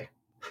Wednesday.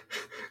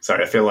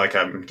 Sorry, I feel like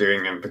I'm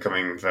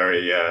becoming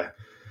very. And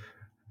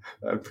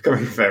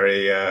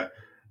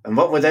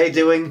what were they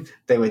doing?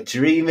 They were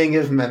dreaming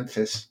of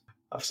Memphis.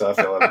 So I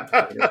feel like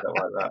I'm doing it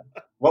like that.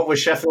 What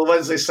was Sheffield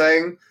Wednesday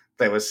saying?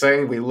 They were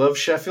saying we love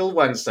Sheffield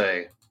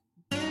Wednesday.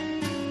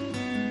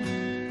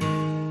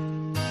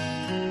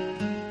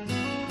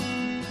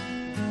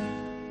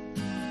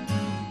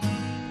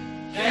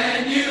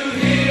 Can you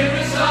hear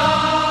us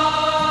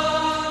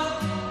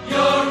on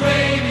your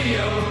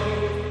radio?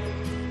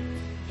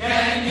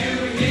 Can you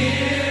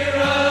hear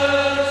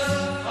us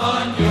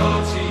on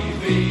your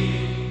TV?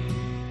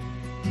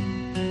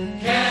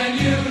 Can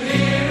you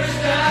hear us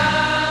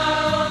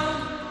down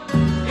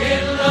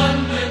in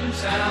London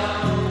town?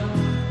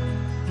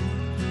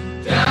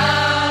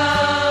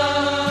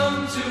 Down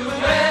to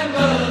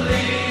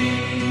Wembley.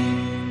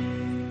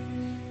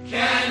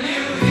 Can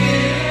you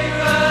hear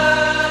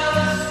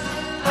us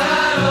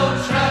at Old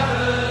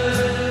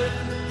Trafford,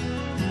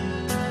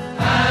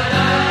 at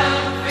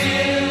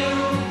Anfield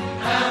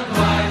and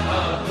White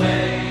Hart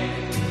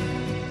Lane?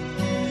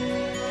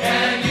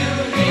 Can you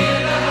hear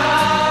the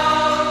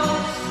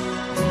house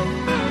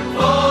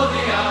for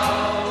the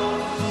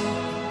Owls,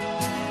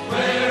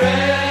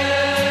 wherever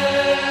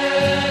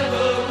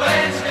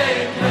Wednesday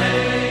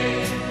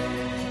plays?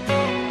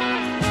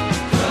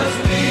 'Cause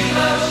we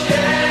love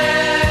Sheffield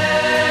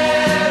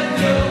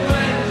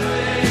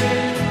Wednesday,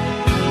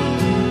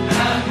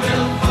 and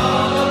we'll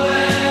follow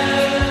them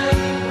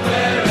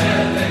wherever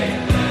they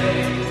play.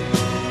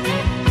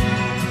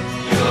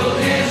 You'll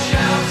hear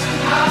shouts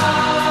and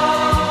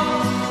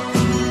howls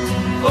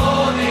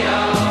for the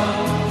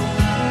Owls,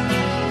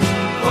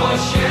 for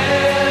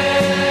Sheffield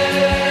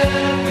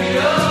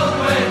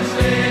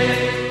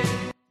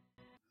Wednesday.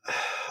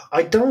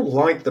 I don't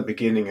like the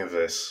beginning of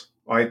this.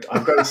 I've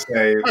got to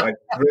say, I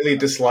really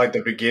dislike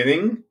the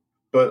beginning,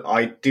 but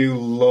I do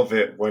love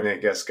it when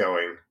it gets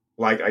going.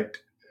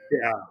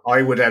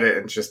 I would edit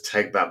and just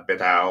take that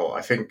bit out.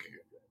 I think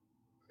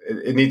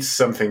it needs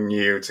something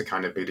new to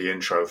kind of be the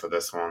intro for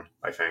this one,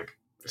 I think.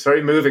 It's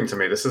very moving to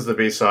me. This is the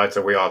B-side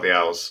to We Are the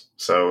Owls.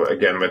 So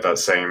again, with that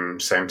same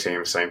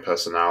team, same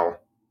personnel.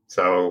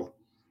 So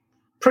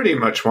pretty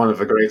much one of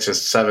the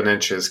greatest 7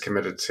 inches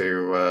committed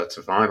to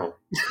vinyl.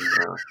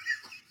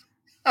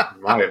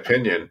 In my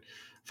opinion.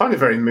 I find it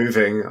very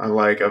moving. I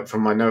like,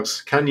 from my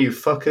notes, can you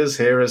fuckers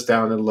hear us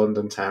down in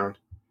London town?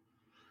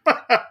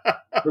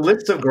 The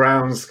list of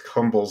grounds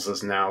humbles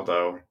us now,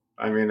 though.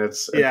 I mean,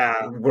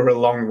 we're a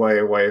long way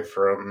away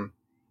from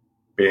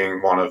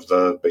being one of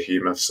the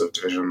behemoths of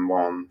Division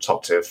 1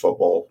 top-tier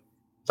football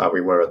that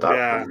we were at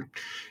that point.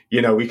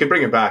 You know, we could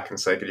bring it back and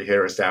say, could you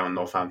hear us down in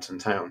Northampton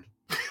town?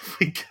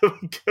 We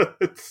could.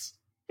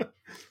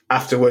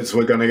 Afterwards,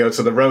 we're going to go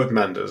to the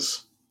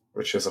Roadmenders,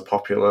 which is a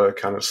popular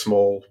kind of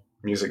small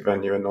music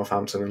venue in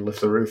Northampton, and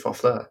lift the roof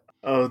off there.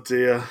 Oh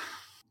dear.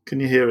 Can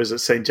you hear us at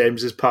St.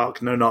 James's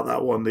Park? No, not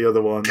that one, the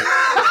other one.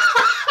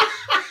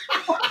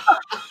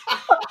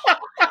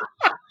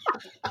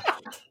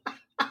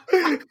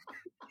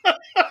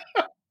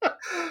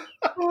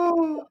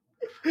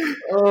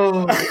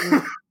 Oh.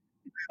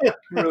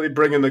 Really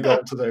bringing the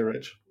gold today,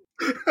 Rich.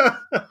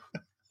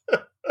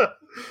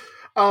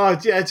 Oh,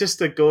 yeah, just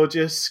a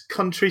gorgeous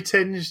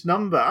country-tinged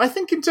number. I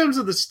think in terms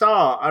of the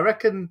start, I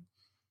reckon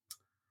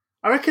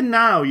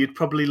now you'd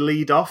probably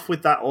lead off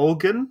with that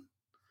organ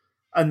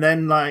and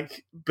then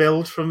like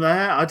build from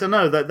there. I don't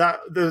know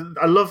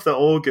I love the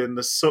organ,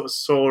 the sort of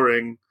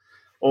soaring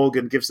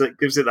organ gives it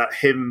that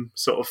hymn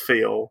sort of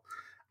feel.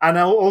 And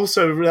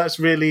also that's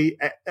really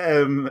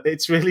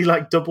it's really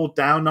like doubled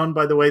down on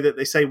by the way that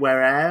they say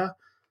where'er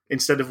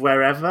instead of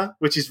wherever,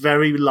 which is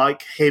very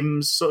like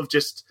hymns sort of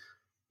just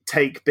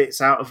take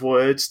bits out of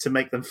words to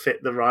make them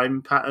fit the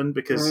rhyme pattern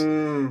because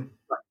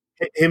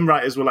hymn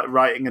writers were like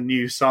writing a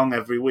new song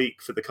every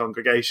week for the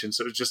congregation.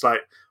 So it was just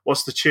like,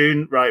 what's the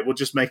tune? Right, we'll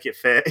just make it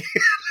fit.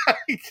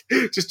 Like,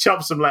 just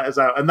chop some letters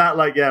out, and that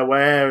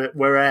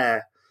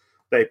where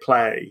they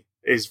play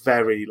is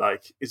very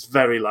like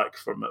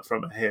from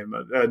a hymn,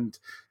 and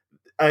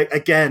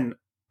again.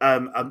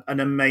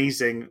 An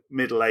amazing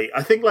middle eight.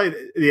 I think like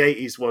the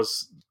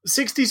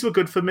 60s were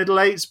good for middle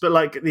eights, but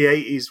like the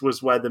 80s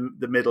was where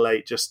the middle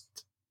eight just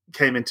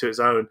came into its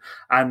own.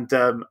 And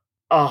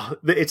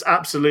it's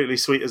absolutely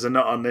sweet as a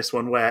nut on this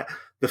one, where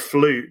the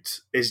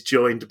flute is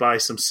joined by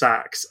some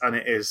sax, and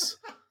it is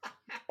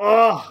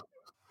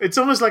it's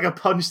almost like a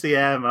punch the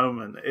air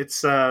moment.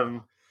 It's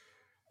a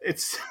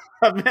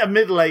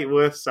middle eight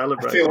worth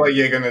celebrating. I feel like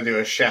you're going to do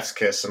a chef's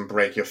kiss and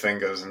break your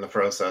fingers in the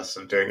process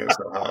of doing it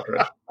so hard,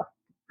 Rich.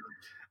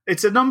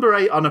 It's a number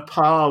 8 on a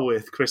par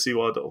with Chrissy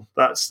Waddle.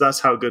 That's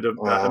how good a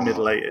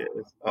middle 8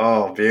 is.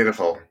 Oh,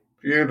 beautiful.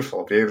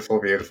 Beautiful,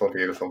 beautiful, beautiful,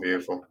 beautiful,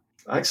 beautiful.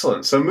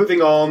 Excellent. So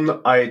moving on,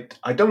 I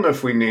don't know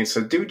if we need to...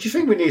 Do you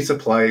think we need to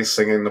play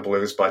Singing the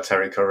Blues by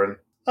Terry Curran?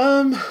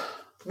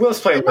 Let's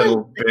play a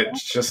little bit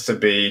just to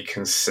be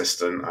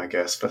consistent, I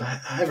guess. But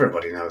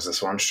everybody knows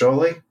this one,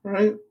 surely,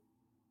 right?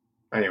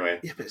 Anyway.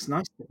 Yeah, but it's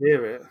nice to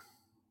hear it.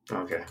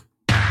 Okay.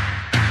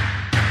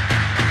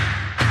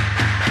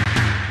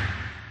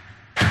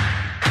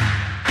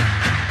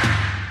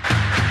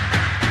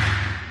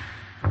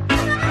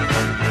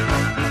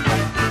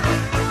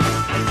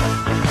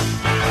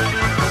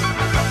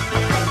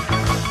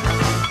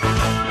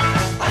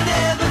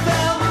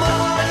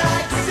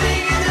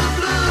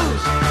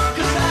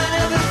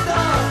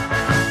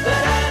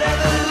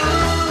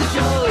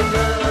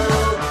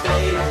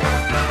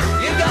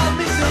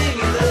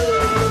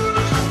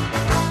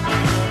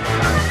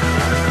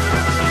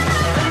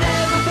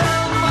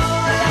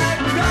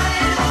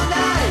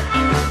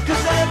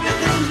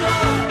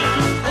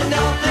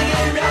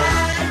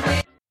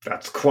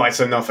 Quite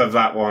enough of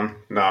that one.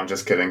 No, I'm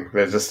just kidding.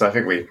 I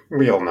think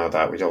we all know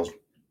that.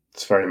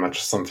 It's very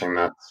much something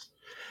that's,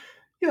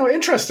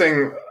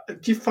 interesting. Do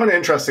you find it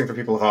interesting for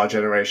people of our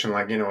generation?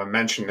 Like, I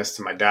mentioned this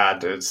to my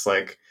dad. It's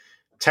like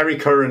Terry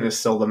Curran is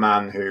still the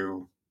man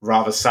who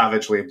rather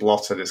savagely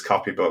blotted his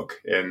copybook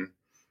in,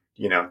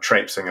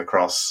 traipsing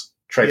across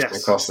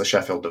the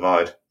Sheffield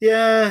Divide.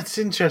 Yeah, it's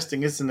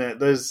interesting, isn't it?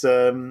 There's,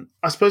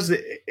 I suppose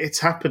it's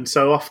happened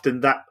so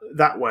often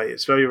that way.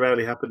 It's very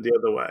rarely happened the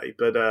other way,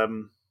 but.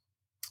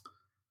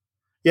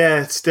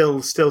 Yeah, it's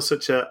still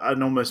such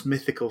an almost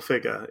mythical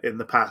figure in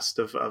the past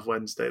of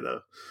Wednesday,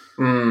 though.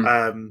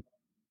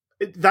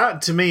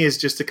 That to me is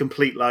just a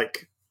complete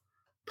like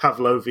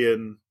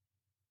Pavlovian.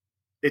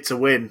 It's a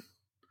win,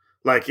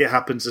 like it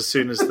happens as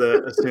soon as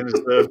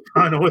the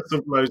final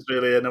whistle blows,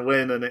 really, and a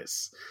win, and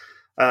it's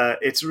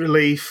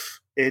relief.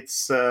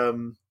 It's I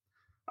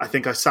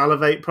think I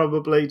salivate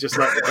probably just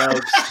like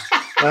the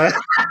Belgs.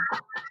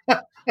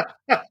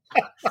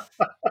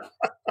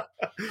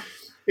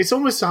 It's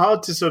almost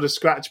hard to sort of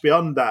scratch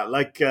beyond that.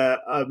 Like, the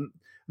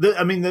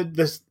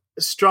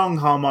strong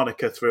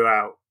harmonica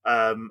throughout,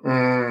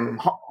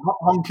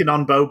 honking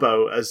on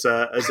Bobo as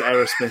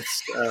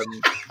Aerosmith's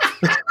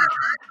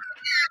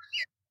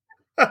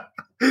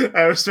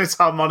Aerosmith's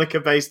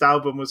harmonica-based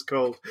album was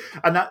called,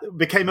 and that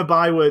became a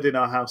byword in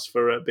our house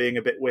for being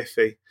a bit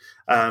whiffy.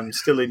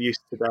 Still in use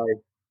today.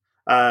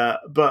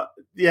 But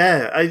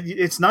yeah,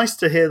 it's nice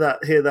to hear that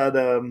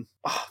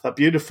that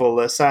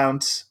beautiful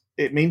sound.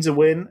 It means a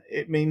win.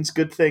 It means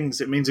good things.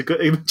 It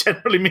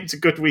generally means a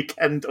good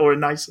weekend or a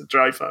nicer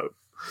drive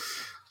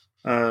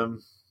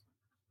home.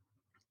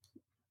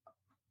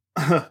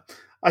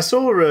 I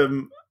saw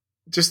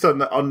just on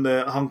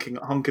the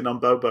honking on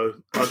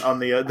Bobo on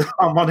the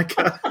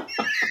harmonica.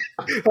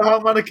 The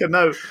harmonica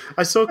note.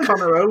 I saw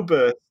Conor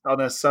Oberst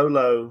on a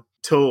solo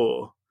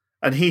tour,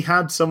 and he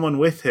had someone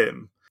with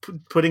him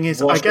putting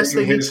his. I guess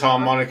his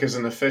harmonicas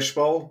in the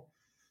fishbowl.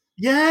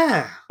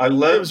 Yeah, I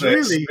love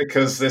this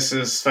because this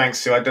is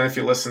thanks to, I don't know if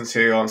you listen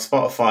to on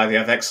Spotify, they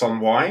have X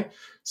on Y,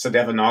 so they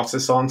have an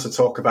artist on to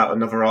talk about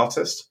another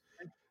artist.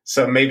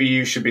 So maybe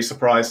you should be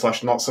surprised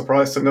 / not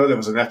surprised to know there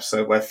was an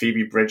episode where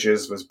Phoebe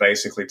Bridgers was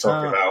basically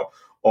talking about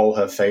all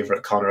her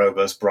favourite Conor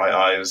Oberst, Bright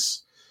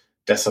Eyes,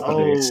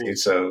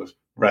 Desapolonito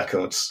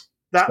records.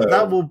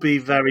 That will be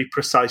very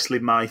precisely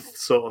my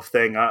sort of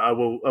thing. I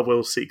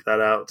will seek that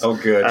out. Oh,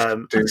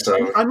 good. Do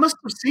so. I must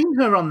have seen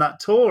her on that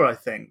tour, I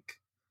think.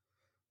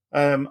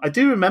 I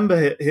do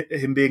remember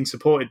him being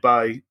supported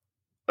by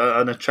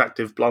an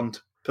attractive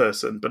blonde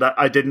person, but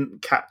I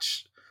didn't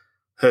catch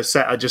her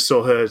set. I just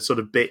saw her sort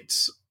of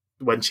bits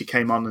when she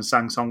came on and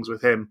sang songs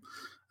with him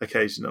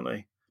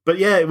occasionally. But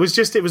yeah, it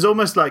was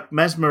almost like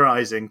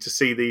mesmerizing to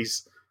see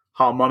these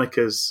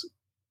harmonicas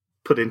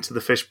put into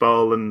the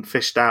fishbowl and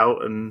fished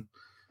out, and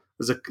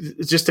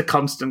it's just a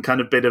constant kind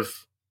of bit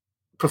of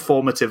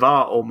performative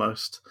art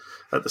almost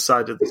at the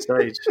side of the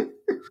stage.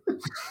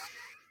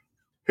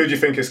 Who do you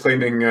think is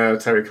cleaning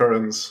Terry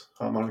Curran's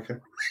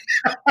harmonica?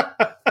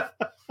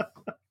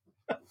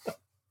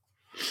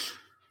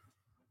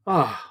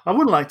 I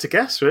wouldn't like to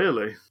guess,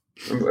 really.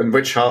 And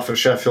which half of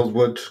Sheffield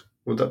would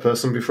that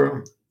person be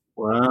from?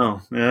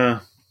 Wow. Yeah.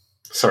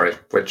 Sorry,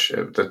 which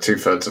the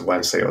 2/3 of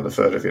Wednesday or the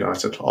third of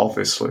United,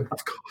 obviously.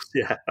 Of course.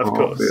 Yeah. Of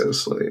course.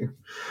 Obviously.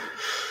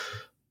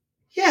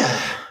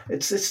 Yeah,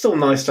 it's still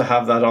nice to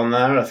have that on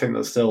there. I think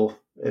that still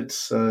it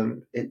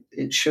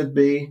should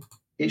be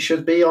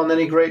on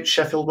any great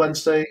Sheffield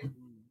Wednesday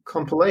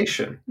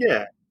compilation.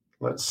 Yeah.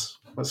 Let's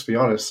be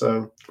honest.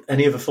 So,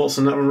 any other thoughts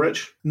on that one,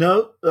 Rich?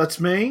 No, that's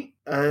me.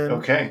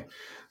 Okay,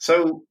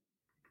 so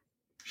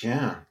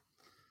yeah,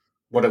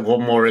 what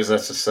more is there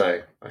to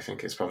say? I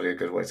think it's probably a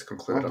good way to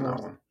conclude on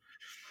that one.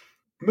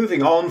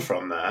 Moving on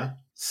from there,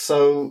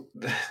 so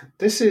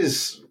this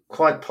is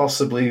quite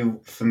possibly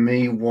for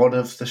me one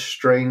of the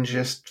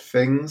strangest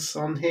things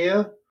on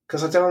here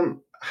because I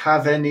don't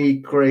have any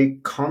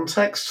great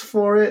context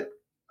for it.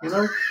 You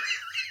know.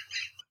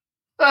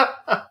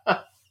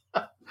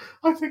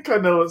 I think I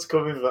know what's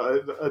coming.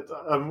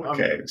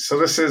 Okay, so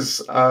this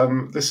is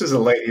a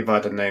lady by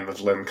the name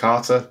of Lynn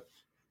Carter.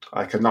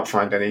 I could not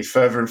find any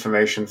further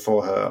information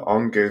for her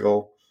on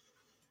Google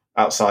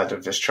outside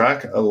of this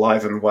track,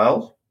 Alive and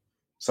Well.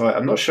 So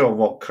I'm not sure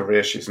what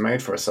career she's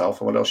made for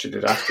herself or what else she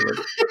did afterwards.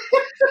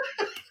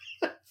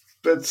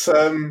 But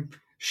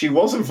she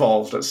was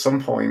involved at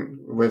some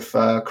point with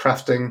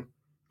crafting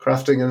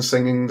and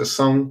singing the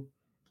song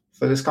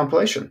for this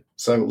compilation.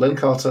 So Lynn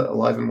Carter,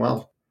 Alive and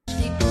Well.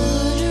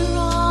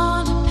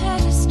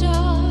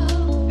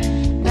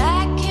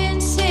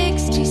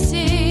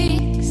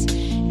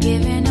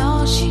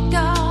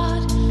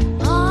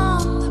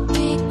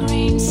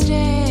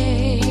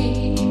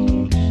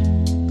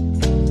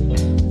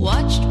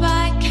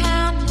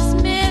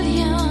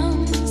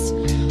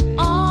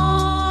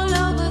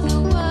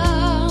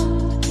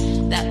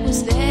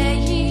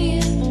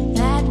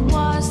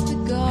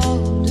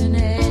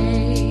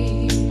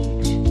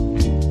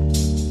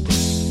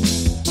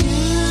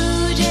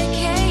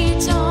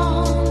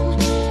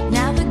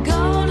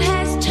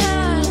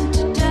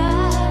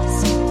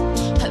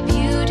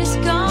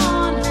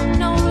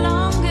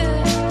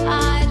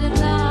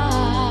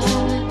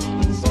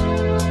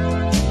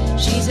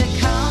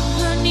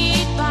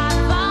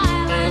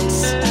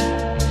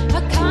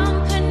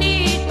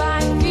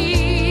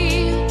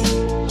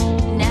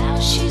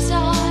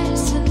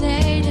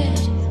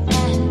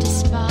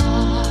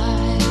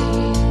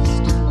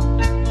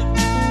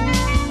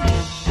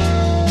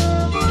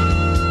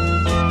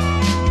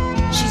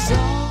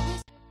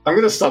 I'm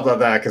going to stop that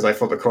there because I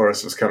thought the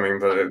chorus was coming,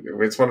 but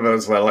it's one of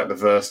those where like the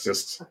verse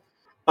just...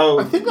 Oh,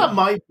 I think that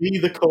might be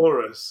the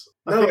chorus.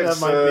 I think that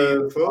might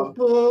be...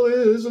 Football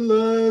is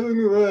alive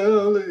and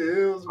well, it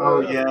is well.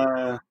 Oh,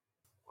 yeah.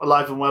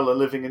 Alive and Well are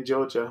living in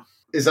Georgia.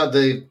 Is that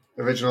the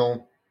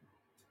original?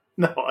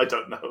 No, I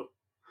don't know.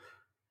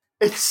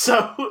 It's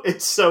so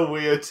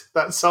weird.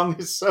 That song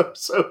is so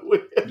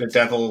weird. The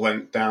devil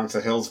went down to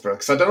Hillsborough.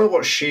 Because I don't know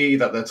what she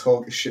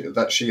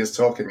is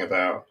talking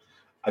about.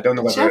 I don't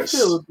know whether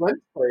Sheffield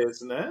Wednesday,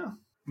 isn't it?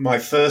 My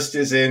first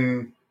is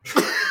in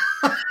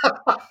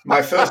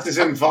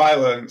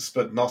violence,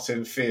 but not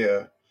in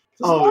fear.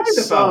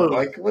 It's so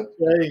like what?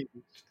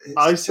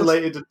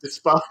 Isolated and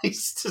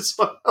despised as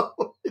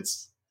well.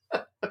 It's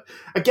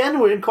again,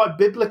 we're in quite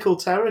biblical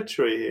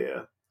territory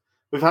here.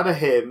 We've had a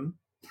hymn,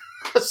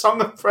 a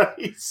song of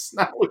praise.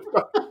 Now we've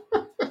got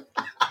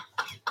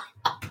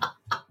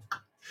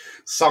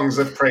songs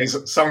of praise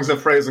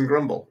and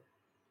grumble.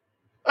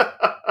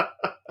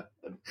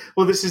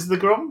 Well, this is the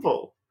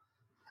grumble.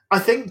 I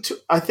think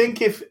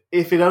if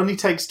it only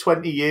takes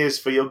 20 years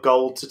for your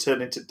gold to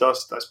turn into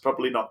dust, that's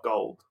probably not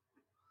gold.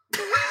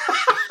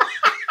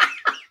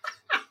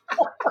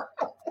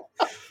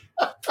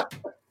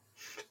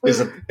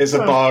 Is a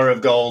bar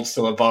of gold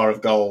still a bar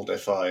of gold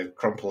if I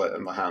crumple it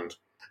in my hand?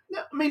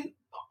 I mean,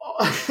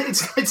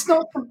 it's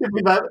not something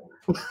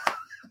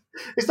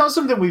it's not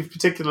something we've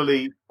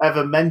particularly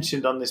ever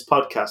mentioned on this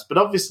podcast, but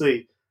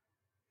obviously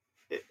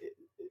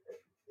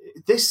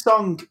this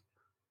song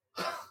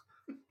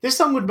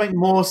would make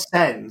more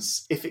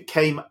sense if it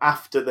came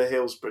after the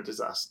Hillsborough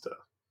disaster.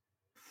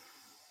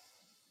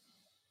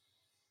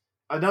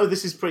 I know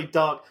this is pretty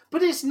dark,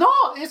 but it's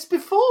not. It's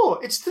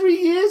before. It's 3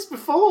 years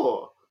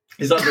before.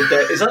 Is that the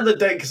date? Is that the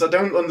date? Because I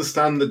don't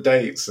understand the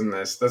dates in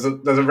this. There's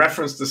a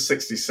reference to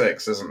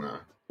 66, isn't there?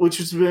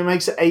 Which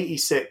makes it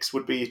 86.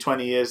 Would be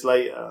 20 years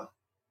later.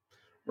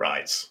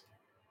 Right.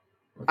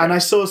 Okay. And I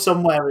saw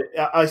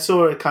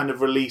a kind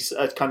of release,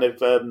 a kind of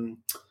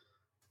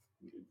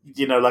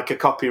like a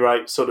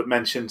copyright sort of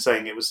mention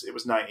saying it was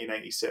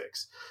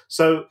 1986.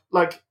 So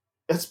like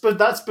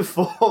that's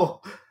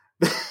before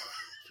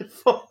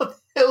before the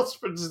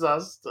Hillsborough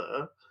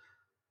disaster.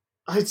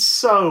 It's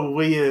so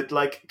weird.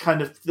 Like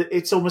kind of,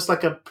 it's almost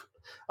like a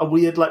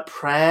weird like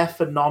prayer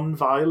for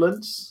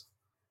non-violence.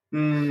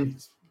 And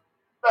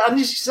as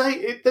you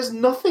say, there's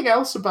nothing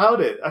else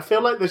about it. I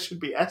feel like there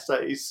should be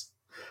essays.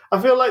 I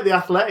feel like the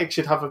Athletic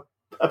should have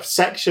a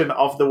section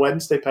of the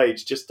Wednesday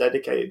page just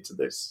dedicated to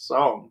this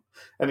song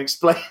and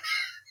explain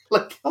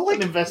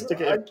an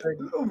investigative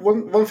thing.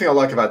 One thing I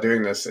like about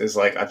doing this is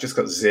like I've just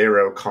got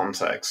zero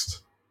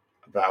context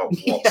about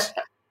what's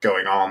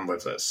going on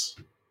with this.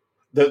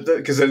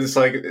 Because it's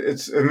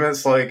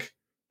like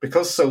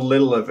because so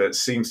little of it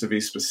seems to be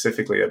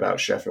specifically about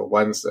Sheffield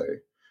Wednesday,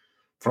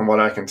 from what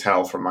I can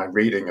tell from my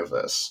reading of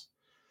this.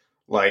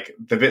 Like,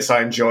 the bits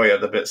I enjoy are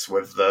the bits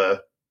with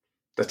the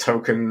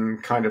token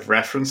kind of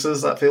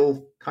references that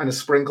feel kind of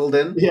sprinkled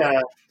in.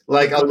 Yeah.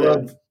 Like, I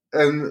love,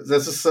 and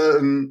there's a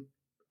certain,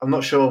 I'm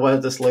not sure where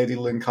this lady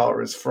Lynn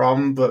Carter is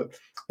from, but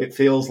it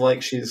feels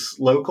like she's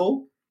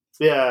local.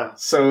 Yeah.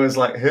 So it's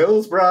like,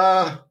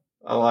 Hillsborough.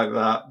 I like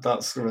that.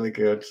 That's really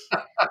good.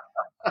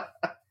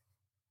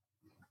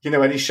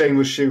 Any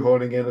shameless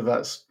shoehorning in of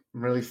that's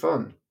really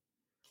fun.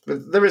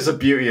 But there is a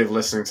beauty of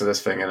listening to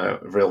this thing in a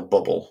real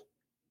bubble.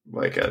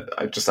 Like,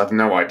 I just have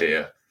no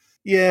idea.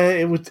 Yeah,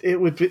 it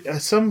would be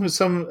some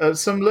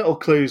little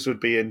clues would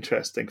be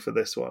interesting for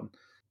this one.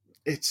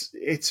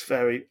 It's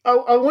very.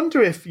 I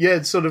wonder if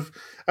sort of,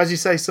 as you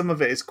say, some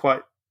of it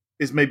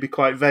is maybe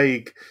quite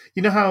vague.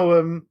 You know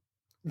how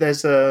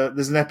there's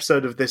an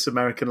episode of This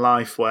American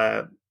Life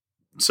where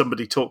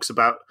somebody talks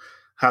about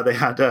how they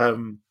had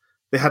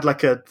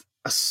like a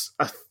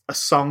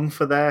song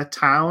for their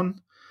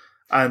town,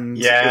 and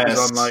it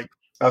was on like.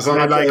 It's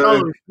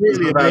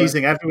really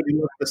amazing. Everybody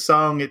loved the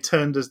song. It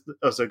turned as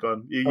so go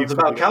on. It's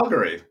about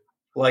Calgary.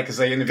 Like, as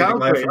they interviewed a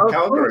guy from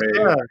Calgary.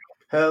 Yeah.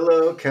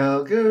 Hello,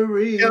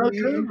 Calgary.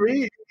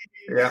 Calgary.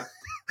 Yeah.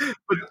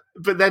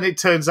 but then it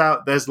turns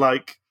out there's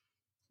like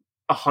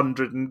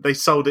 100, and they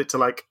sold it to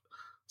like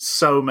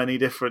so many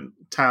different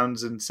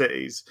towns and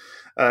cities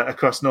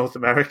across North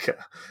America.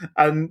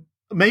 And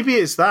maybe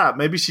it's that.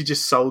 Maybe she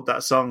just sold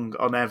that song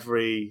on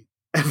every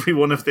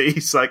one of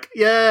these. Like,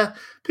 yeah,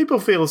 people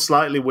feel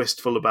slightly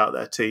wistful about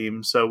their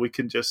team, so we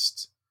can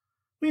just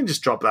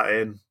drop that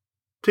in.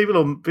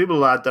 People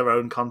will add their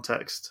own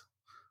context.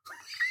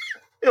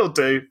 It'll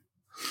do.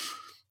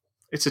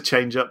 It's a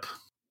change up.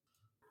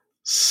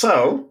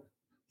 So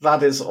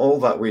that is all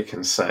that we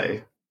can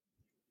say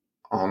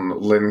on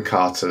Lynn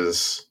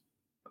Carter's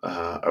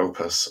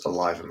opus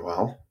Alive and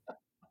Well.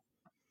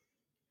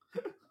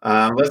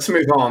 Let's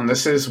move on.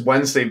 This is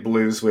Wednesday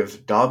Blues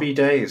with Derby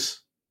Days.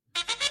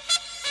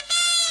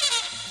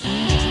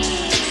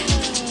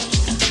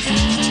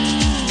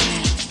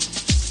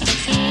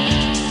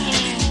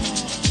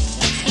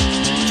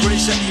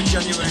 22nd of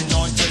January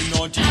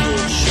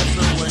 1994,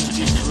 Sheffield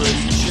Wednesday 3,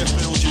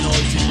 Sheffield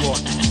United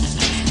 1.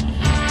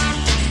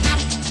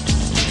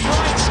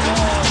 Wright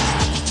scores!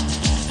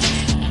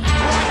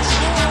 Wright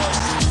scores!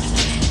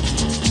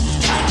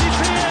 Andy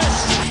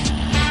Pearce!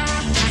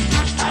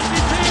 Andy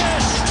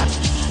Pearce!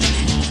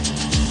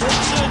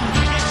 Wilson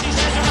gets his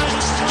head around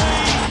the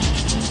screen.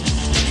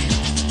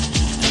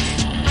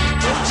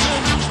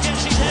 Wilson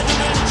gets his head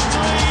around the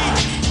screen.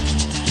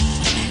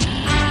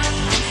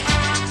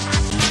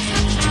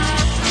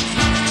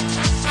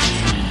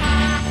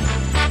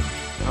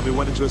 And we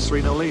went into a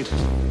 3-0 lead.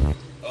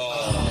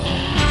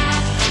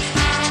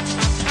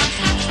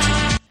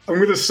 I'm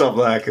going to stop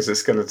there because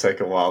it's going to take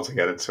a while to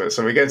get into it.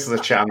 So we get to the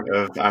chant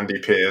of Andy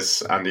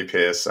Pearce, Andy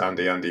Pearce,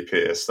 Andy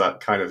Pearce, that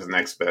kind of the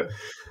next bit.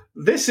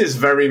 This is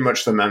very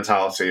much the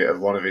mentality of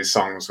one of his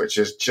songs, which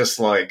is just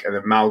like an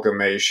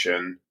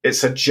amalgamation.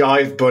 It's a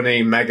Jive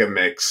Bunny mega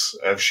mix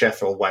of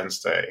Sheffield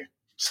Wednesday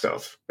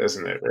stuff,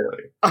 isn't it,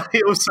 really? I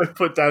also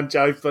put down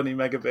Jive Bunny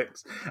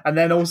Megamix. And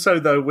then also,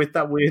 though, with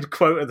that weird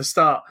quote at the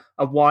start,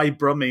 a Why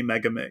Brummy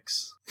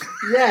Megamix.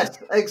 Yes,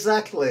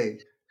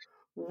 exactly.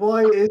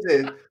 Why is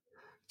it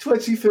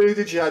 23rd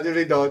of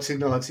January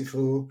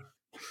 1994?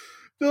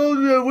 Oh,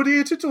 no, we're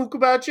here to talk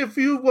about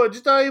Sheffield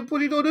Wednesday and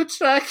put it on a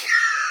track.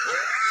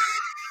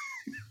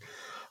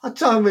 I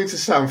don't mean to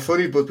sound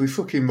funny, but we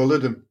fucking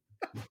mullered him.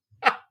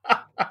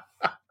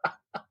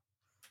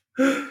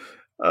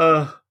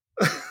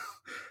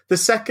 The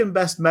second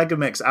best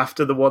Megamix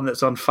after the one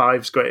that's on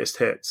Five's Greatest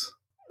Hits.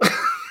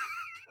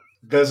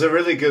 There's a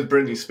really good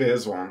Britney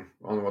Spears one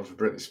on the one for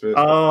Britney Spears.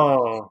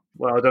 Oh,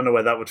 well, I don't know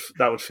where that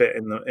would fit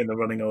in the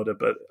running order,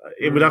 but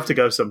it would have to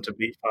go some to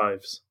beat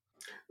Five's.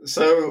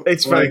 So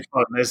it's very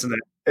fun, isn't it?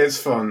 It's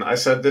fun. I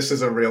said this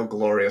is a real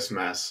glorious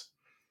mess.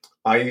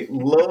 I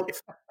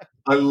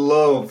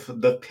love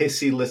the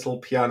pissy little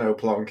piano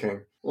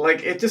plonking.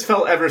 Like, it just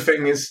felt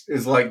everything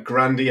is like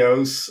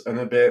grandiose and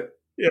a bit,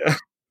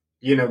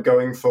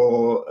 going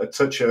for a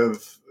touch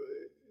of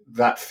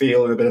that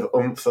feel and a bit of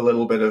oomph, a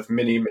little bit of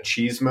mini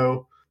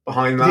machismo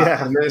behind that.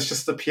 Yeah. And then it's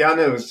just the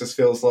piano just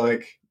feels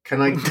like,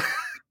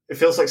 it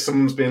feels like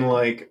someone's been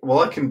like, well,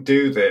 I can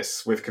do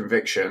this with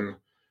conviction,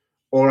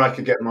 or I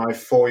could get my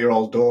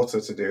 4-year-old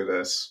daughter to do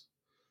this.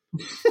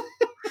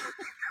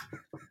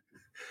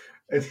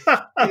 It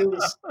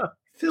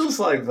feels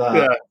like that.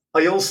 Yeah.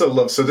 I also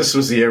love, so this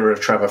was the era of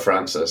Trevor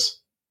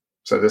Francis.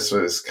 So this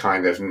was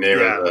kind of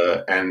nearer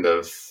the end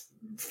of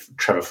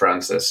Trevor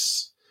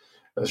Francis'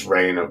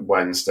 reign at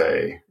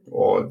Wednesday,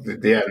 or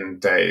the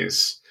end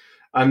days.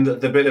 And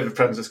the bit of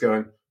Francis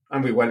going,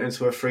 and we went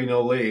into a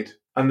 3-0 lead.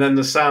 And then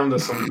the sound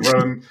of some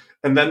grown,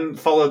 and then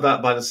followed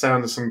that by the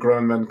sound of some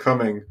grown men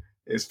coming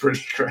is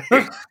pretty great.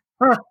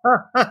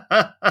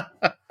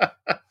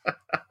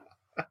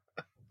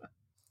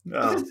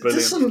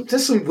 There's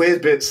some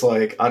weird bits,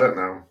 like, I don't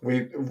know.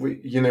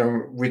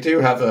 we do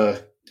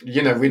have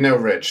we know,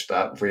 Rich,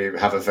 that we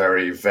have a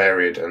very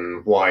varied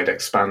and wide,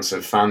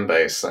 expansive fan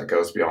base that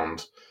goes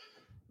beyond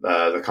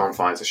the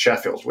confines of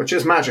Sheffield, which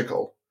is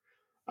magical.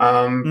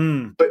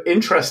 But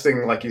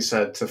interesting, like you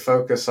said, to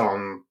focus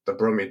on the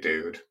Brummy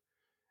dude,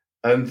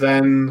 and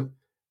then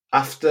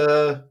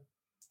after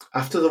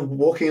the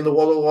Walking in the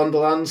Walla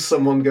Wonderland,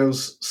 someone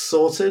goes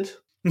sorted.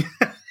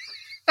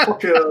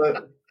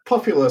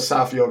 Popular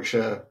South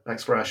Yorkshire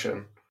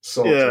expression.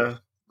 Sorted. Yeah,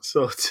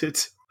 sorted.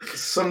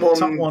 Someone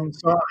Top one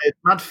sorted.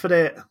 Mad for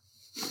it.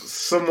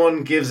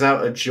 Someone gives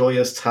out a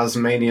joyous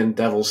Tasmanian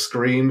devil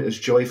scream. Is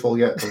joyful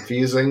yet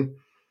confusing.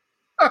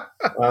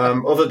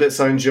 Other bits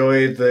I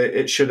enjoyed, the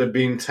It Should Have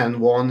Been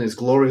 10-1 is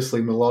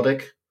gloriously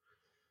melodic.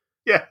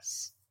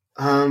 Yes.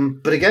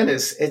 But again,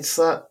 it's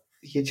that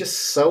you're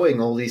just sewing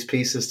all these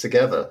pieces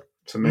together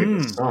to make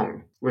the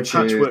song, which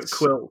Patchwork is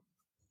quilt.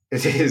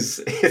 It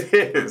is.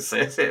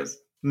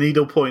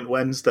 Needlepoint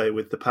Wednesday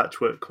with the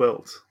patchwork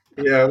quilt.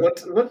 Yeah.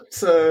 What?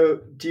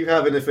 Do you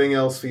have anything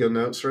else for your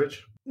notes,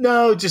 Rich?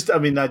 No, I just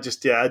enjoyed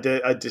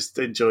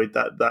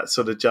that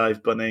sort of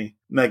Jive Bunny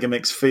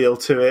Megamix feel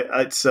to it.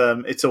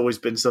 It's always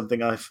been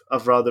something I've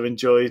rather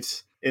enjoyed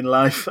in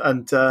life,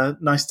 and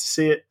nice to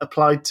see it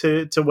applied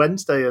to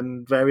Wednesday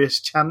and various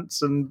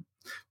chants and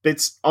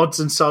bits, odds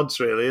and sods,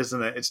 really,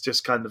 isn't it? It's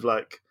just kind of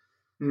like,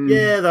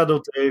 yeah,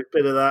 that'll do.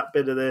 Bit of that,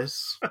 bit of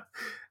this.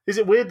 Is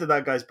it weird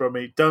that guy's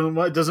Brummy? It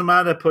doesn't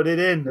matter. Put it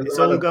in. It's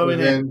all going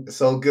in. It's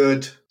all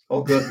good.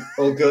 All good.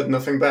 All good.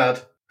 Nothing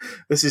bad.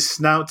 This is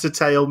snout to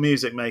tail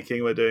music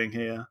making we're doing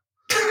here.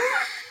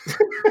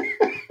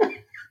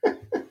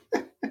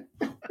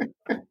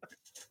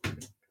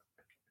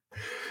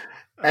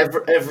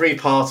 Every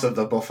part of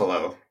the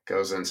buffalo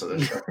goes into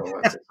the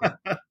Sheffield.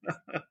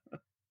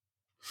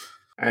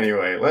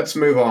 Anyway, let's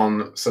move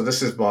on. So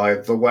this is by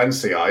the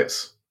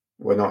Wednesdayites.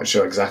 We're not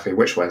sure exactly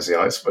which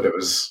Wednesdayites, but it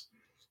was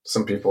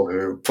some people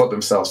who put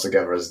themselves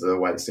together as the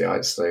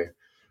Wednesdayites. They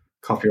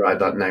copyright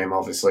that name,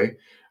 obviously.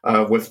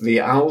 With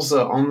The Owls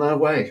Are On Their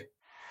Way.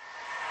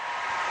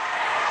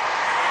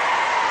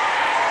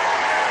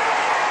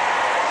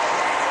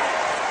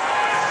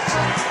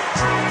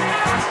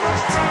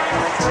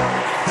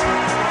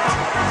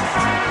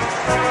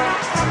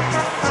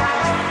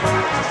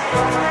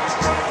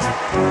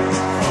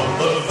 From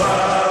the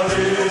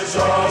valleys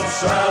of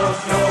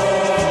South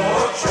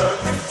Yorkshire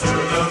to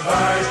the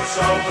banks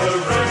of the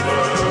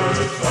River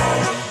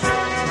Don,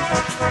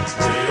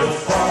 we'll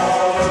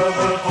follow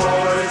the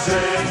boys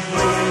in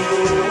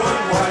blue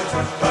and white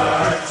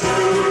back to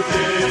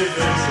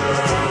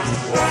Division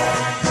 1.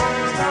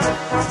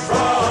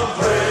 From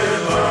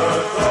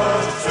Plymouth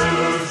up to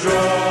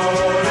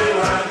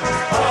Joyland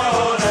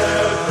on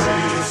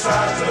every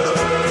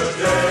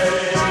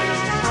Saturday.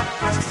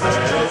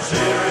 Let's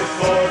hear it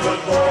for the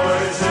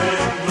boys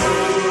in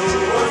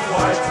blue and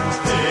white.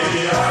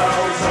 The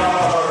Owls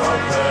are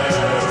on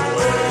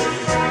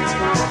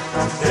their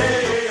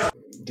way.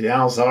 The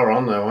Owls are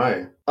on their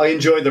way. I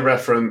enjoyed the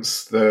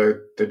reference,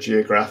 the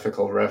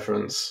geographical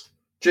reference.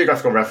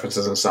 Geographical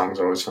references in songs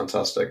are always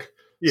fantastic.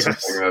 Yes.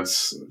 Something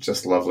that's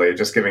just lovely,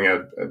 just giving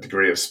a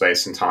degree of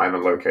space and time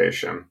and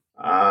location.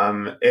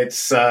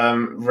 It's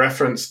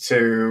reference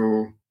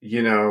to,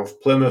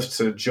 Plymouth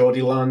to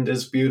Geordieland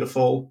is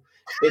beautiful.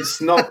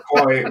 It's not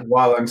quite,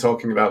 while I'm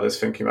talking about this,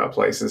 thinking about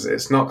places,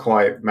 it's not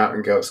quite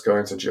Mountain Goats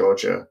going to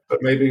Georgia, but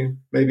maybe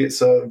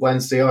it's a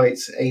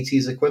Wednesdayite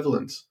 80s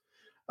equivalent.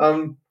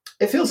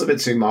 It feels a bit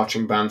too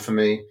marching band for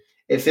me.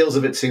 It feels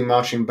a bit too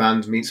marching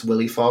band meets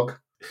Willy Fogg.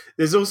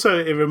 There's also,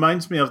 it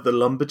reminds me of the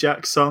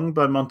Lumberjack song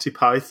by Monty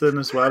Python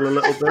as well, a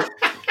little bit.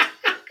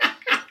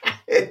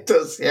 It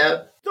does,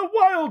 yeah. The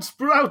wild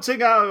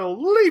sprouting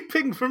owl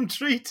leaping from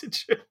tree to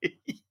tree.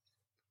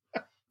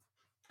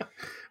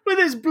 With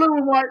his blue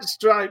and white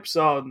stripes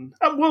on.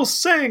 And we'll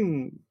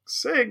sing.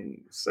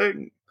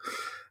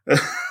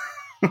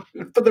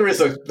 But there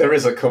is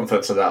a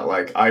comfort to that.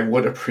 Like, I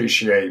would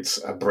appreciate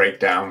a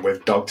breakdown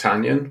with Dog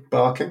Tanyan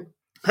barking.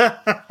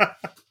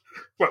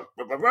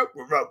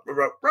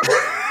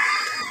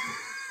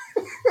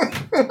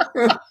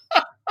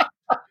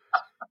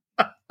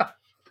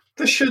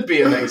 There should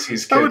be an 80s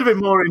kid. That would have been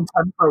more in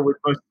tempo with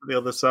most of the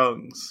other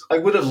songs. I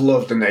would have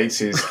loved an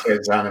 80s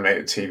kids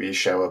animated TV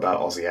show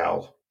about Ozzy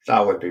Owl.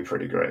 That would be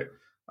pretty great.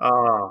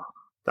 Ah,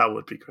 that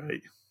would be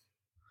great.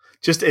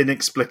 Just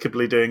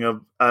inexplicably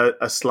doing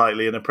a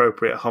slightly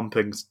inappropriate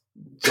humping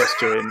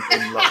gesture in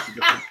lots of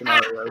different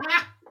scenarios.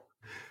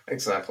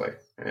 Exactly,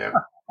 yeah.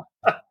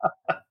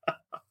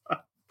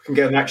 We can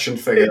get an action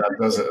figure that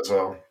does it as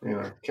well.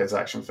 Kids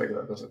action figure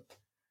that does it.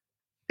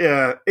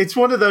 Yeah, it's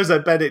one of those I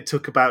bet it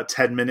took about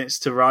 10 minutes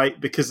to write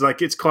because,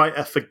 it's quite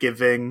a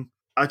forgiving,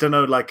 I don't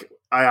know,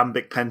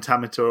 iambic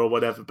pentameter or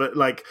whatever, but,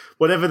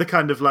 whatever the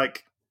kind of,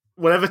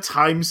 whatever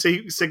time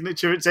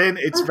signature it's in,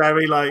 it's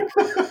very,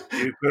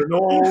 you can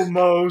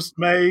almost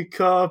make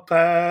up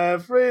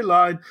every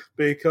line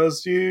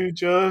because you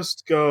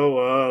just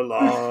go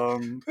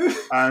along.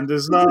 And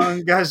as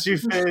long as you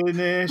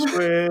finish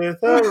with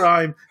a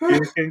rhyme,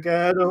 you can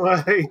get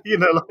away.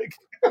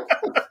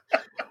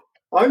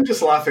 I'm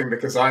just laughing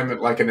because I'm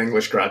like an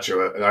English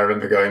graduate, and I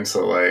remember going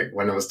to like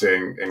when I was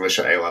doing English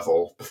at A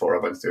level before I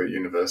went to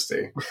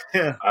university.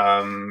 Yeah.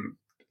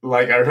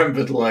 Like I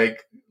remembered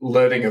like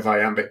learning of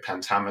iambic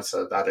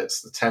pentameter that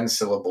it's the 10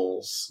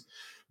 syllables,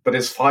 but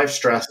it's 5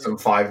 stressed and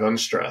 5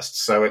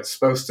 unstressed. So it's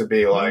supposed to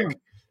be like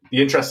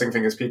the interesting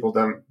thing is people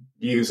don't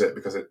use it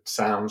because it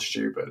sounds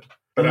stupid.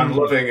 But I'm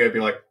loving it. It'd be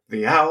like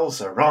the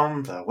owls are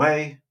on their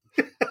way.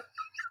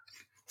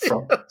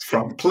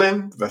 From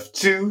Plymouth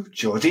to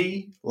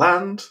Geordie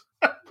land,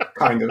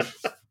 kind of.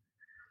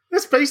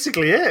 That's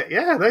basically it.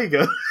 Yeah, there you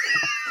go.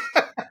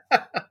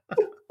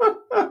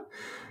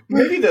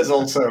 Maybe there's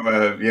also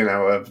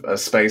a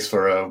space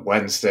for a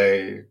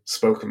Wednesday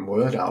spoken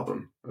word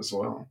album as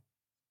well.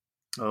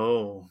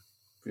 Oh,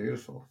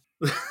 beautiful!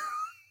 I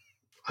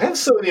have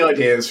so many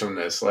ideas from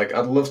this. Like,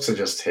 I'd love to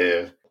just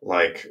hear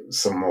like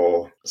some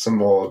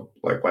more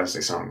like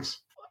Wednesday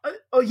songs.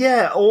 Oh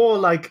yeah, or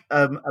like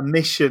a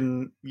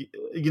mission,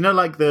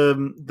 like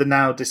the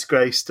now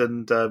disgraced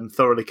and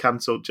thoroughly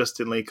cancelled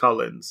Justin Lee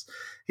Collins.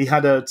 He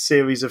had a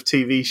series of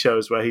TV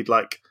shows where he'd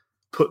like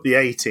put the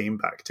A-Team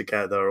back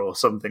together or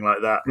something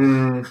like that.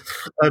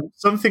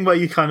 Something where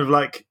you kind of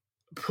like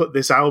put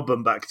this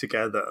album back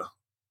together,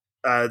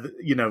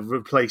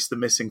 replace the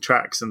missing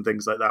tracks and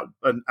things like that,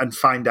 and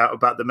find out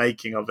about the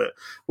making of it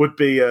would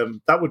be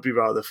that would be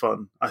rather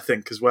fun, I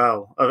think, as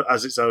well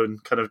as its own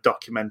kind of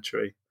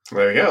documentary.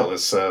 There we go.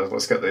 Let's fire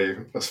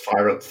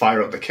up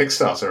the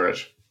Kickstarter,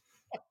 Rich.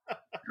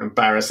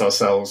 Embarrass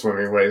ourselves when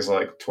we raise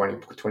like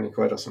 20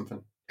 quid or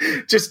something.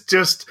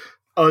 Just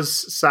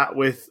us sat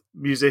with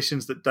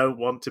musicians that don't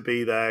want to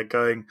be there,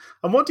 going,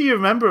 and what do you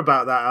remember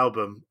about that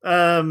album?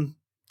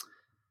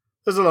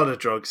 There's a lot of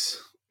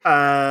drugs.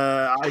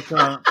 I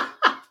can't.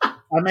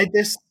 I made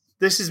this.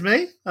 This is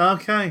me.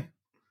 Okay.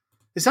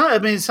 It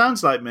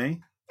sounds like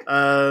me.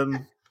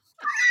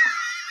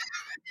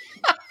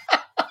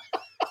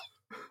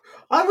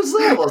 I was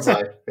there, was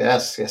I?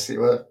 Yes,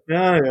 you were.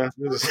 Yeah.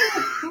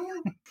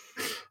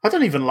 I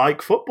don't even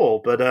like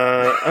football, but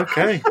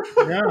okay.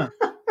 Yeah.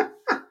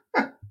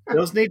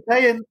 Bills need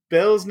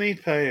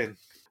paying.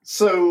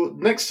 So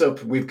next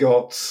up, we've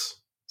got.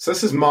 So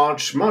this is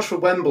March for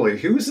Wembley.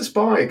 Who is this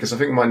by? Because I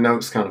think my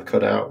notes kind of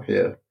cut out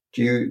here.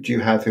 Do you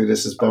have who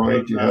this is by?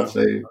 Do you have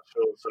the? I'm not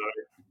sure,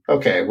 sorry.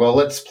 Okay, well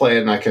let's play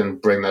it, and I can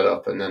bring that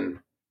up and then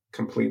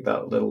complete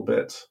that little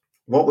bit.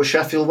 What was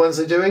Sheffield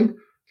Wednesday doing?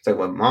 They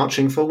were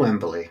marching for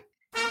Wembley.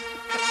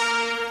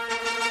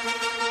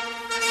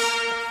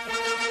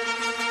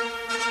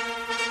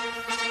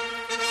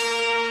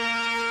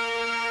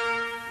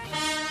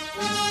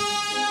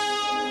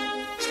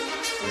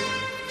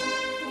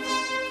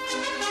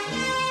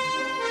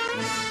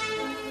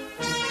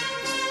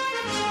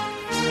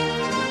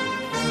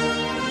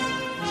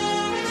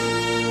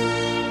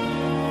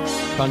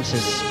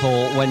 Francis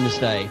for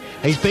Wednesday.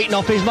 He's beaten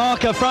off his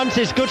marker.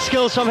 Francis, good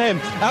skills from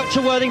him. Out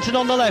to Worthington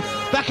on the left.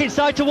 Back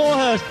inside to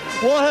Warhurst.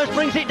 Warhurst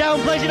brings it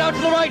down, plays it out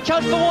to the right.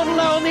 Chance for Waddle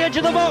now on the edge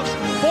of the box.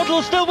 Waddle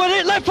still with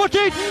it,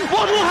 left-footed.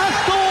 Waddle has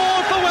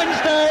scored for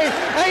Wednesday.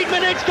 8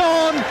 minutes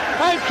gone,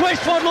 and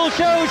Chris Waddle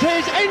shows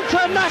his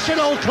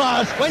international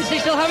class. Wednesday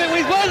still have it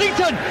with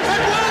Worthington, and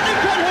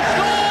Worthington has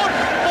scored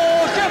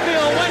for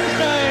Sheffield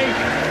Wednesday.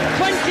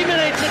 20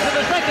 minutes into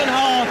the second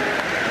half.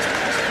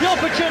 The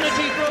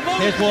opportunity for a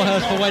moment. Here's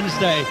Warhurst for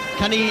Wednesday.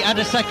 Can he add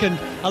a second?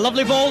 A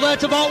lovely ball there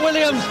to Bart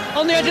Williams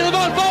on the edge of the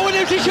box. Bart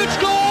Williams, he should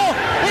score.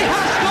 He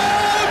has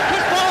scored.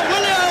 Chris Bart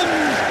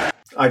Williams.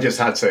 I just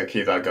had to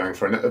keep that going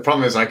for it. The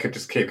problem is I could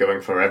just keep going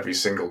for every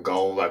single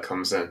goal that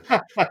comes in.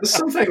 There's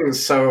something,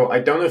 so I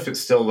don't know if it's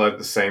still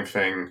the same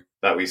thing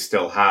that we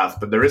still have,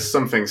 but there is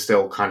something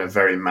still kind of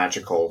very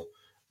magical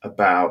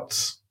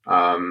about,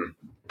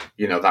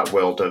 that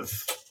world of,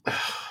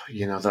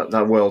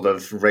 that world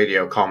of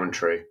radio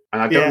commentary.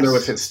 And I don't know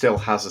if it still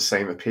has the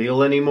same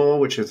appeal anymore,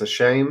 which is a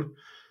shame.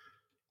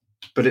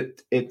 But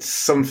it's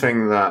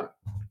something that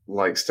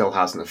still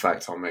has an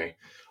effect on me.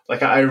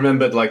 I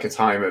remembered a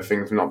time of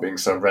things not being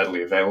so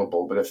readily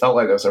available, but it felt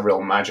like there was a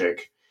real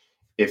magic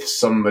if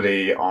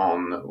somebody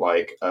on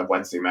a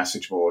Wednesday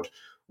message board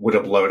would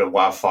upload a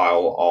WAV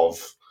file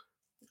of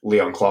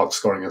Leon Clark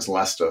scoring as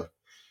Leicester,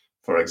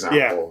 for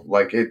example.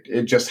 Yeah.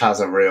 It just has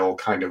a real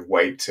kind of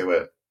weight to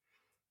it.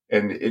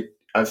 And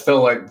I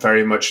feel like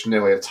very much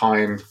nearly a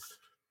time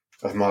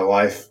of my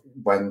life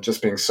when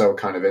just being so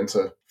kind of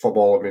into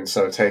football and being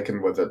so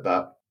taken with it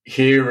that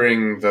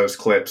hearing those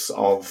clips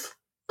of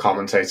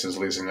commentators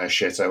losing their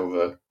shit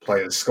over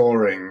players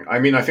scoring, I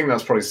think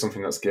that's probably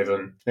something that's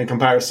given. In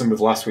comparison with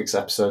last week's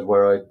episode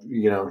where I,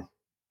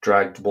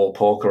 dragged Walt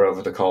Porker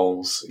over the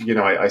coals,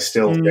 I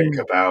still think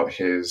about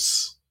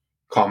his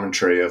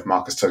commentary of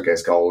Marcus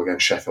Tugge's goal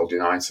against Sheffield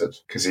United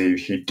because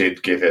he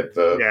did give it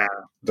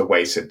the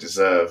weight it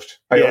deserved.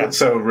 I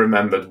also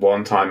remembered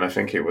one time, I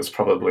think it was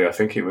probably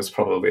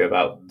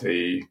about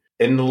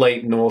in the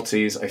late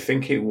noughties, I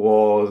think it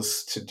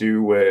was to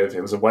do with,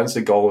 it was a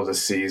Wednesday goal of the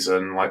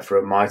season, for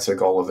a Mitre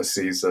goal of the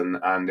season,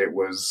 and it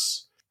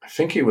was I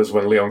think it was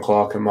when Leon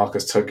Clark and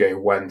Marcus Tudgay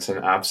went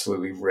and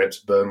absolutely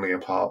ripped Burnley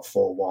apart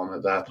 4-1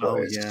 at their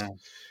place. Oh, yeah.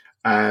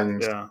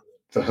 And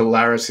the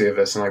hilarity of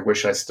this, and I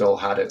wish I still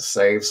had it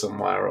saved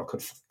somewhere or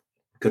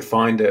could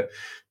find it,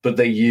 but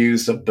they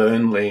used the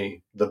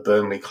Burnley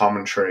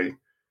commentary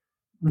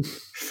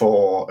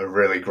for a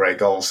really great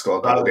goal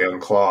scored by Leon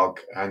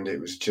Clark, and it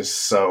was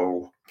just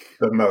so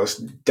the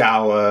most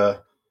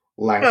dour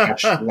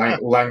Lancashire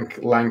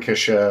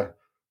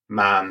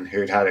man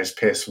who'd had his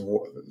piss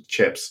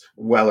chips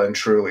well and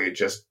truly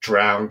just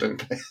drowned in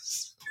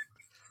piss.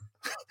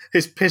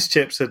 His piss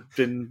chips had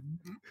been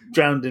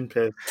drowned in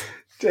piss.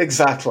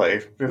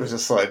 Exactly. It was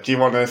just like, do you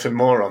want anything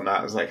more on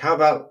that? I was like, how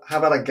about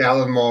a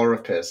gallon more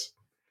of piss?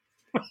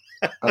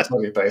 That's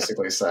what he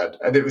basically said.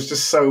 And it was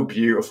just so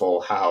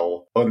beautiful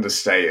how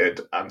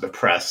understated and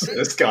depressed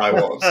this guy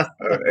was.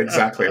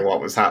 Exactly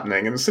what was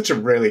happening. And it's such a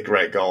really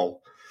great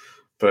goal.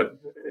 But,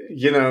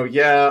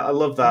 I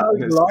love that.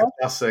 And it's a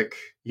classic,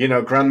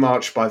 Grand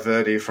March by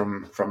Verdi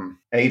from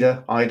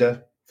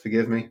Ida,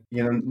 forgive me.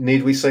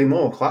 Need we say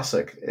more?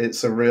 Classic.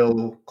 It's a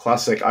real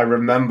classic. I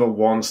remember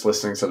once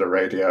listening to the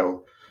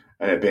radio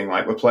and it being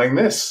like, we're playing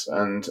this.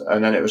 And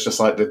then it was just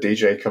like the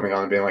DJ coming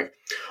on and being like,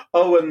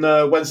 oh, and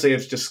Wednesday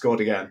have just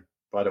scored again,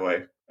 by the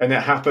way. And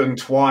it happened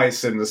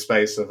twice in the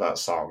space of that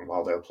song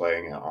while they were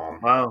playing it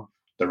on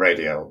the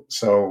radio.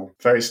 So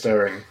very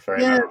stirring,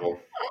 very memorable.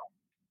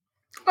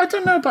 I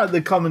don't know about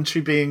the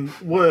commentary being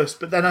worse,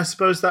 but then I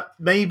suppose that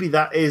maybe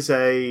that is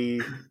a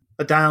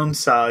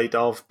downside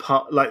of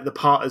the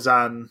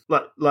partisan,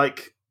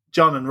 like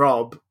John and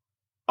Rob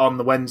on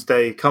the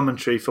Wednesday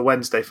commentary for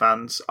Wednesday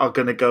fans are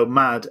going to go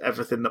mad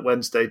everything that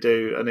Wednesday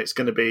do, and it's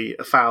going to be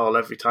a foul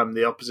every time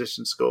the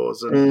opposition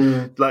scores,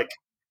 and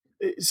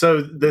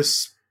so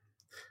there's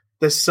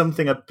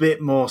something a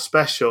bit more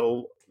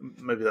special.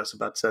 Maybe that's a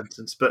bad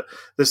sentence, but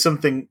there's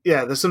something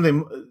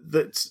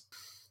that's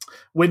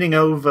winning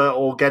over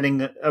or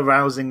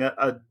arousing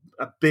a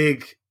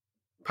big,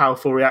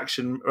 powerful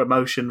reaction,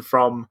 emotion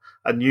from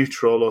a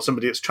neutral or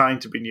somebody that's trying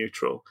to be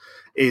neutral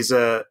is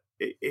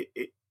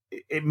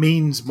it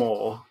means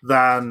more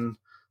than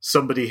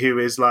somebody who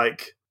is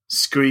like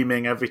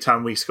screaming every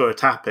time we score a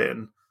tap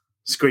in,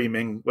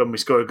 screaming when we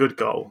score a good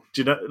goal.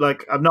 Do you know?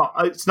 Like,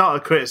 it's not a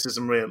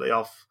criticism really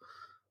of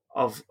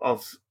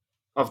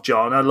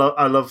John. I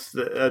love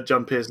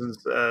John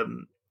Pearson's.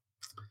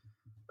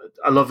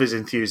 I love his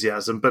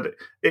enthusiasm, but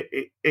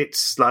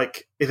it's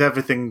like if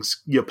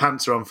your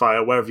pants are on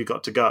fire, where have you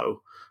got to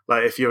go?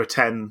 Like if you're a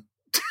 10,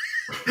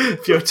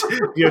 if you're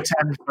a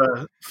 10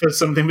 for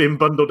something being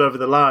bundled over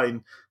the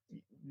line,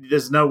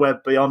 there's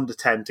nowhere beyond a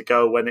 10 to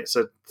go when it's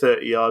a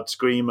 30-yard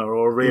screamer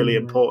or a really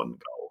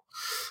important goal.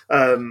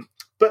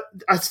 But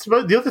I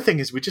suppose the other thing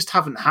is we just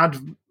haven't had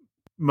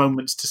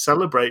moments to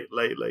celebrate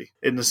lately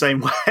in the same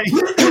way,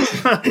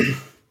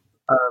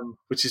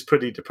 which is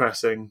pretty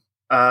depressing.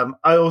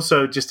 I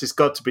also it's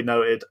got to be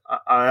noted,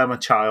 I am a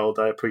child,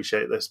 I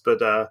appreciate this, but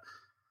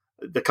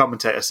the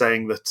commentator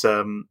saying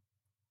that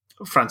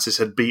Francis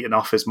had beaten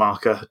off his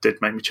marker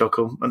did make me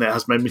chuckle, and it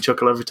has made me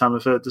chuckle every time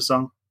I've heard the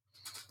song.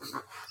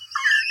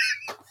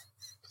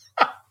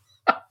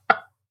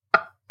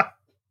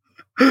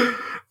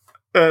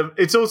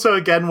 It's also,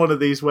 again, one of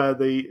these where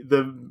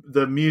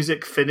the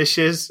music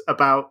finishes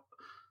about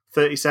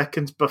 30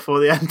 seconds before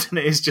the end, and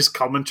it is just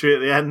commentary at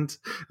the end.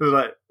 They're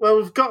like, well,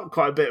 we've got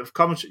quite a bit of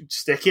commentary.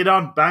 Stick it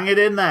on, bang it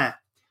in there.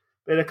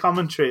 Bit of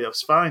commentary,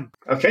 that's fine.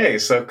 Okay,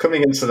 so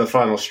coming into the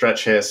final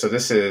stretch here, so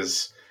this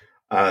is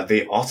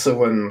the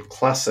Ottawan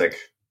Classic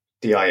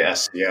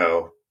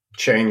DISCO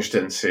changed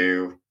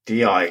into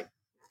DI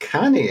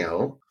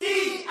Canio.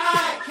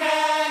 D-I-Canio.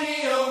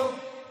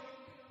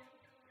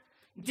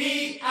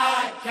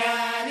 D-I-Canio.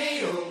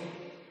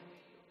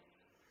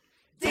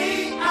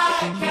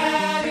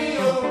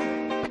 D-I-Canio.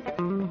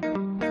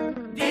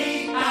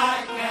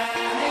 D-I-Canio.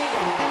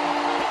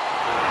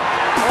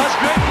 Oh, that's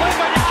great play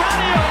by Di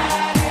Canio.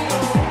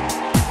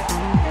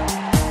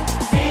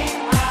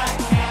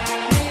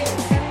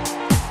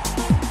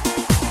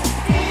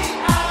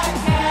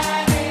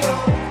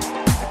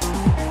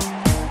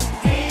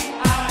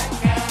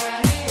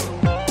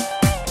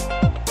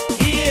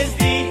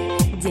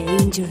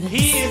 Dangerous.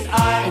 He is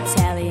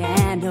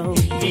Italiano.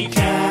 Di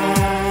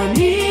Canio.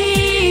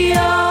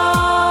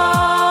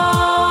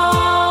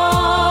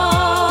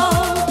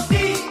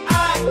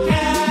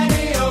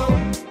 Di-I-Canio.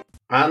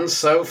 And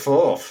so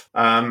forth.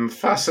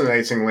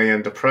 Fascinatingly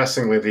and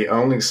depressingly, the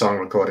only song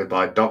recorded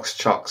by Docs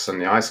Chocks and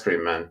the Ice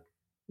Cream Men.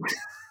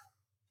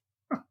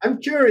 I'm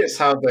curious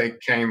how they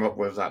came up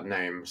with that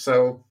name.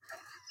 So,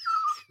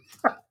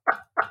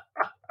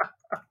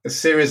 a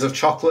series of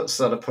chocolates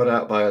that are put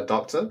out by a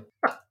doctor.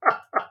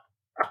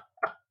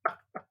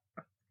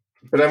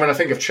 But then when I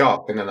think of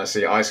Choc and then I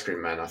see Ice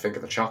Cream Men, I think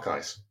of the Choc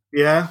Ice.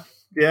 Yeah.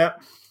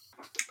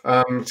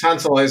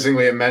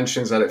 Tantalizingly, it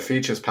mentions that it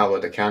features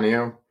Paolo Di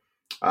Canio.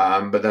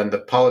 But then the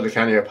Paolo Di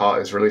Canio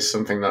part is really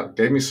something that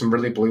gave me some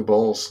really blue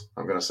balls,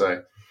 I'm going to say.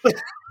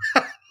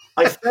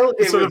 I felt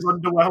it sort was, of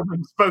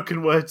underwhelming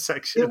spoken word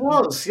section. It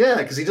was, yeah,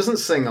 because he doesn't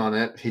sing on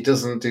it. He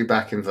doesn't do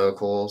backing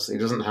vocals. He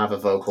doesn't have a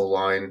vocal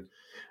line.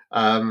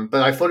 But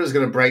I thought it was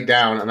going to break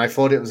down, and I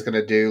thought it was going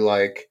to do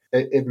like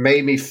it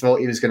made me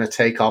thought he was going to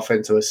take off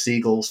into a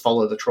seagulls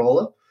follow the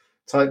trawler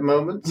type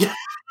moment.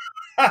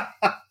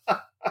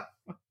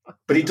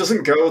 But he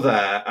doesn't go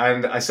there,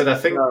 and I said I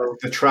think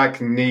the track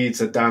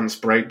needs a dance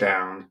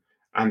breakdown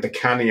and the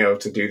Canio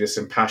to do this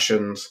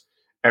impassioned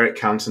Eric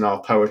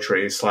Cantona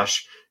poetry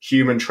 /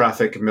 human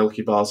traffic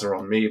Milky Bars are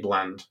on me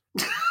blend.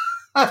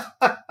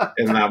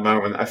 In that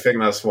moment, I think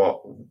that's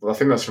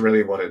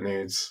really what it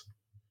needs.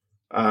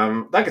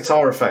 That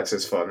guitar effect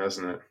is fun,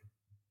 isn't it?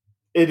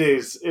 It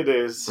is.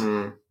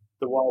 The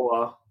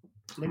wah-wah.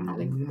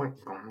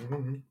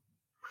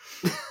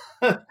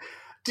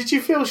 Did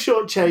you feel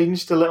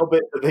shortchanged a little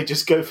bit that they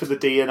just go for the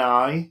D and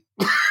I?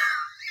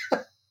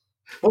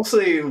 What's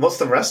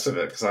the rest of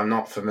it? Because I'm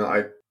not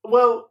familiar.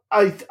 Well,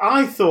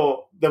 I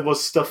thought there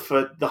was stuff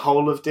for the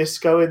whole of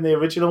Disco in the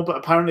original, but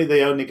apparently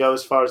they only go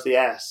as far as the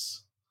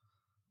S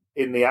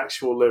in the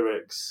actual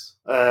lyrics.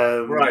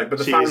 Right, but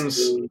the fans,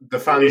 she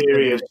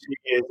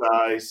is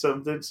I,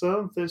 something,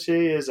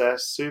 she is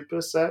S, super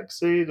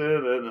sexy,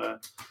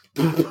 But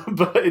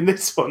in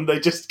this one, they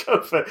just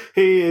go for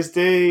he is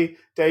D,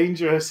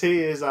 dangerous, he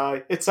is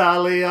I,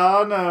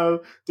 Italiano,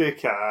 Di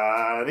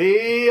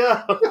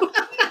Canio.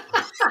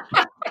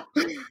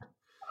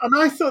 And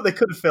I thought they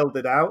could have filled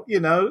it out, he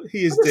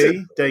is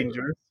D,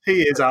 dangerous,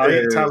 he is I,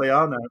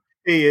 Italiano.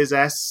 He is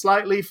S,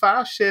 slightly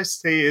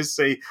fascist. He is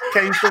C,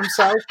 came from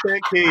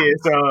Celtic. He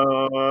is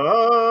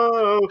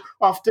O,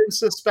 often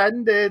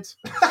suspended.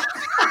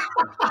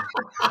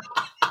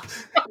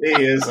 He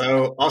is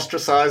O,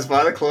 ostracized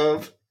by the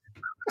club.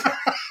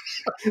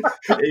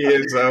 He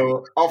is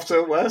O, off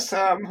to West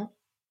Ham.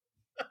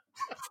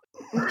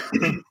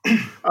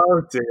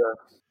 Oh dear.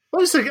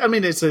 Well,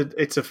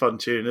 it's a fun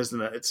tune,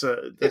 isn't it? It's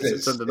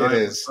undeniable.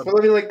 It is. Well,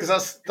 I mean,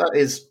 because that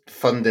is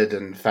funded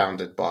and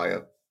founded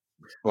by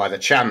the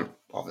chant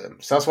of him.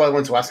 So that's why I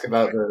wanted to ask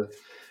about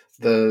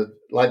the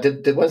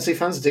did Wednesday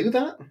fans do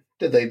that?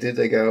 Did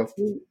they go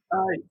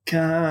I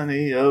can't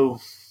It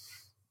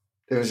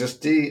was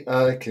just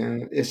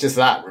it's just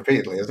that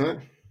repeatedly, isn't it?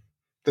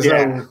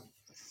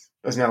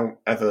 There's no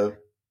other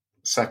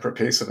separate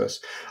piece of this.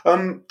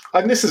 And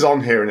this is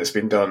on here and it's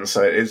been done,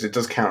 so it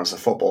does count as a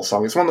football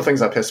song. It's one of the things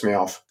that pissed me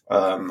off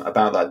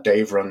about that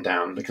Dave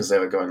rundown, because they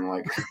were going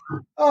like,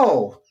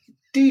 oh,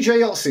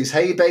 DJ Otzi's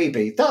Hey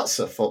Baby, that's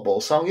a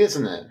football song,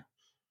 isn't it?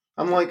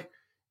 I'm like,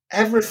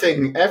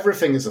 everything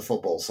is a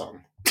football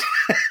song.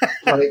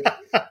 Like,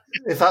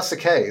 if that's the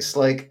case,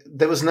 like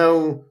there was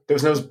no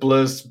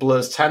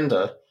Blur's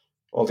Tender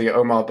or the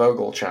Omar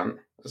Bogle chant,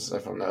 as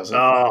everyone knows it.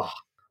 Oh,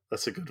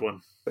 that's a good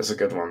one. That's a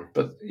good one.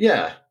 But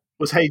yeah.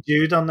 Was Hey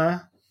Jude on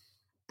there?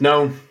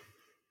 No.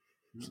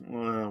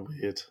 Well,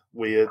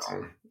 weird.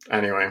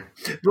 Anyway,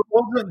 but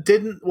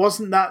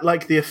wasn't that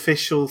like the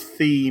official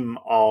theme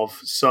of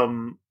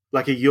some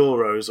like a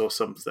Euros or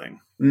something?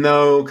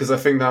 No, because I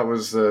think that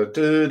was it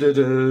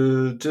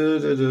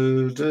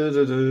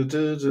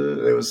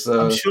was.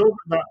 I'm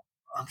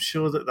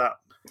sure that.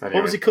 Anyway.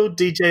 What was it called?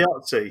 DJ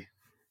Otzi.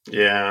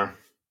 Yeah.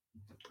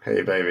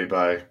 Hey Baby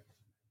by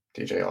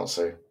DJ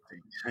Otzi.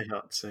 DJ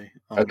Otzi.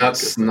 Oh, and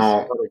that's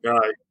not. What a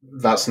guy.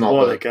 That's not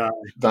what a guy.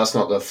 That's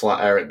not the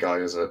Flat Eric guy,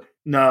 is it?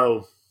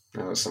 No.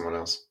 No, that's someone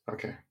else.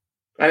 Okay.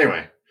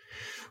 Anyway,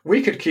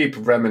 we could keep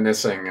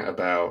reminiscing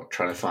about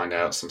trying to find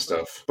out some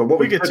stuff. But what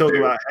we could talk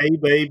about Hey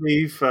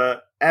Baby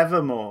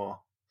forevermore.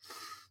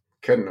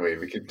 Couldn't we?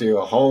 We could do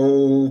a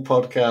whole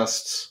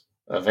podcast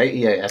of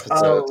 88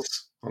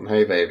 episodes on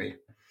Hey Baby.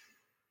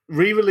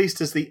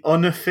 Re-released as the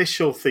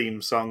unofficial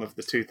theme song of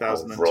the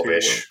 2002 World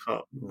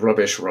Cup.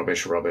 Rubbish. Well,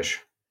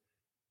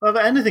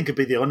 but anything could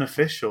be the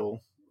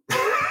unofficial.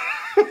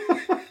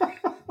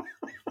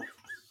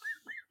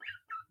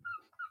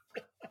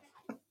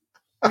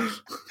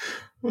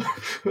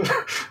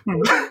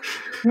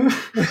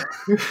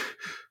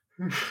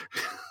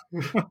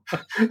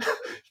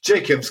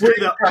 Jacob's Green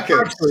Crackers.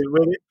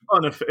 Absolutely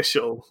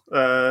unofficial.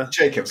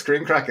 Jacob's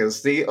Green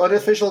Crackers, the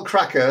unofficial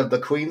cracker of the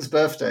Queen's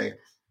birthday.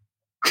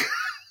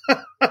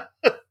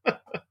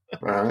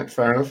 Right,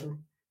 fair enough.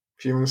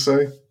 If you want to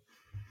say.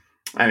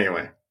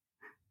 Anyway.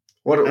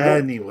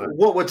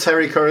 What would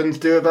Terry Curran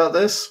do about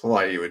this?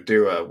 Why, he would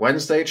do a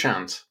Wednesday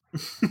chant.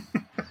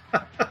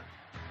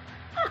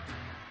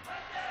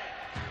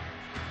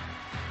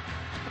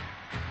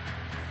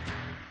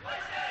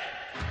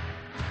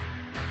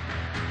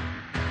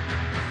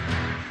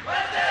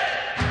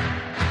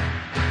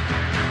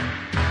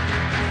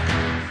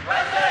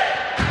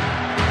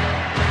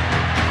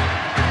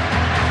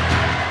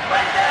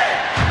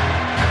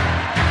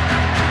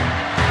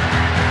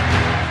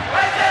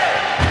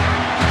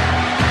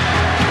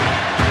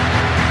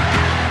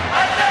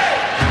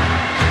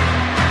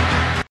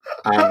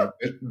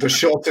 The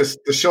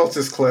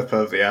shortest clip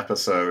of the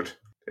episode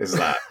is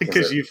that.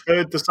 Because you've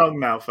heard the song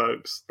now,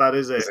 folks. That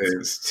is it.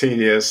 It's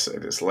tedious,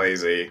 it is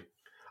lazy.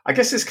 I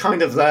guess it's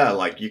kind of there.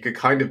 Like, you could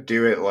kind of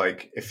do it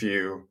like if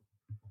you...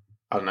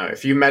 I don't know,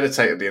 if you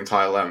meditated the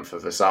entire length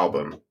of this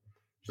album,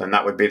 then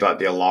that would be like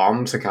the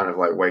alarm to kind of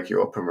like wake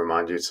you up and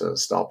remind you to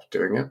stop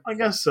doing it. I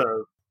guess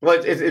so.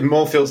 Well, it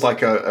more feels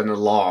like an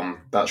alarm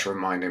that's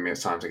reminding me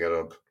it's time to get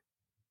up.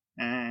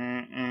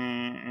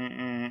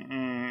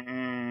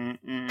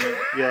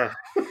 Yeah.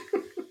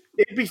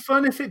 It'd be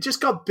fun if it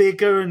just got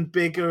bigger and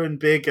bigger and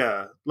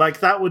bigger.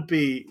 Like that'd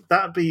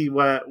be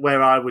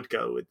where I would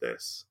go with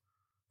this.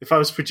 If I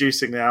was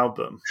producing the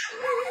album.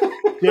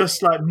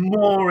 Just like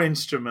more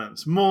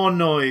instruments, more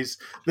noise.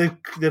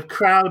 The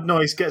crowd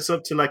noise gets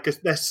up to like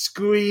they're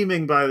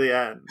screaming by the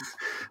end.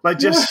 Like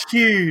just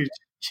huge.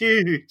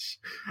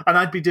 And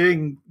I'd be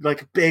doing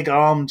like big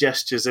arm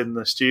gestures in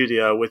the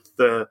studio with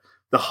the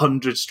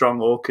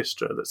 100-strong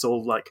orchestra that's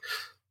all like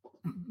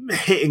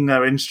hitting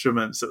their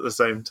instruments at the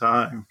same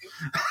time.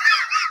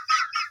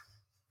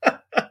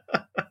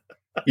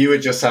 You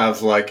would just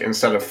have like,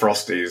 instead of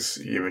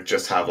Frosties, you would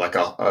just have like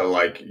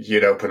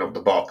you'd open up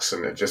the box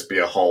and it'd just be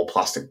a whole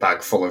plastic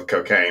bag full of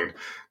cocaine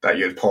that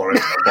you'd pour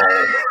into a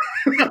bowl.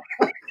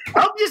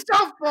 Help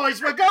yourself,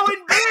 boys. We're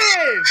going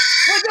big.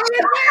 We're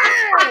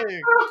going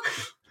big.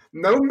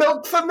 No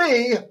milk for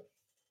me.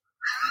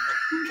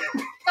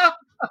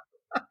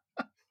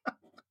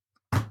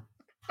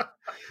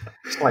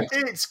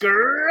 It's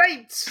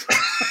great.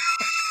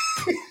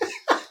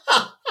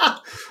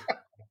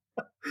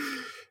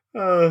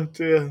 Oh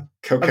dear.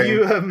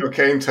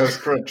 Cocaine toast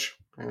crunch.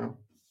 Yeah.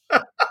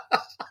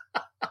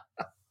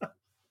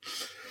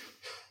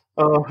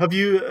 Have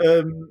you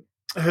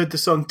heard the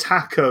song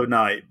Taco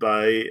Night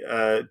by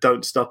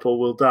Don't Stop or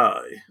We'll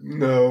Die?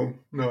 No,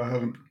 I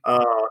haven't.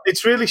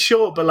 It's really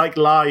short, but like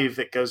live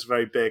it goes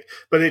very big.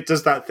 But it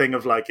does that thing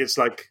of like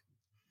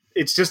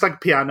it's just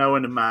like piano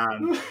and a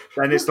man.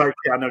 Then it's like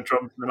piano,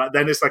 drums, and a man.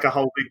 Then it's like a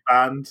whole big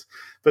band.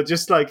 But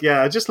just like,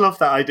 I just love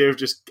that idea of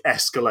just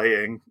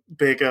escalating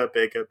bigger.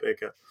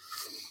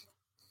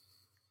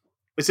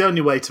 It's the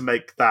only way to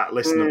make that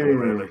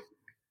listenable, really.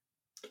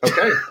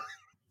 Okay.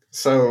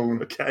 So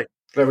okay.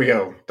 There we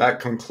go. That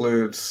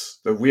concludes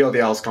the We Are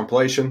the Owls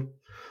compilation.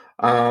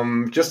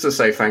 Just to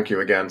say thank you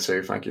to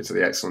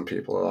the excellent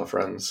people, our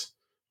friends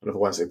of the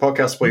Wednesday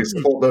podcast. Please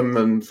support them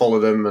and follow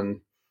them and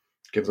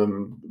give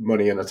them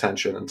money and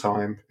attention and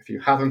time. If you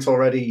haven't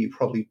already, you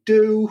probably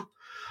do.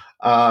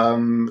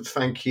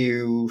 Thank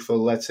you for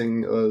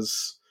letting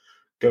us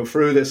go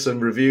through this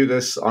and review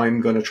this.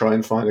 I'm going to try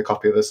and find a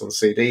copy of this on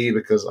CD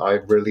because I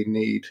really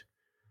need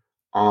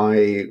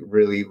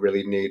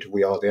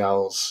We Are the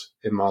Owls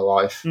in my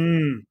life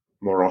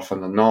more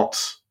often than not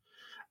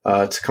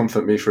to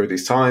comfort me through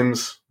these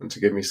times and to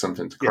give me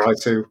something to cry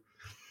to.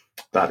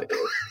 That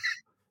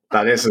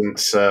isn't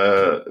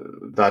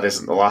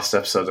the last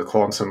episode of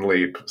Quantum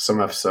Leap. Some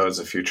episodes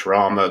of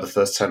Futurama, the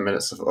first 10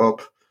 minutes of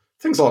Up,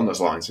 things along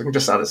those lines. We can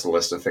just add it to the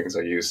list of things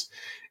I use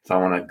if I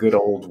want a good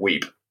old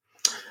weep.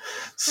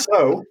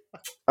 So,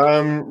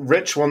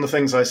 Rich, one of the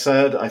things I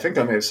said, I think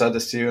I may have said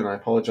this to you, and I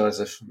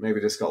apologize if maybe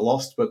this got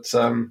lost, but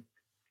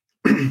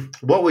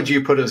what would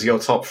you put as your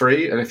top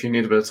three? And if you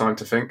need a bit of time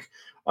to think,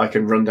 I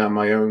can run down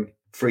my own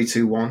 3,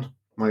 2, 1,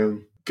 my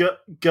own.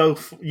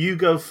 You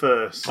go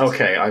first.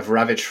 Okay, I've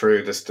ravaged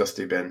through this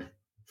dusty bin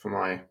for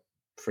my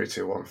 3,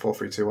 2, 1, 4,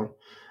 3, 2, 1.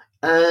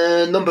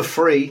 And number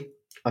 3,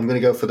 I'm going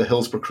to go for the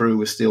Hillsborough Crew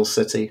with Steel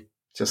City.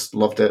 Just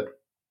loved it.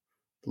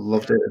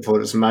 Loved it. I thought it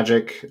was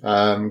magic.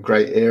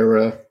 Great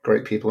era,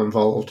 great people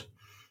involved.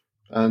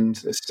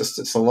 And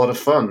it's a lot of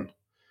fun.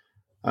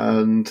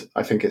 And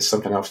I think it's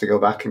something I have to go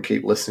back and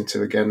keep listening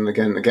to again and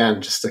again and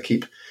again, just to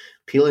keep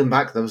peeling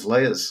back those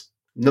layers.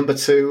 Number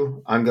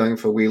 2, I'm going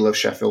for We Love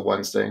Sheffield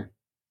Wednesday,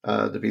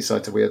 the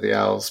B-side to We Are the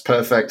Owls.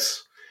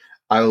 Perfect.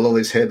 I'll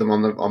always hear them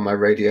on my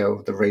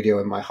radio, the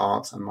radio in my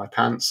heart and my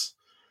pants.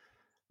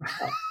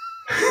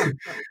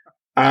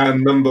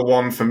 And number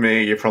 1 for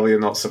me, you're probably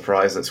not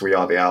surprised, it's We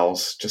Are the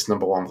Owls. Just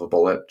number 1 for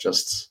Bullet.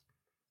 Just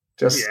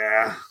it's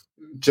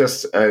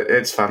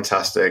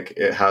fantastic.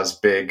 It has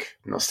big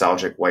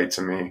nostalgic weight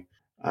to me,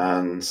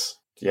 and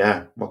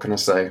what can I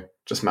say?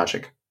 Just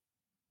magic.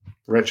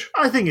 Rich,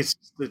 I think it's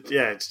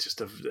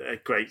just a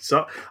great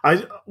song.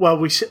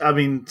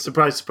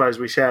 Surprise,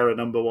 we share a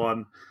number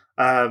 1.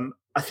 I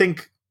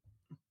think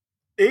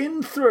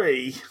in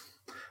 3,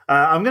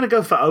 I'm going to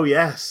go for Oh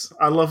Yes.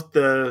 I loved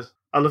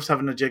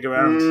having a jig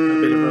around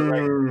a bit of a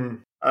way.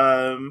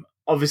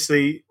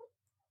 Obviously,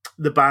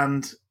 the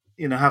band,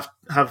 have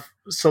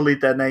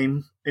sullied their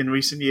name in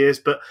recent years,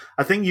 but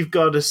I think you've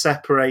got to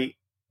separate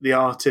the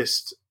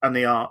artist and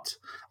the art.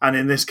 And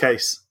in this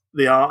case,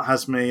 the art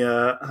has me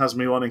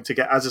wanting to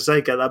get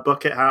that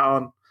bucket hat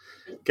on,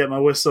 get my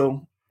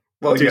whistle,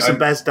 do some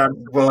Bez dance.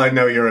 Well, I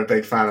know you're a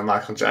big fan of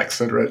Michael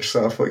Jackson, Rich,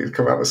 so I thought you'd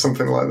come out with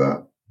something like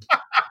that.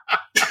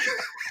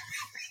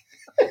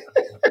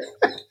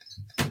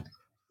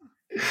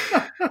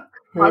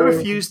 I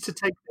refuse to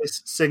take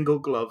this single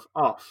glove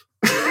off.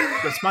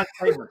 That's my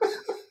statement.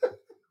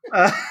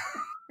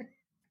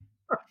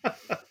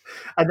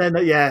 And then,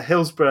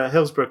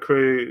 Hillsborough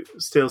Crew,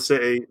 Steel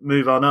City,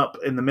 move on up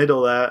in the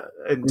middle there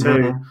in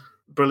 2.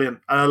 Brilliant.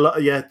 And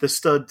the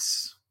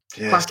studs,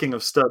 clacking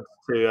of studs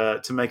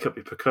to make up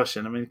your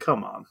percussion. I mean,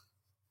 come on.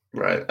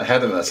 Right,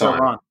 ahead of their Come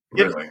time. on.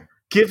 Really.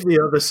 Give the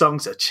other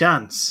songs a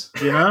chance,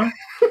 you know?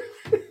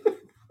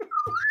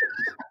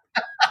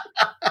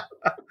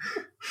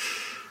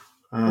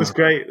 It was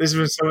great. This has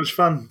been so much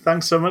fun.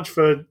 Thanks so much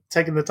for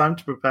taking the time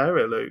to prepare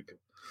it, Luke.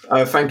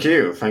 Thank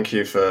you. Thank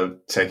you for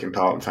taking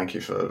part, and thank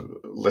you for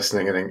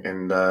listening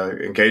and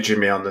engaging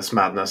me on this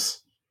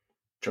madness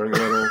during a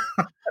little.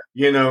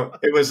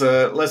 It was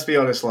let's be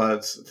honest,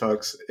 lads,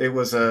 folks. It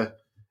was an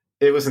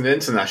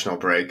international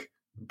break,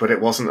 but it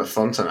wasn't a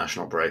fun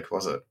international break,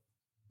 was it?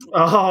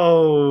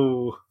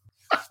 Oh.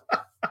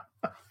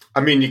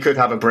 I mean, you could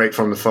have a break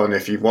from the fun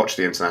if you watch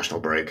the international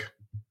break,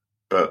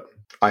 but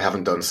I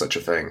haven't done such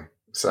a thing.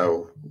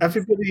 So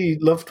everybody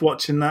loved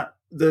watching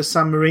the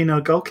San Marino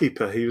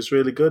goalkeeper. He was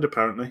really good,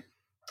 apparently.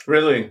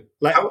 Really?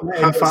 Let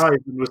him 5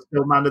 and was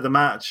still man of the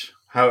match.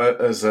 How,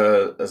 as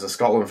a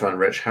Scotland fan,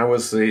 Rich, how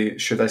was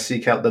should I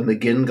seek out the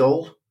McGinn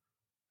goal?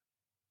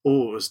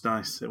 Oh, it was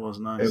nice. It was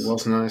nice. It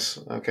was nice.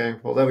 Okay,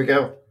 well, there we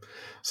go.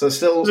 So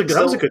that was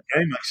a good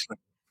game, actually.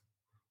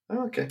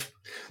 Okay.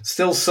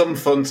 Still some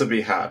fun to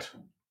be had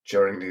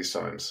during these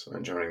times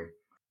and during.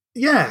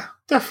 Yeah,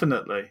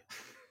 definitely.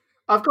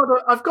 I've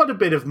got a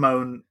bit of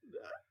moan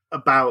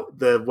about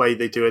the way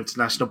they do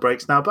international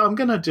breaks now, but I'm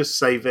going to just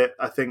save it.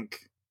 I think.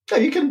 Yeah,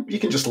 you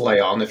can just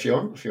lay on if you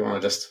want. If you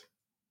want to just.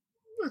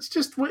 It's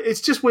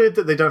just weird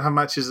that they don't have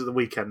matches at the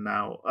weekend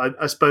now.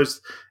 I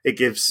suppose it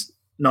gives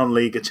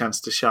non-league a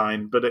chance to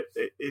shine, but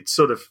it's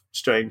sort of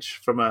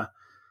strange from a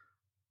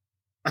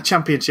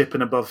championship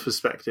and above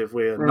perspective.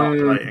 We're not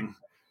playing,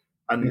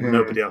 and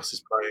nobody else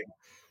is playing.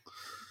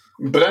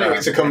 But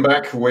anyway, to come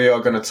back, we are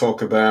going to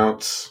talk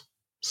about.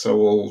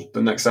 So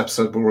the next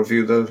episode, we'll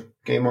review the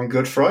game on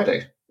Good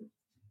Friday.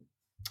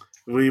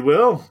 We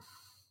will.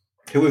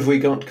 Who have we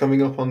got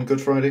coming up on Good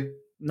Friday?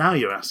 Now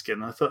you're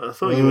asking. I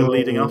thought you were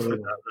leading off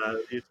with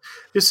that.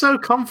 You're so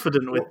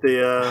confident with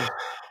the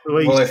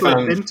way you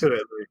slipped into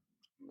it.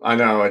 I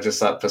know. I just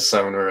that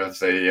persona of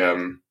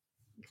the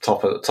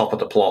top of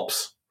the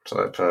plops.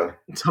 So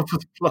top of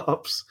the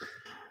plops.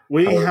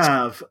 We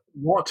have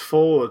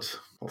Watford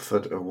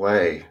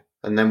away,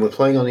 and then we're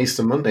playing on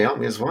Easter Monday,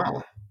 aren't we? As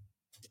well.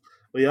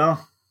 We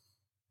are.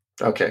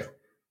 Okay.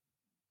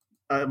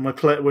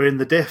 We're in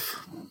the diff.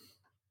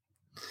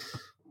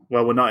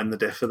 Well, we're not in the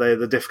diff. Are they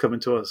the diff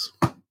coming to us?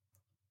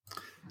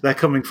 They're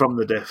coming from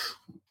the diff.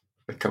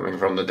 They're coming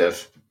from the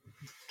diff.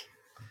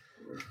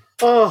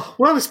 Oh,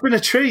 well, it's been a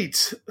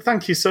treat.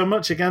 Thank you so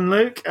much again,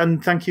 Luke.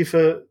 And thank you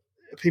for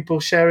people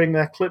sharing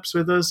their clips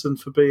with us and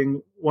for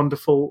being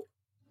wonderful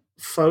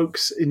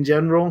folks in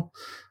general.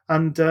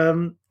 And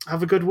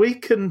have a good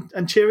week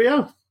and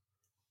cheerio.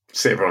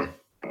 See you, everyone.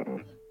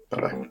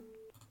 Bye-bye.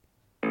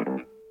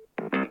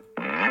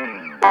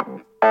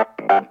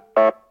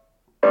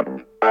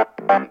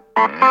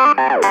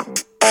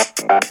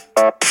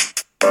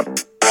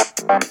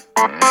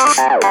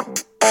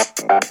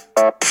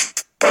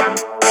 Thank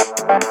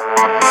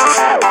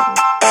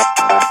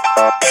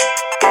you.